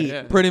you it's to there, eat.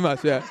 yeah. Pretty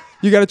much, yeah.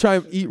 You got to try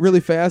and eat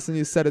really fast, and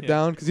you set it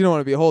down because you don't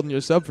want to be holding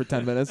your sub for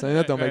 10 minutes. I mean,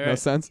 that don't make no Right.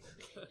 sense.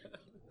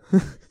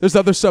 There's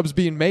other subs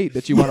being made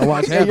that you want to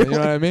watch happen. You know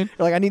what I mean?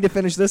 You're like, I need to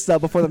finish this sub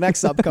before the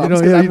next sub comes know,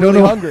 because yeah, I'm you don't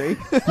really know- hungry.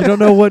 You don't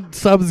know what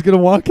sub is gonna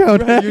walk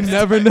out. Right, you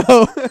never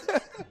know.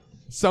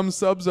 Some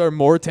subs are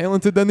more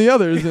talented than the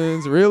others, and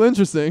it's real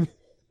interesting.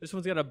 this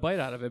one's got a bite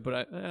out of it,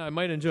 but I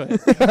might enjoy it.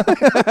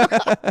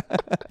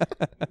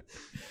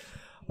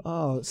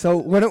 Oh, so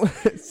when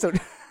so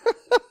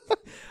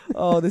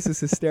oh, this is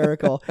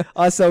hysterical.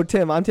 So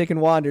Tim, I'm taking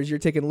Wanderers. You're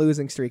taking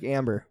losing streak.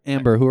 Amber.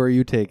 Amber, who are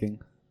you taking?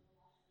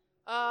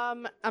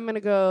 I'm gonna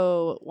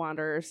go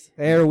Wanderers.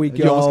 There we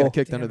go. You almost got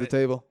kicked under the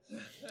table.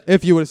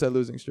 If you would have said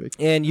losing streak.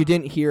 And you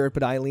didn't hear it,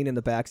 but Eileen in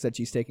the back said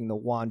she's taking the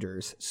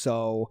Wanderers.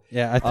 So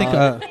Yeah, I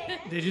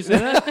think Did you say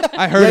that?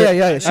 I heard it.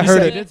 Yeah. I She heard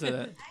said it. did say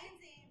that.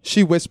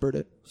 She whispered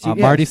it.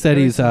 Marty said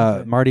very he's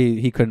sensitive. Marty.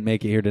 He couldn't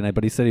make it here tonight,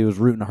 but he said he was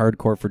rooting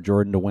hardcore for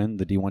Jordan to win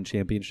the D1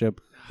 championship.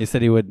 He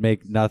said he would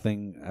make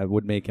nothing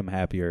would make him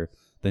happier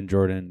than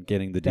Jordan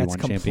getting the that's D1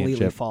 completely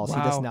championship. false.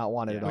 He does not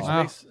want it at Which all.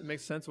 Wow.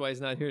 makes sense why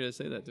he's not here to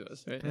say that to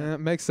us, right? Yeah, it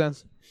makes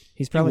sense.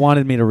 He's He probably.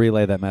 wanted me to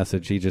relay that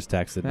message. He just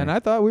texted And me. I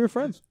thought we were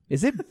friends.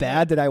 Is it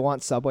bad that I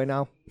want Subway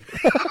now?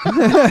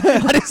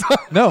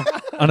 No.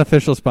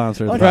 Unofficial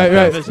sponsor. of the Right,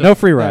 podcast. right. No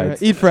free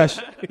rides. Eat fresh.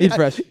 Eat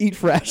fresh. Eat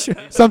fresh.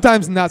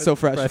 Sometimes not so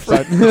fresh.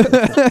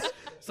 but-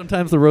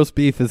 Sometimes the roast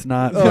beef is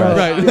not fresh.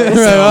 right. Right.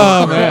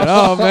 Oh, man.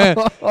 Oh, man.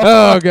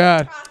 Oh,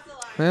 God.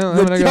 Well, I'm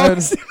going to go ahead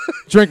and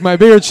drink my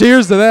beer.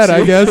 Cheers to that,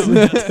 I guess.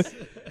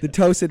 The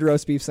toasted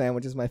roast beef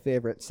sandwich is my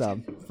favorite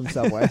sub from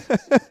Subway.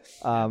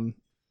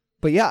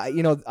 But yeah,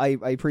 I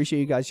appreciate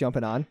you guys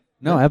jumping on.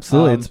 No,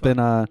 absolutely. It's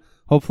been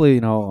hopefully,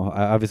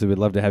 obviously we'd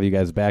love to have you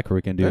guys back where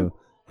we can do,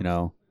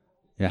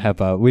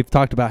 have we've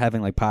talked about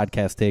having like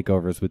podcast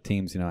takeovers with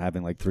teams,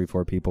 having like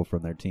 3-4 people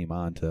from their team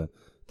on to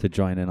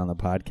join in on the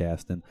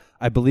podcast. And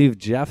I believe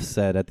Jeff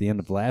said at the end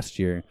of last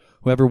year,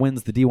 whoever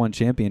wins the D1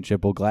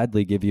 championship will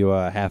gladly give you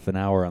a half an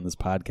hour on this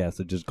podcast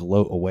to just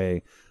gloat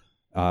away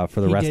for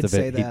the He rest did of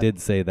say it. He that. did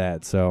say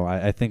that. So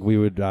I think we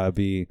would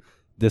be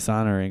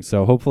dishonoring.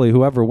 So hopefully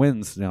whoever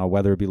wins,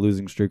 whether it be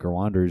losing streak or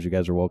Wanderers, you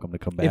guys are welcome to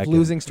come back. If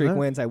losing streak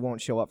wins, I won't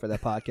show up for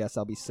that podcast.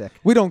 I'll be sick.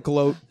 We don't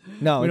gloat.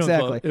 No, We don't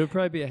exactly. It would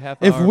probably be a half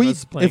If hour. of we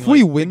us playing, if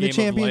we like, win the the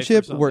game of life or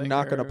championship, we're something,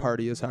 not going to or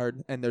party as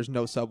hard, and there's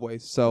no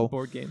subways. So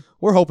board game.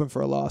 we're hoping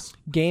for a loss.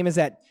 Game is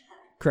at,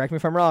 correct me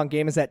if I'm wrong,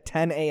 game is at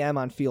 10 a.m.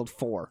 on field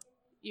 4.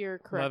 You're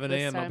correct. 11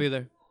 this a.m. I'll time. be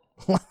there.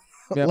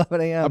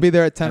 11 a.m. I'll be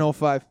there at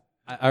 10:05.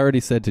 I already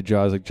said to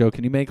Joe, I was like, Joe,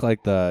 can you make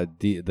like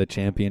the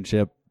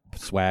championship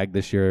swag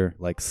this year,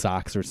 like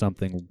socks or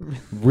something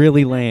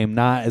really lame,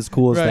 not as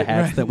cool as the Right,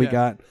 hats right. that we Yeah.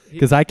 got,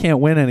 because I can't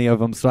win any of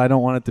them, so I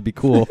don't want it to be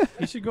cool.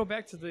 You should go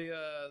back to the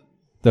hoodies?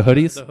 The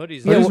hoodies. Yeah,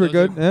 Hoodies Those were are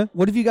good. Yeah.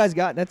 What have you guys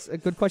got? That's a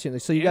good question.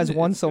 So you And guys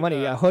won it's so good,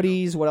 many.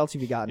 Hoodies. What else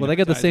have you gotten? Well, they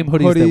got the same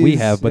Advertising. hoodies that we Hoodies,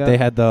 have, but yeah. they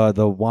had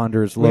the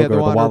Wanderers We had logo, the or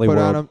the Wanderer Wally put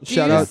on World. them. Do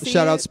Shout you out, see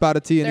shout out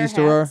Spotted T and Their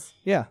Easter Roar. hats?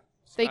 Yeah.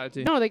 They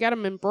got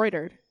them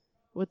embroidered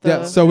with the.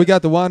 Yeah, so we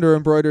got the Wanderer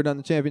embroidered on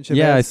the championship.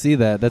 Yeah, I hats. see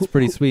that. That's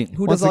pretty sweet.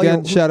 Who Once does all again,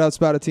 your, shout out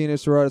Spotted T and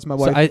Easter Roar. That's my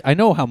So wife. I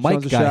know how Mike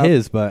Shows a got shop.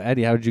 his, but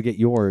Eddie, how did you get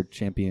your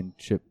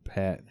championship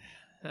hat?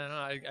 I don't know.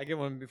 I get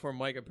one before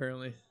Mike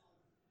apparently.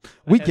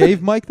 We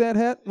gave Mike that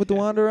hat with the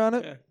Wanderer on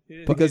it Yeah, he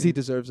did. because he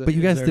deserves it. But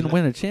you guys deserves didn't it.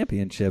 win a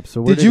championship,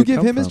 so where did you it give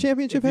come him his from?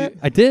 championship If you- hat?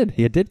 I did.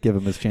 He did give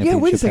him his yeah,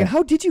 championship wait a second. hat.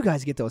 How did you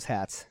guys get those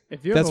hats?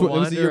 If you That's have a what- it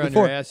was the year Wanderer on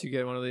before. your ass, you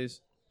get one of these.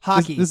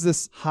 Hockey. This is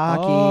this.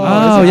 Hockey.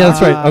 Oh, yeah,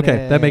 that's right.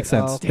 Okay, that makes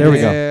sense. Okay. There we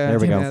go. Yeah, There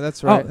we go. Yeah,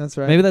 that's right. Oh, That's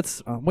right. Maybe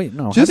that's. Wait,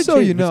 no. How Just did so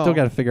JJ you we know- still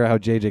got to figure out how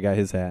JJ got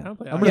his I hat. don't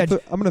play I'm hockey.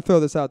 gonna throw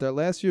this out there.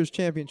 Last year's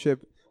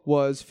championship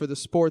was for the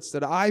sports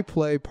that I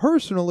play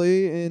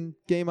personally in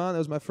Game On. That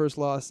was my first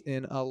loss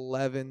in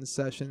 11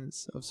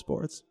 sessions of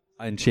sports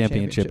In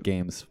championship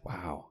games.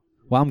 Wow.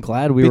 Well, I'm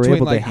glad we between were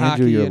able like to hand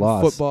hockey you your and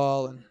loss.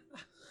 football, and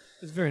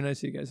It's very nice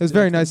of you guys. it was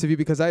very nice of you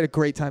because I had a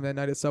great time that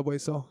night at Subway.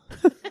 So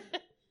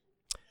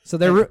So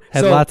they're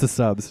Had lots of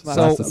subs. So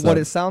Lots of what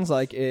it subs. sounds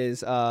like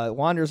is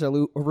Wanderers are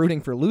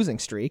rooting for losing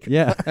streak.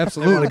 Yeah.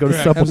 absolutely, wanna go to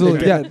Correct. Subway.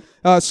 absolutely,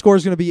 yeah.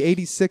 Score's gonna be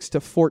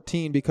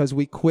 86-14 because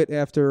we quit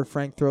after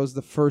Frank throws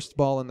the first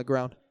ball in the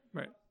ground.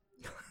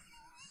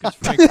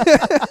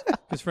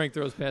 Because Frank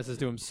throws passes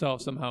to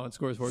himself somehow and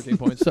scores 14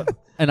 points.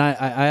 And I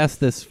asked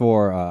this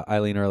for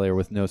Eileen earlier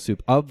with No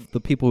Soup. Of the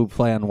people who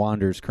play on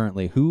Wanderers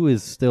currently, who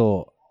is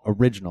still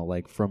original,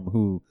 like from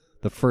who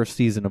the first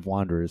season of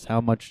Wanderers? How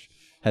much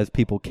has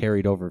people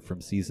carried over from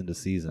season to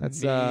season?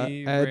 That's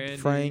Me, Ed, Randy,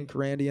 Frank,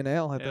 Randy, and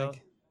Al. I Al.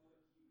 think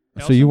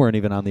So you weren't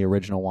even on the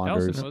original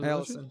Wanderers. Allison was-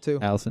 Allison too.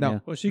 Allison, No. yeah.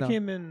 Well, she No.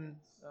 came in.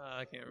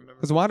 I can't remember.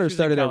 Because the Wanderers She was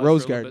in started at college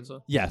Rose for a little Garden. bit,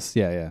 so- Yes,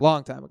 yeah.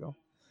 Long time ago,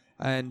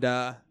 and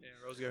Yeah,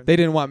 Rose Garden. they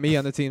didn't want me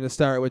on the team to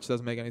start, which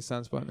doesn't make any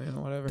sense. But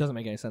whatever. Doesn't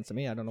make any sense to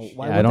me. I don't know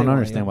why. Yeah, would I don't they want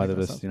understand you? why Make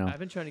no this, sense. I've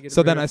been trying to get.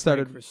 So rid then of I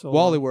started Frank for so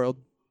Wally long. World,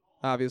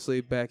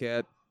 obviously back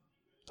at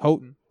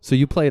Houghton. So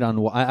you played on,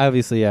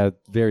 obviously, yeah,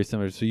 very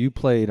similar. So you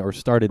played or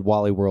started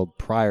Wally World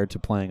prior to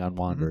playing on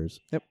Wanderers.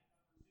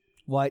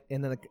 What?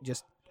 And then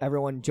just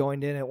everyone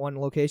joined in at one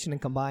location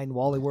and combined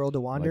Wally World to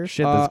Like, Wanderers.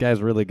 shit, this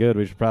guy's really good.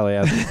 We should probably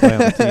ask him to play on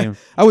the team.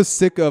 I was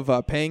sick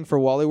of paying for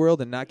Wally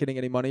World and not getting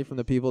any money from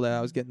the people that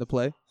I was getting to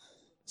play.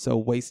 So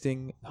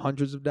wasting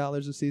hundreds of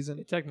dollars a season.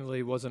 It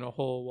technically wasn't a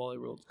whole Wally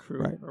World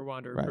crew Right. or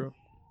Wanderer Right. crew.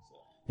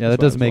 Yeah, That's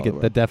that why does it's make Wally it.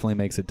 World. That definitely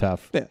makes it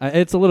tough. Yeah.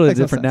 It's a little Makes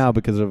no different sense. now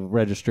because of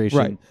registration.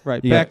 Right,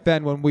 right. You Back got-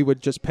 then when we would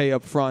just pay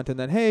up front and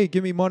then, hey,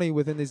 give me money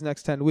within these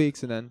next 10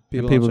 weeks, and then And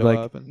people, people don't would show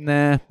be up. like, And,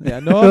 nah. yeah,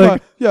 no, I'm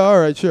not, yeah, all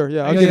right, sure,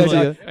 yeah, I'll Yeah, give it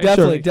yeah, to you.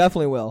 Definitely, Sure.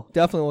 definitely will.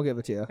 Definitely will give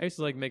it to you. I used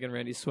to like making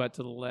Randy sweat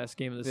to the last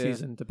game of the Yeah.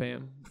 season to pay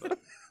him. But,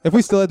 If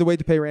we still had to wait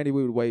to pay Randy,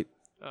 we would wait.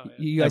 oh, yeah.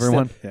 You guys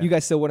Everyone? Still, Yeah. You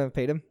guys still wouldn't have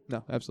paid him.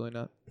 No, absolutely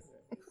not.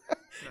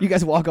 You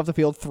guys walk off the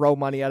field, throw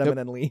money at him, Yep.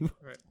 and then leave.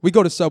 Right. We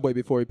go to Subway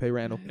before we pay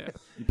Randall. Yeah.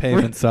 You pay him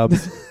in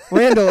subs.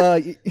 Randall,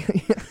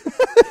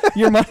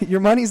 your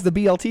money's the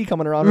BLT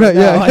coming around Right,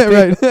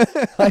 right now.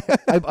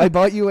 right. I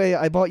bought you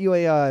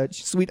a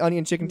sweet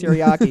onion chicken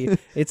teriyaki.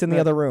 It's in the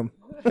other room.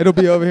 It'll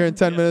be over here in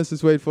 10 minutes.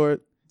 Just wait for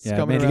it. It's Yeah,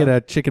 coming man, you around.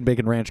 get a chicken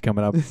bacon ranch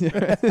coming up.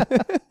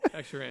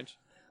 Extra ranch.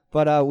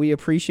 But we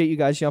appreciate you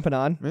guys jumping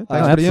on. Yeah, thanks Oh,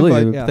 for the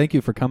absolutely. invite. Yeah. Thank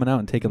you for coming out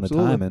and taking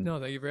Absolutely. the time. And No,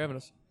 thank you for having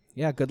us.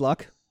 Yeah, good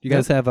luck. you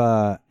guys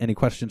have any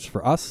questions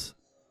for us?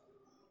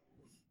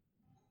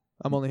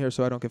 I'm only here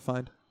so I don't get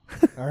fined.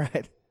 All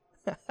right.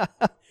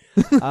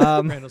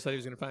 Randall said he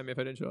was going to find me if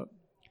I didn't show up.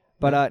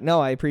 But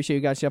no, I appreciate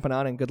you guys jumping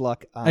on, and good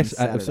luck on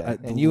Actually,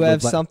 Saturday. And you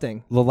have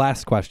something. The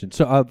last question.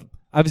 So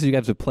obviously you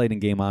guys have played in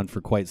Game On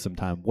for quite some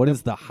time. What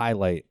is the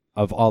highlight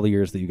of all the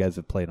years that you guys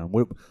have played on?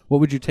 What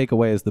would you take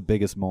away as the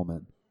biggest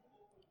moment?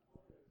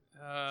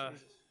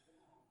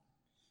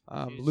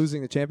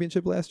 Losing the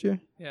championship last year.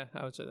 Yeah,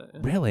 I would say that. Yeah.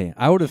 Really?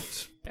 I would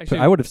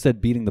have said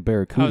beating the I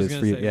was Barracudas going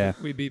for you. to say, Yeah.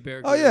 we beat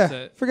Barracudas. Oh, yeah.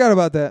 at- Forgot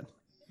about that.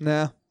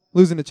 Nah.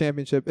 Losing the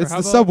championship. It's how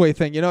the about- Subway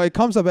thing. You know, it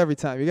comes up every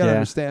time. You got to Yeah.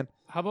 understand.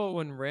 How about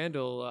when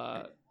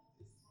Randall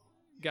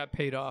got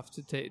paid off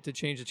to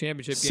change the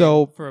championship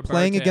So game for a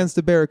playing bar tab? against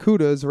the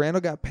Barracudas,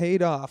 Randall got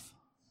paid off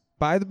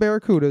by the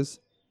Barracudas,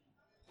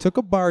 took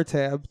a bar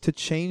tab to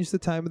change the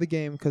time of the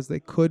game because they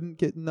couldn't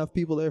get enough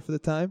people there for the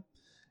time,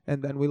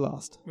 and then we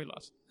lost. We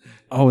lost.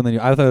 Oh, and then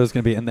I thought it was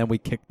going to be, and then we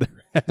kicked the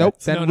ass. Nope.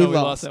 Then no, we we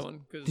lost. lost that one.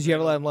 'cause Did you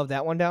ever Randall- let him live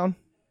that one down?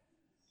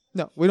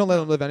 No, we don't let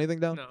him live anything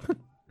down, No.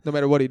 no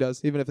matter what he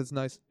does, even if it's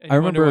nice. And I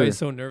you wonder why remember- he's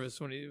so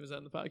nervous when he was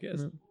on the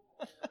podcast.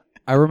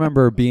 I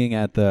remember being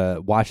at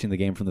watching the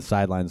game from the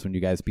sidelines when you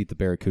guys beat the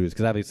Barracudas,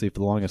 because obviously for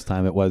the longest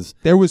time it was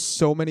There was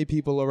so many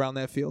people around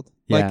that field.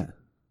 Like yeah,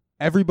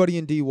 everybody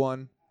in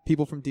D1,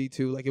 people from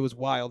D2. Like it was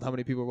wild how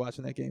many people were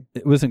watching that game.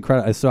 it was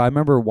incredible. So I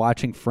remember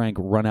watching Frank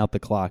run out the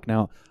clock.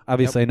 Now,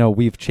 obviously I know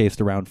we've chased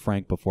around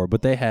Frank before,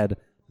 but they had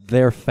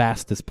their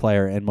fastest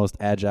player and most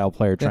agile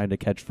player trying to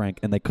catch Frank,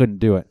 and they couldn't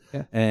do it.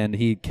 Yeah. And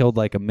he killed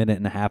like a minute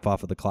and a half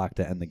off of the clock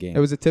to end the game. It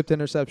was a tipped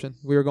interception.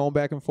 We were going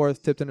back and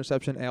forth, tipped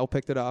interception. Al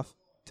picked it off,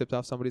 tipped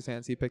off somebody's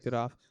hands. He picked it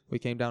off. We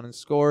came down and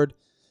scored.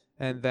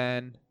 And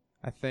then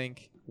I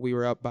think we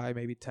were up by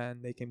maybe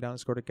 10. They came down and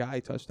scored a guy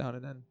touchdown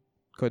and then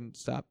couldn't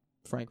stop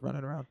Frank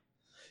running around.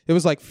 It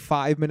was like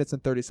 5 minutes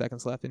and 30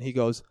 seconds left. And he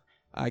goes,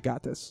 I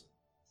got this.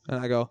 And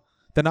I go,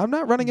 then I'm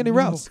not running any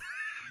routes.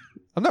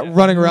 I'm not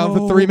running around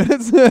for 3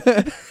 minutes.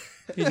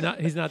 He's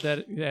not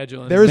that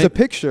agile. There is a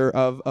picture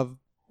of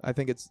I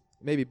think it's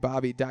maybe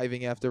Bobby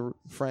diving after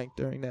Frank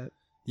during that.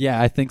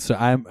 Yeah, I think so.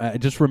 I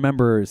just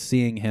remember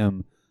seeing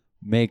him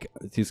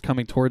he's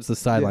coming towards the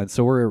sideline.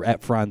 So we're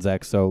at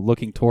Franzek, so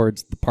looking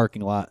towards the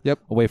parking lot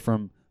away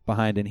from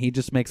behind, and he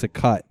just makes a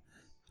cut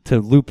to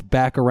loop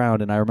back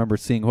around, and I remember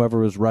seeing whoever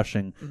was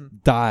rushing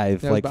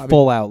dive, like Bobby.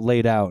 full out,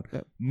 laid out,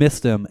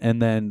 missed him, and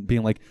then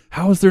being like,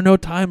 how is there no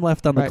time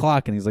left on the Right.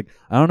 clock? And he's like,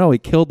 I don't know, he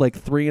killed like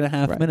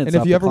 3.5 minutes And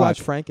if off you the ever clock.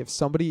 watch Frank, if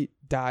somebody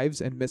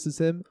dives and misses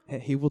him,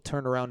 he will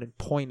turn around and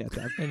point at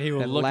them. And he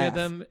will look laugh. at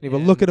them. And he will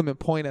look at them and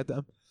point at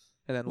them.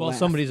 And then Well, laugh.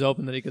 somebody's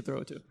open that he could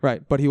throw it to.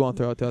 Right, but he won't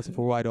throw it to us if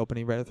we're wide open.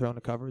 He'd rather throw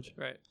into coverage.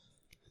 Right.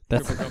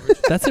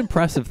 That's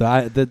impressive,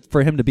 though.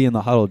 For him to be in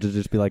the huddle to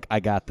just be like, I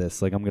got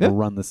this. Like, I'm going to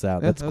run this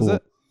out. Yeah, That's that was cool.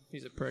 it.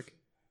 He's a prick.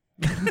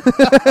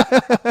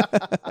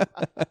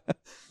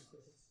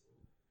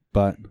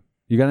 But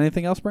you got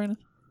anything else, Brandon?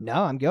 No,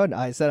 I'm good.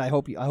 I said I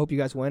hope you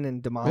guys win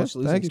and demolish the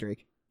thank losing you.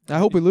 streak. I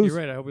hope we lose. You're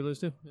right. I hope we lose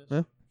too. Yes.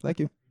 Yeah, thank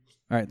you.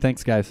 All right,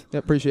 thanks, guys. Yeah,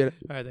 appreciate it.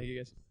 All right. Thank you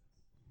guys.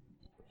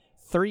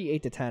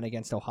 38-10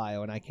 against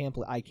Ohio, and I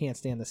can't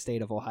stand the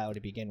state of Ohio to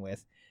begin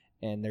with,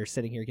 and they're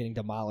sitting here getting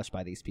demolished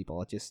by these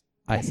people. It just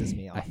pisses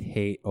me off. I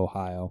hate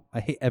Ohio. I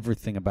hate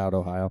everything about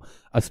Ohio.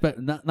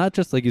 Not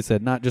just like you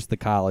said, not just the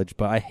college,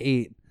 but I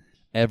hate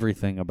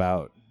everything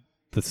about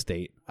the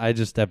state. I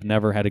just have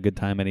never had a good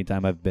time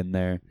anytime I've been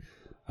there.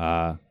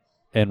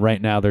 And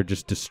right now they're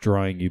just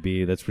destroying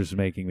UB. That's just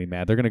making me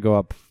mad. They're going to go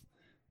up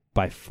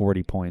by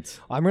 40 points.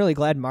 I'm really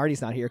glad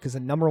Marty's not here because the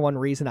number one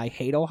reason I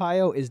hate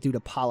Ohio is due to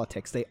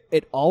politics.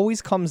 It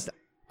always comes.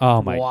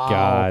 Oh my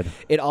God!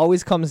 It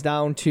always comes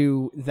down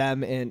to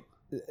them in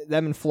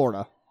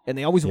Florida, and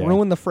they always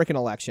ruin the freaking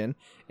election.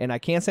 And I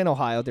can't stand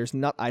Ohio.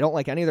 I don't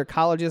like any of their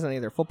colleges, any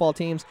of their football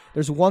teams.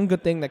 There's one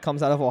good thing that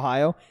comes out of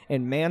Ohio,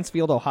 and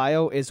Mansfield,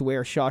 Ohio, is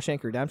where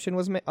Shawshank Redemption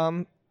was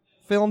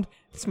filmed.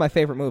 It's my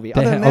favorite movie.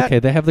 Other than that, Okay,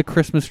 they have the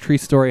Christmas Tree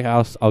Story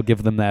House. I'll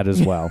give them that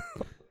as well.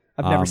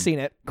 I've never seen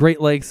it.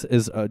 Great Lakes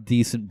is a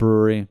decent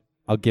brewery.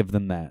 I'll give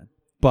them that.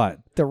 But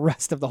The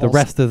rest of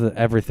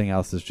everything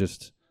else is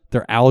just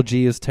their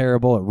algae is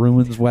terrible. It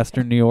ruins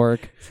Western New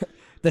York.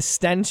 The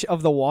stench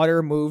of the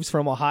water moves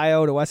from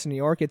Ohio to Western New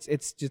York.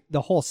 It's just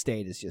the whole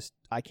state is just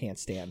I can't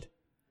stand.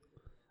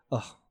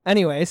 Ugh.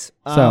 Anyways,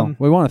 So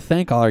we want to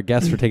thank all our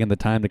guests for taking the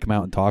time to come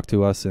out and talk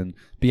to us and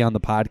be on the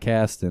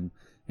podcast, and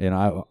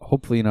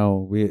hopefully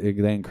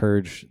they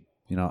encourage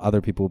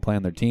other people who play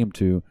on their team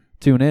to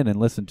tune in and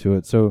listen to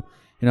it. So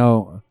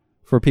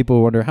for people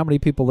who wonder how many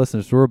people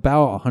listen, so we're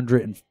about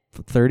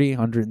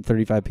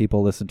 135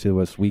 people listen to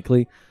us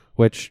weekly,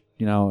 which,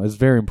 is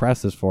very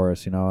impressive for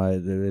us.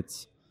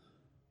 It's.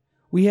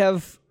 We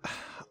have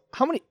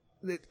how many?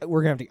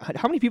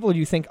 How many people do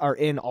you think are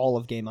in all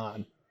of Game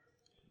On?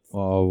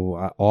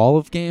 Oh, all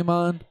of Game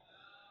On,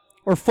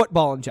 or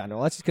football in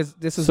general? That's because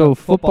this is so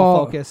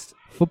football focused.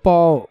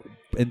 Football,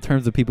 in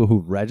terms of people who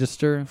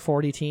register,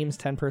 40 teams,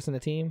 10 person a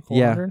team,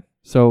 400. Yeah,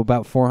 so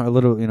about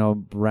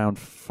around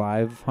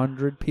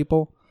 500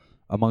 people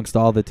amongst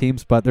all the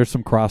teams. But there's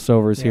some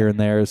crossovers here and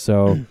there,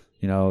 so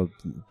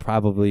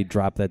probably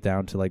drop that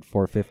down to like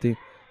 450.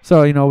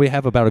 So, we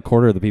have about a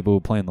quarter of the people who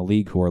play in the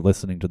league who are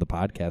listening to the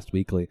podcast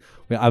weekly.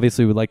 We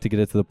obviously would like to get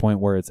it to the point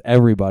where it's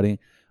everybody.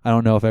 I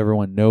don't know if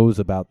everyone knows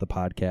about the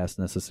podcast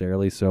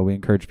necessarily, so we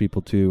encourage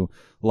people to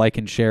like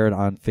and share it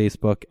on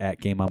Facebook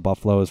at Game on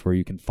Buffalo is where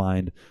you can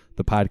find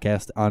the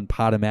podcast. On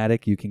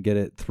Podomatic, you can get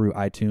it through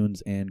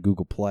iTunes and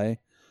Google Play.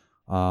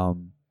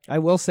 I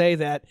will say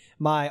that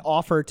my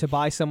offer to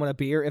buy someone a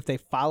beer if they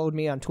followed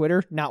me on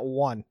Twitter, not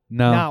one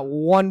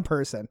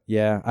person.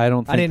 Yeah, I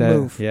don't think I didn't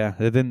move. Yeah,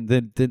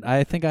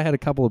 I think I had a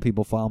couple of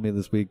people follow me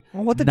this week.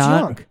 Well, what the not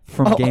junk?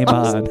 From Game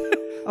On.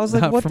 I was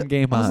like, not what from the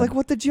Game I was On. like,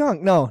 what the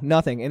junk? No,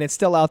 nothing, and it's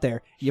still out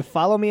there. You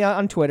follow me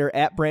on Twitter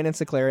at Brandon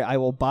Seclari, I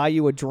will buy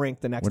you a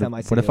drink the next time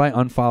I see you. What if I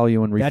unfollow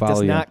you and refollow you? That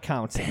does not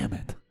count. Damn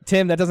it.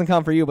 Tim, that doesn't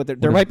count for you, but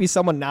there might be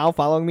someone now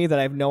following me that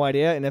I have no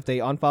idea, and if they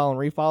unfollow and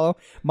refollow,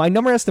 my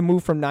number has to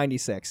move from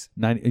 96.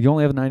 You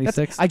only have a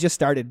 96? I just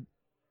started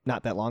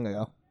not that long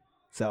ago,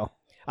 so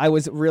I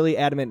was really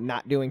adamant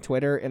not doing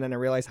Twitter, and then I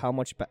realized how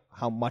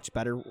much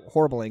better,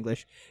 horrible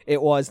English,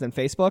 it was than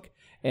Facebook,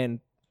 and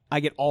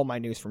I get all my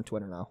news from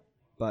Twitter now.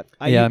 But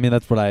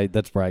that's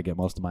where I get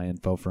most of my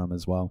info from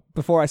as well.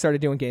 Before I started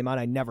doing Game On,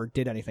 I never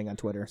did anything on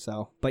Twitter,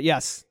 but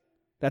yes,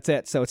 that's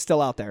it. So it's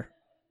still out there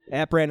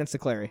at Brandon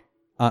Seclari.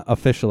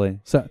 Officially.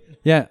 So,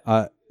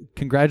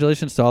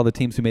 congratulations to all the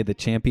teams who made the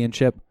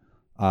championship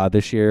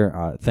this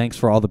year. Thanks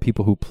for all the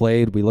people who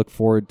played. We look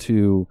forward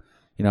to,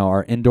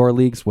 our indoor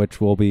leagues,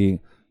 which will be,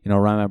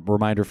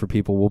 reminder for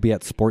people, we'll be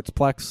at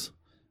Sportsplex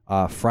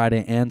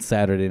Friday and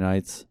Saturday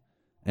nights,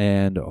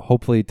 and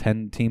hopefully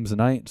 10 teams a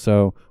night.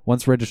 So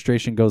once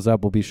registration goes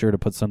up, we'll be sure to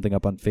put something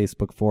up on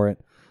Facebook for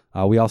it.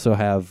 We also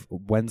have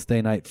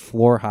Wednesday night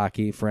floor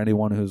hockey for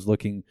anyone who's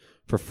looking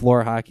for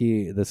floor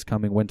hockey this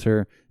coming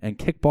winter, and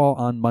kickball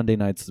on Monday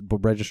nights.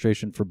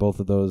 Registration for both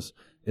of those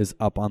is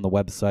up on the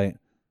website.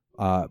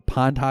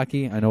 Pond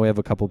hockey, I know we have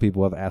a couple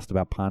people who have asked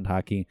about pond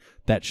hockey.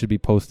 That should be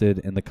posted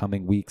in the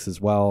coming weeks as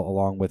well,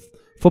 along with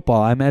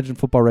football. I imagine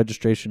football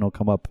registration will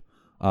come up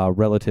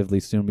relatively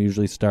soon. We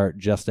usually start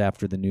just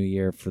after the new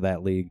year for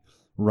that league.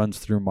 Runs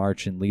through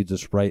March and leads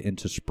us right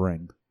into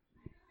spring.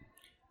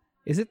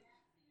 Is it?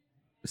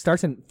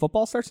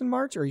 Football starts in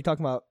March, or are you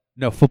talking about?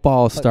 No,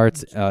 football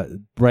starts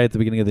right at the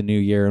beginning of the new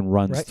year and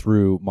runs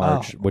through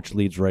March, which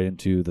leads right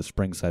into the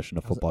spring session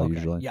of football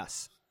usually.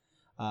 Yes.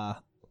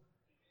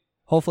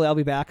 Hopefully I'll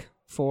be back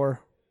for...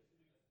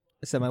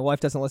 I said my wife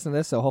doesn't listen to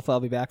this, so hopefully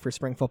I'll be back for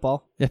spring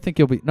football. I think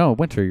you'll be... No,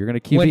 winter. You're going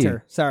to QB.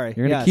 Winter, sorry.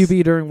 You're going to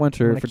QB during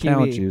winter for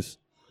talent juice.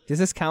 Does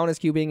this count as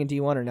QBing in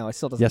D1 or no? It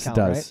still doesn't count, Yes, it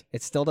does. Right?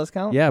 It still does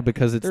count? Yeah,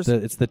 because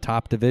it's the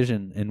top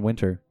division in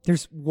winter.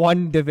 There's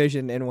one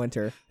division in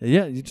winter.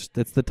 Yeah, it's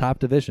the top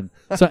division.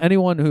 So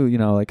anyone who,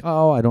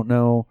 I don't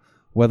know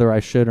whether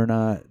I should or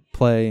not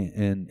play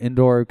in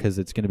indoor because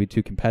it's going to be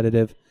too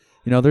competitive.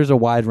 There's a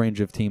wide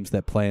range of teams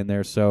that play in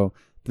there, so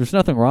there's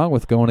nothing wrong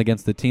with going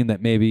against the team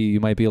that maybe you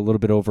might be a little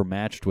bit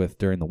overmatched with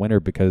during the winter,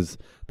 because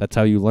that's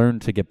how you learn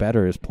to get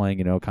better, is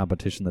playing, a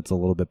competition that's a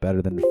little bit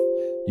better than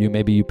you.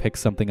 Maybe you pick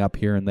something up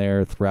here and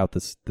there throughout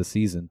the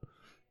season.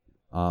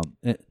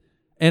 And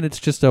it's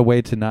just a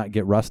way to not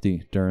get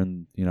rusty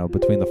during,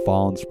 between the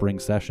fall and spring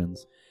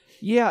sessions.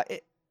 Yeah,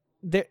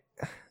 there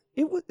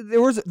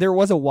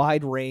was a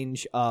wide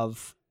range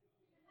of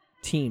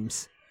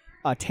teams,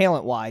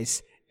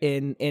 talent-wise,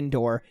 in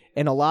indoor,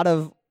 and a lot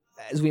of,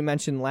 as we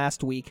mentioned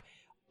last week,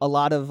 a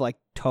lot of like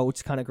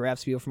Totes kind of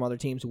grabs people from other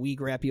teams. We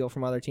grab people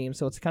from other teams.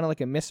 So it's kind of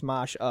like a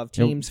mishmash of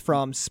teams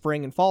from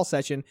spring and fall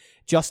session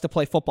just to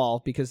play football,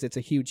 because it's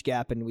a huge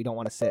gap and we don't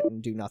want to sit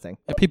and do nothing.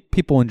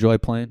 People enjoy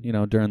playing,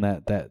 during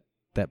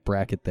that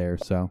bracket there.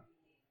 So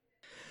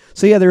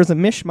yeah, there was a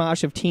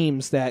mishmash of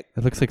teams that...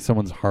 It looks like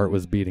someone's heart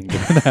was beating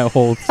during that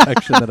whole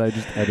section that I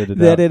just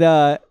edited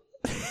out.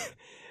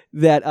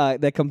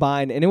 That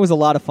combined, and it was a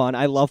lot of fun.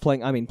 I love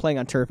playing. I mean, playing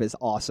on turf is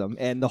awesome,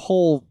 and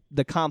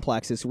the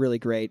complex is really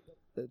great.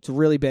 It's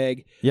really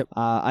big. Yep.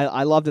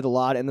 I loved it a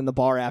lot, and then the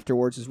bar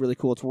afterwards is really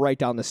cool. It's right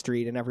down the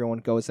street, and everyone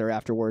goes there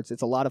afterwards.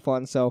 It's a lot of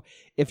fun. So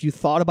if you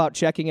thought about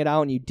checking it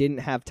out and you didn't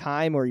have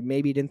time, or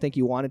maybe you didn't think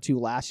you wanted to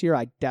last year,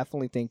 I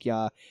definitely think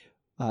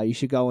you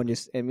should go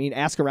and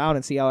ask around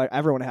and see how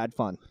everyone had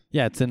fun.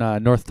 Yeah, it's in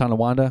North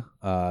Tonawanda.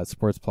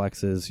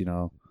 Sportsplex is,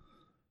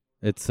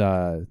 it's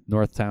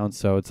North Town,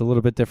 so it's a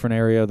little bit different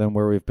area than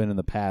where we've been in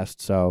the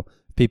past. So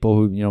people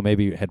who,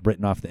 maybe had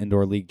written off the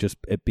indoor league, just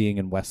it being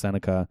in West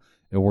Seneca,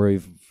 and where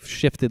we've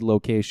shifted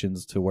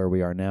locations to where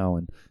we are now.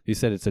 And you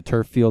said it's a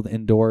turf field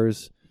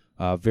indoors,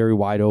 very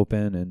wide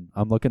open, and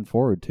I'm looking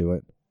forward to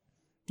it.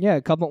 Yeah,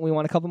 we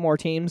want a couple more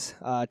teams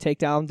take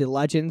down the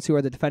Legends, who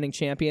are the defending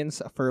champions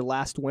for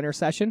last winter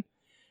session.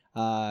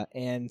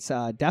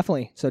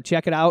 Definitely, so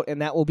check it out,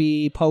 and that will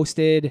be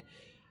posted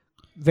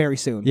very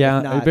soon.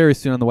 Yeah, very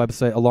soon on the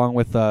website, along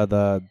with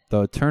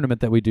the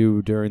tournament that we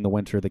do during the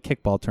winter, the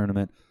kickball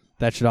tournament.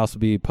 That should also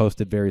be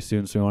posted very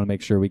soon, so we want to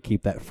make sure we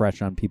keep that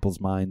fresh on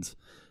people's minds.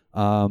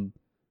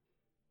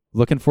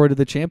 Looking forward to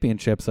the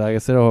championships. Like I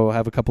said, we'll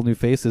have a couple new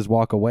faces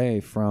walk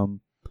away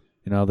from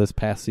this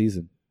past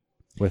season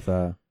with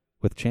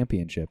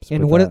championships.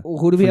 And with,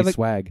 who do we have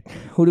swag?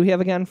 Who do we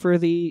have again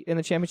in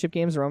the championship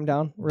games? Run them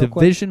down real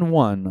Division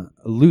 1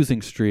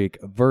 losing streak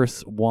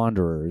versus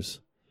Wanderers.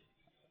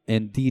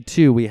 In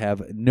D2 we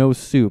have No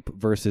Soup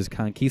versus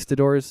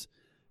Conquistadors.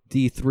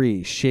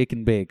 D3 Shake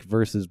and Bake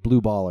versus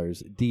Blue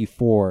Ballers.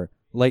 D4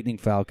 Lightning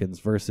Falcons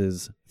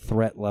versus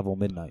Threat Level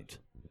Midnight.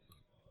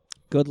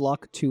 Good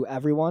luck to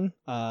everyone.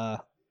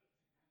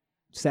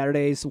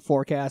 Saturday's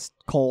forecast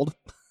cold.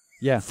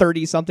 Yeah.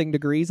 30-something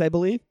degrees, I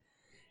believe.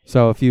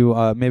 So if you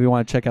maybe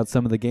want to check out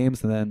some of the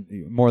games, then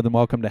you're more than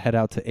welcome to head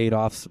out to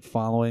Adolph's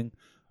following.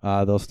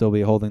 They'll still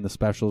be holding the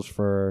specials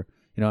for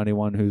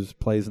anyone who's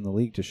plays in the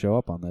league to show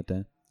up on that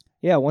day.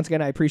 Yeah, once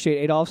again, I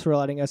appreciate Adolph's for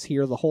letting us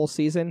hear the whole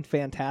season.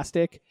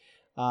 Fantastic.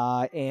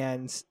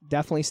 And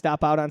definitely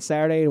stop out on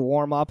Saturday to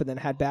warm up and then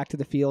head back to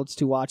the fields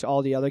to watch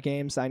all the other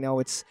games. I know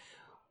it's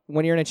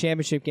when you're in a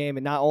championship game,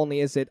 and not only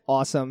is it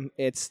awesome,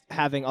 it's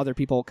having other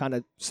people kind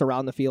of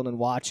surround the field and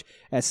watch.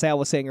 As Sal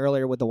was saying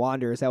earlier with the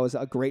Wanderers, that was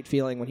a great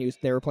feeling when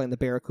they were playing the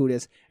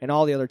Barracudas, and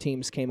all the other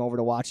teams came over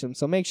to watch them.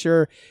 So make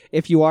sure,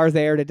 if you are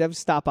there, to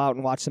stop out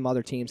and watch some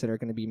other teams that are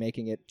going to be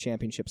making it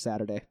championship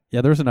Saturday.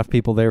 Yeah, there was enough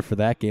people there for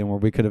that game where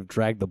we could have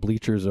dragged the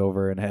bleachers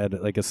over and had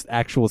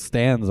actual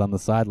stands on the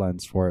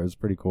sidelines for it. It was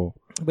pretty cool.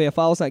 But yeah,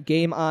 follow us at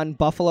Game on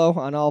Buffalo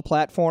on all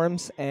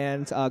platforms,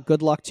 and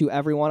good luck to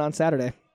everyone on Saturday.